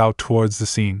place out towards the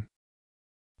scene.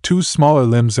 2 smaller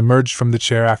limbs emerged from the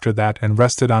chair after that and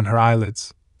rested on her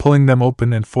eyelids, pulling them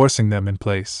open and forcing them in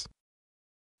place.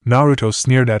 Naruto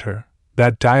sneered at her,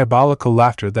 that diabolical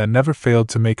laughter that never failed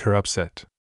to make her upset.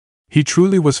 He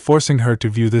truly was forcing her to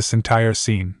view this entire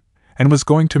scene, and was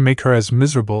going to make her as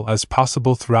miserable as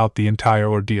possible throughout the entire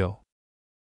ordeal.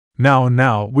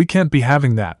 Now, we can't be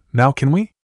having that, now can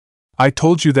we? I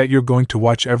told you that you're going to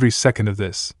watch every second of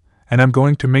this, and I'm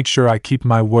going to make sure I keep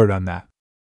my word on that.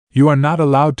 You are not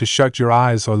allowed to shut your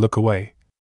eyes or look away.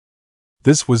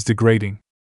 This was degrading.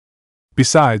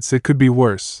 Besides, it could be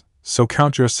worse, so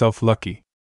count yourself lucky.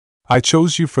 I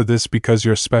chose you for this because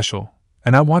you're special,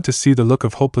 and I want to see the look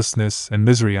of hopelessness and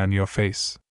misery on your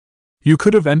face. You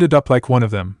could have ended up like one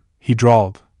of them, he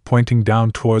drawled, pointing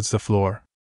down towards the floor.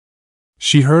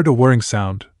 She heard a whirring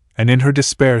sound, and in her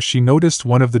despair she noticed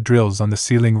one of the drills on the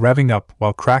ceiling revving up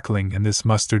while crackling in this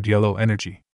mustard-yellow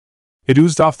energy. It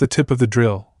oozed off the tip of the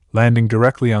drill, landing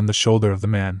directly on the shoulder of the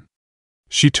man.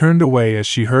 She turned away as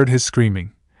she heard his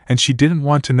screaming, and she didn't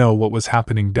want to know what was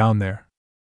happening down there.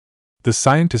 The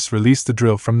scientist released the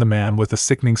drill from the man with a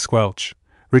sickening squelch,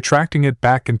 retracting it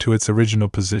back into its original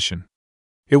position.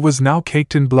 It was now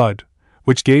caked in blood,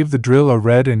 which gave the drill a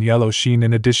red and yellow sheen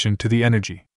in addition to the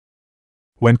energy.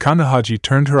 When Kanahaji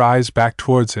turned her eyes back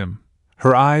towards him,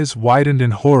 her eyes widened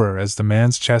in horror as the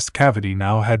man's chest cavity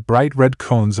now had bright red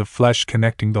cones of flesh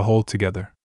connecting the whole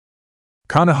together.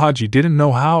 Kanahaji didn't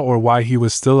know how or why he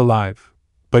was still alive,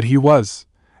 but he was,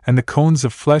 and the cones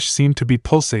of flesh seemed to be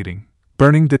pulsating,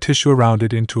 burning the tissue around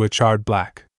it into a charred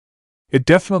black. It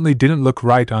definitely didn't look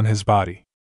right on his body.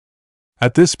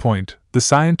 At this point, the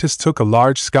scientist took a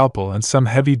large scalpel and some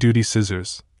heavy-duty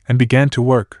scissors, and began to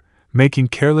work, making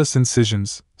careless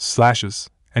incisions, slashes,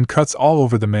 and cuts all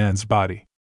over the man's body.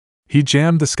 He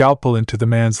jammed the scalpel into the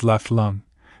man's left lung,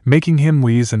 making him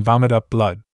wheeze and vomit up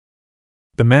blood.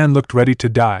 The man looked ready to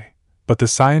die, but the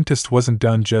scientist wasn't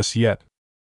done just yet.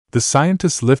 The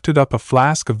scientist lifted up a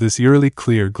flask of this eerily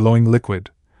clear glowing liquid,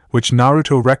 which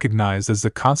Naruto recognized as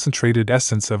the concentrated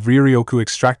essence of Riryoku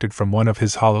extracted from one of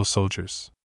his hollow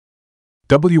soldiers.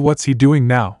 What's he doing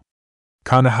now?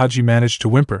 Kanahaji managed to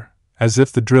whimper, as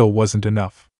if the drill wasn't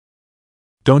enough.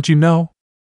 Don't you know?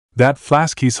 That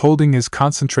flask he's holding is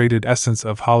concentrated essence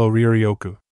of hollow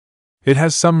Riryoku. It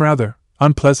has some rather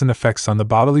unpleasant effects on the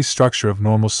bodily structure of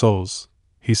normal souls,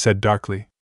 he said darkly.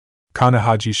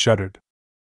 Kanahaji shuddered.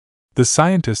 The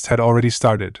scientist had already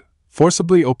started,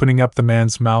 forcibly opening up the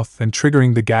man's mouth and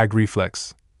triggering the gag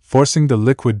reflex, forcing the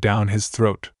liquid down his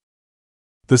throat.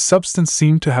 The substance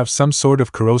seemed to have some sort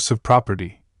of corrosive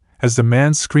property, as the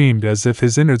man screamed as if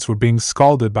his innards were being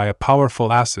scalded by a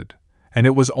powerful acid, and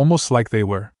it was almost like they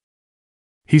were.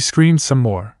 He screamed some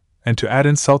more, and to add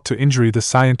insult to injury the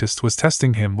scientist was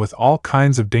testing him with all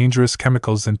kinds of dangerous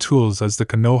chemicals and tools as the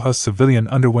Konoha civilian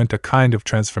underwent a kind of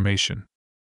transformation.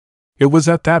 It was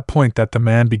at that point that the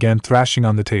man began thrashing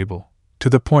on the table, to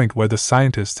the point where the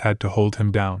scientist had to hold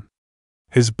him down.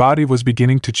 His body was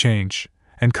beginning to change,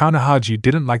 and Kanahaji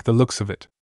didn't like the looks of it.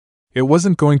 It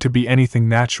wasn't going to be anything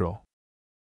natural.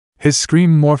 His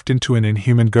scream morphed into an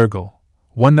inhuman gurgle,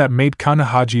 one that made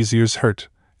Kanahaji's ears hurt,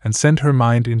 and sent her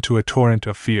mind into a torrent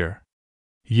of fear.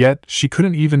 Yet, she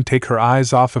couldn't even take her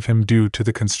eyes off of him due to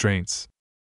the constraints.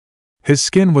 His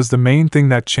skin was the main thing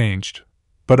that changed,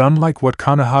 but unlike what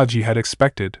Kanahaji had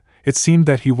expected, it seemed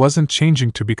that he wasn't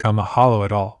changing to become a hollow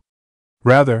at all.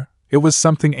 Rather, it was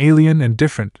something alien and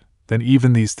different than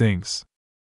even these things.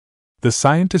 The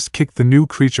scientist kicked the new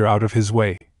creature out of his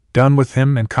way, done with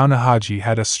him, and Kanahaji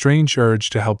had a strange urge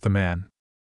to help the man.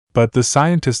 But the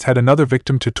scientist had another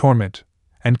victim to torment,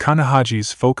 and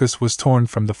Kanahaji's focus was torn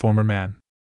from the former man.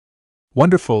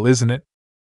 Wonderful, isn't it?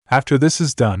 After this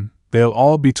is done, they'll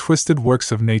all be twisted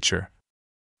works of nature.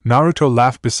 Naruto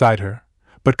laughed beside her,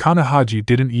 but Kanahaji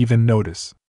didn't even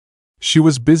notice. She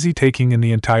was busy taking in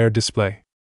the entire display.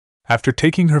 After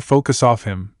taking her focus off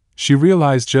him, she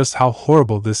realized just how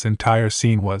horrible this entire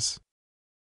scene was.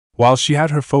 While she had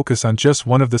her focus on just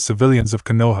one of the civilians of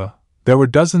Konoha, there were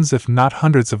dozens if not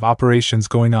hundreds of operations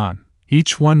going on,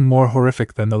 each one more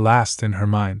horrific than the last in her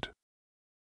mind.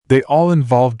 They all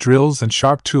involved drills and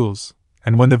sharp tools,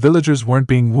 and when the villagers weren't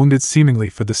being wounded seemingly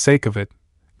for the sake of it,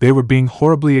 they were being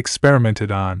horribly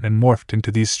experimented on and morphed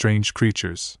into these strange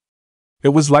creatures. It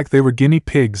was like they were guinea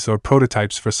pigs or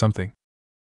prototypes for something.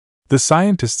 The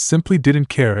scientists simply didn't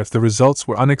care if the results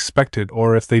were unexpected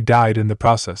or if they died in the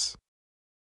process.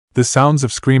 The sounds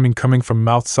of screaming coming from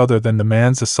mouths other than the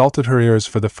man's assaulted her ears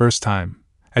for the first time,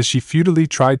 as she futilely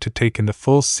tried to take in the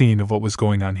full scene of what was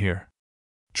going on here.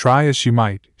 Try as she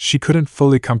might, she couldn't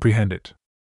fully comprehend it.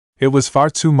 It was far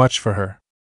too much for her.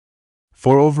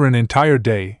 For over an entire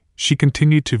day, she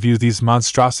continued to view these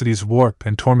monstrosities warp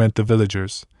and torment the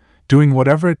villagers, doing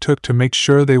whatever it took to make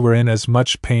sure they were in as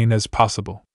much pain as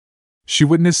possible. She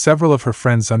witnessed several of her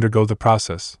friends undergo the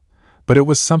process, but it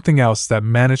was something else that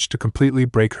managed to completely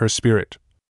break her spirit.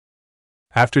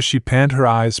 After she panned her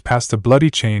eyes past a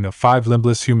bloody chain of 5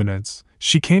 limbless humanoids,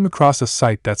 she came across a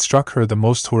sight that struck her the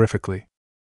most horrifically.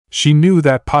 She knew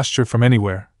that posture from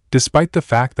anywhere, despite the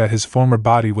fact that his former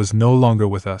body was no longer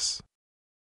with us.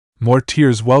 More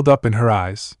tears welled up in her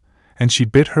eyes, and she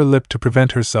bit her lip to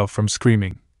prevent herself from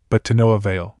screaming, but to no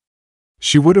avail.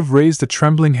 She would have raised a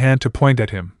trembling hand to point at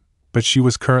him, but she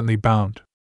was currently bound.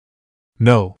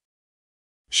 No.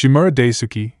 Shimura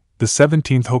Daisuke, the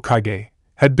 17th Hokage,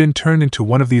 had been turned into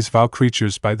one of these vile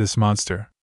creatures by this monster.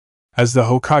 As the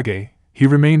Hokage, he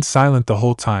remained silent the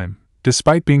whole time,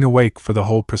 despite being awake for the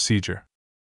whole procedure.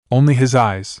 Only his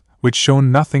eyes, which shone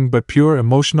nothing but pure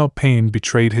emotional pain,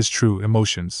 betrayed his true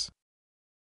emotions.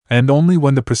 And only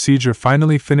when the procedure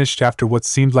finally finished after what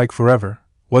seemed like forever,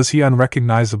 was he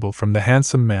unrecognizable from the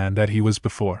handsome man that he was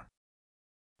before.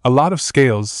 A lot of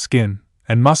scales, skin,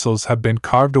 and muscles have been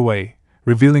carved away,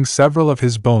 revealing several of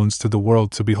his bones to the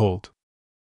world to behold.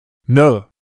 No!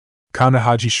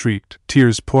 Kanahaji shrieked,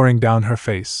 tears pouring down her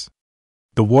face.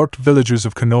 The warped villagers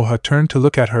of Konoha turned to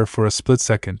look at her for a split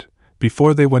second,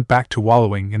 before they went back to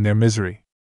wallowing in their misery.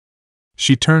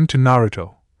 She turned to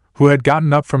Naruto, who had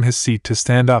gotten up from his seat to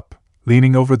stand up,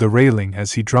 leaning over the railing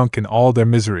as he drank in all their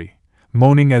misery,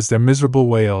 moaning as their miserable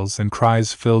wails and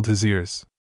cries filled his ears.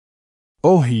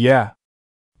 "Oh yeah!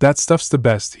 That stuff's the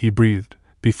best," he breathed,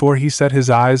 before he set his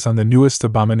eyes on the newest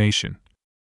abomination.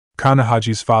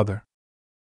 Kanahaji's father.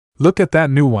 "Look at that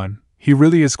new one, he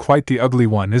really is quite the ugly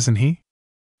one, isn't he?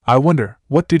 I wonder,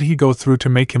 what did he go through to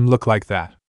make him look like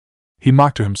that?" He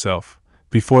mocked to himself,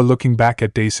 before looking back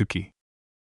at Daisuke.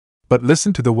 "But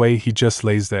listen to the way he just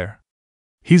lays there.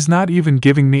 He's not even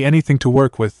giving me anything to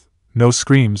work with, no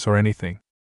screams or anything.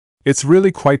 It's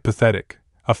really quite pathetic.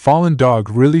 A fallen dog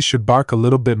really should bark a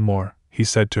little bit more," he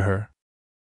said to her.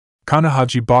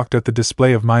 Kanahaji balked at the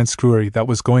display of mind-screwery that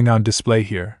was going on display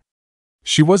here.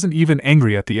 She wasn't even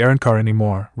angry at the Arankar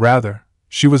anymore, rather,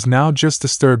 she was now just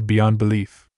disturbed beyond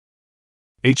belief.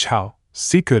 "How,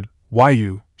 Sekud, why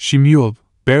you," she mewed,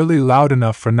 barely loud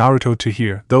enough for Naruto to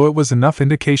hear, though it was enough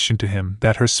indication to him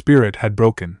that her spirit had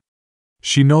broken.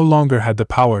 She no longer had the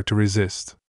power to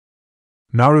resist.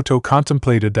 Naruto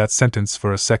contemplated that sentence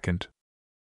for a second.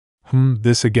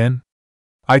 This again?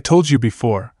 I told you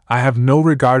before, I have no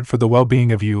regard for the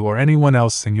well-being of you or anyone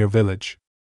else in your village.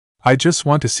 I just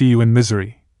want to see you in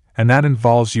misery, and that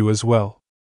involves you as well.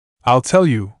 I'll tell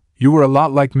you, you were a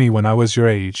lot like me when I was your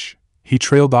age," he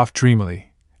trailed off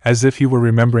dreamily, as if he were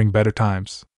remembering better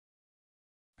times.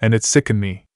 "And it sickened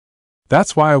me.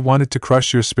 That's why I wanted to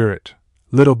crush your spirit,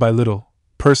 little by little,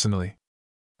 personally.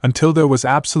 Until there was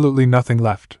absolutely nothing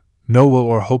left, no will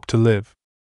or hope to live.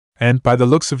 And by the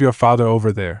looks of your father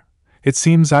over there, it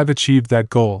seems I've achieved that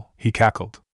goal," he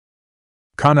cackled.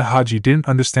 Kanahaji didn't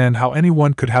understand how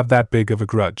anyone could have that big of a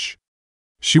grudge.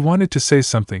 She wanted to say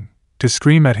something, to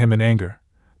scream at him in anger,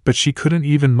 but she couldn't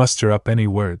even muster up any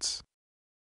words.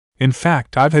 "In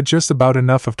fact, I've had just about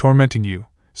enough of tormenting you,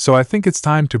 so I think it's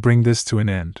time to bring this to an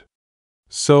end.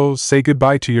 So, say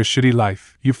goodbye to your shitty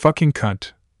life, you fucking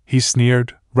cunt," he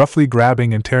sneered, roughly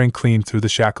grabbing and tearing clean through the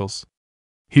shackles.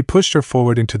 He pushed her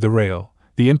forward into the rail,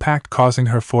 the impact causing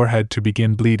her forehead to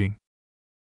begin bleeding.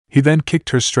 He then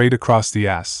kicked her straight across the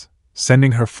ass,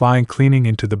 sending her flying cleaning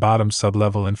into the bottom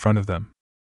sublevel in front of them.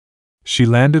 She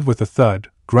landed with a thud,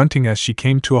 grunting as she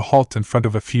came to a halt in front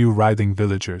of a few writhing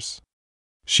villagers.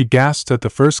 She gasped at the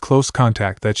first close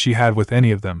contact that she had with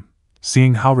any of them,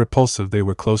 seeing how repulsive they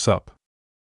were close up.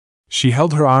 She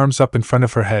held her arms up in front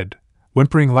of her head,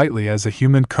 whimpering lightly as a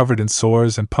human covered in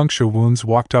sores and puncture wounds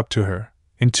walked up to her,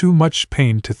 in too much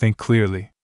pain to think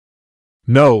clearly.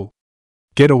 "No!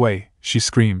 Get away!" she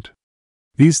screamed.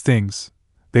 These things,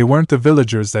 they weren't the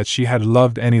villagers that she had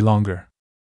loved any longer.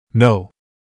 No.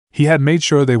 He had made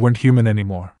sure they weren't human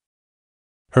anymore.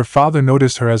 Her father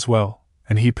noticed her as well,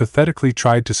 and he pathetically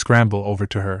tried to scramble over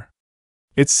to her.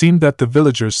 It seemed that the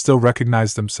villagers still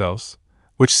recognized themselves,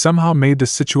 which somehow made the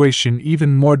situation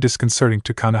even more disconcerting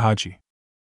to Kanahaji.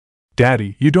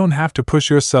 "Daddy, you don't have to push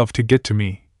yourself to get to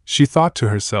me," she thought to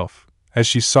herself, as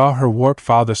she saw her warped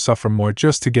father suffer more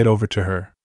just to get over to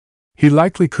her. He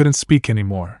likely couldn't speak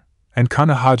anymore, and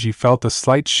Kanahaji felt a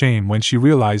slight shame when she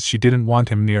realized she didn't want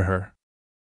him near her.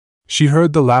 She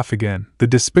heard the laugh again, the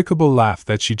despicable laugh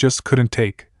that she just couldn't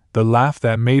take, the laugh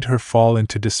that made her fall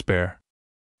into despair.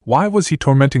 Why was he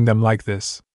tormenting them like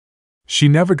this? She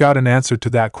never got an answer to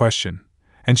that question,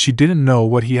 and she didn't know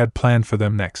what he had planned for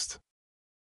them next.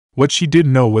 What she did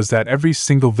know was that every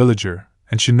single villager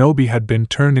and shinobi had been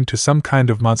turned into some kind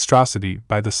of monstrosity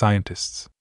by the scientists.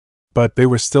 But they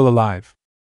were still alive.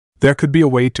 There could be a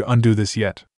way to undo this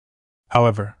yet.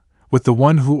 However, with the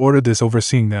one who ordered this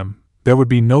overseeing them, there would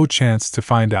be no chance to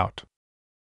find out.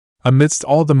 Amidst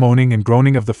all the moaning and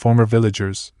groaning of the former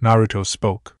villagers, Naruto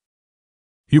spoke.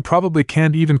 "You probably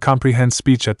can't even comprehend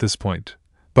speech at this point,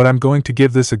 but I'm going to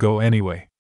give this a go anyway.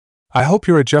 I hope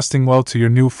you're adjusting well to your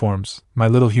new forms, my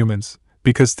little humans,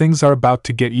 because things are about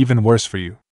to get even worse for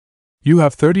you. You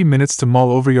have 30 minutes to mull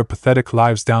over your pathetic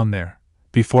lives down there,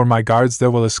 before my guards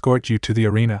there will escort you to the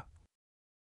arena,"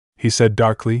 he said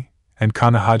darkly, and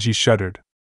Kanahaji shuddered.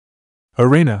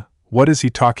 Arena, what is he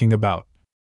talking about?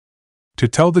 To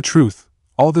tell the truth,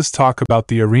 all this talk about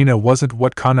the arena wasn't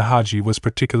what Kanahaji was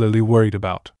particularly worried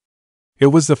about. It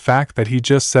was the fact that he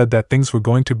just said that things were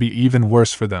going to be even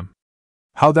worse for them.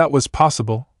 How that was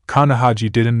possible,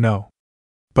 Kanahaji didn't know.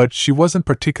 But she wasn't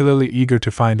particularly eager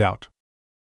to find out.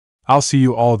 I'll see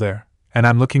you all there, and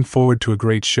I'm looking forward to a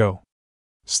great show.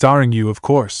 Starring you, of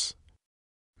course.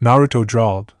 Naruto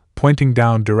drawled, pointing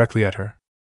down directly at her.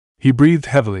 He breathed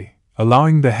heavily,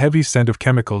 allowing the heavy scent of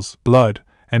chemicals, blood,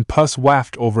 and pus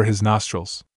waft over his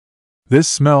nostrils. This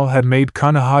smell had made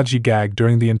Kanahaji gag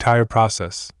during the entire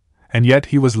process, and yet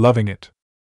he was loving it.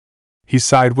 He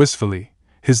sighed wistfully,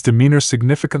 his demeanor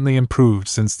significantly improved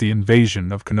since the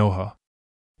invasion of Konoha.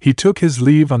 He took his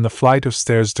leave on the flight of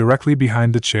stairs directly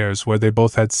behind the chairs where they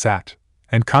both had sat,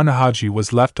 and Kanahaji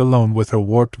was left alone with her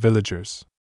warped villagers.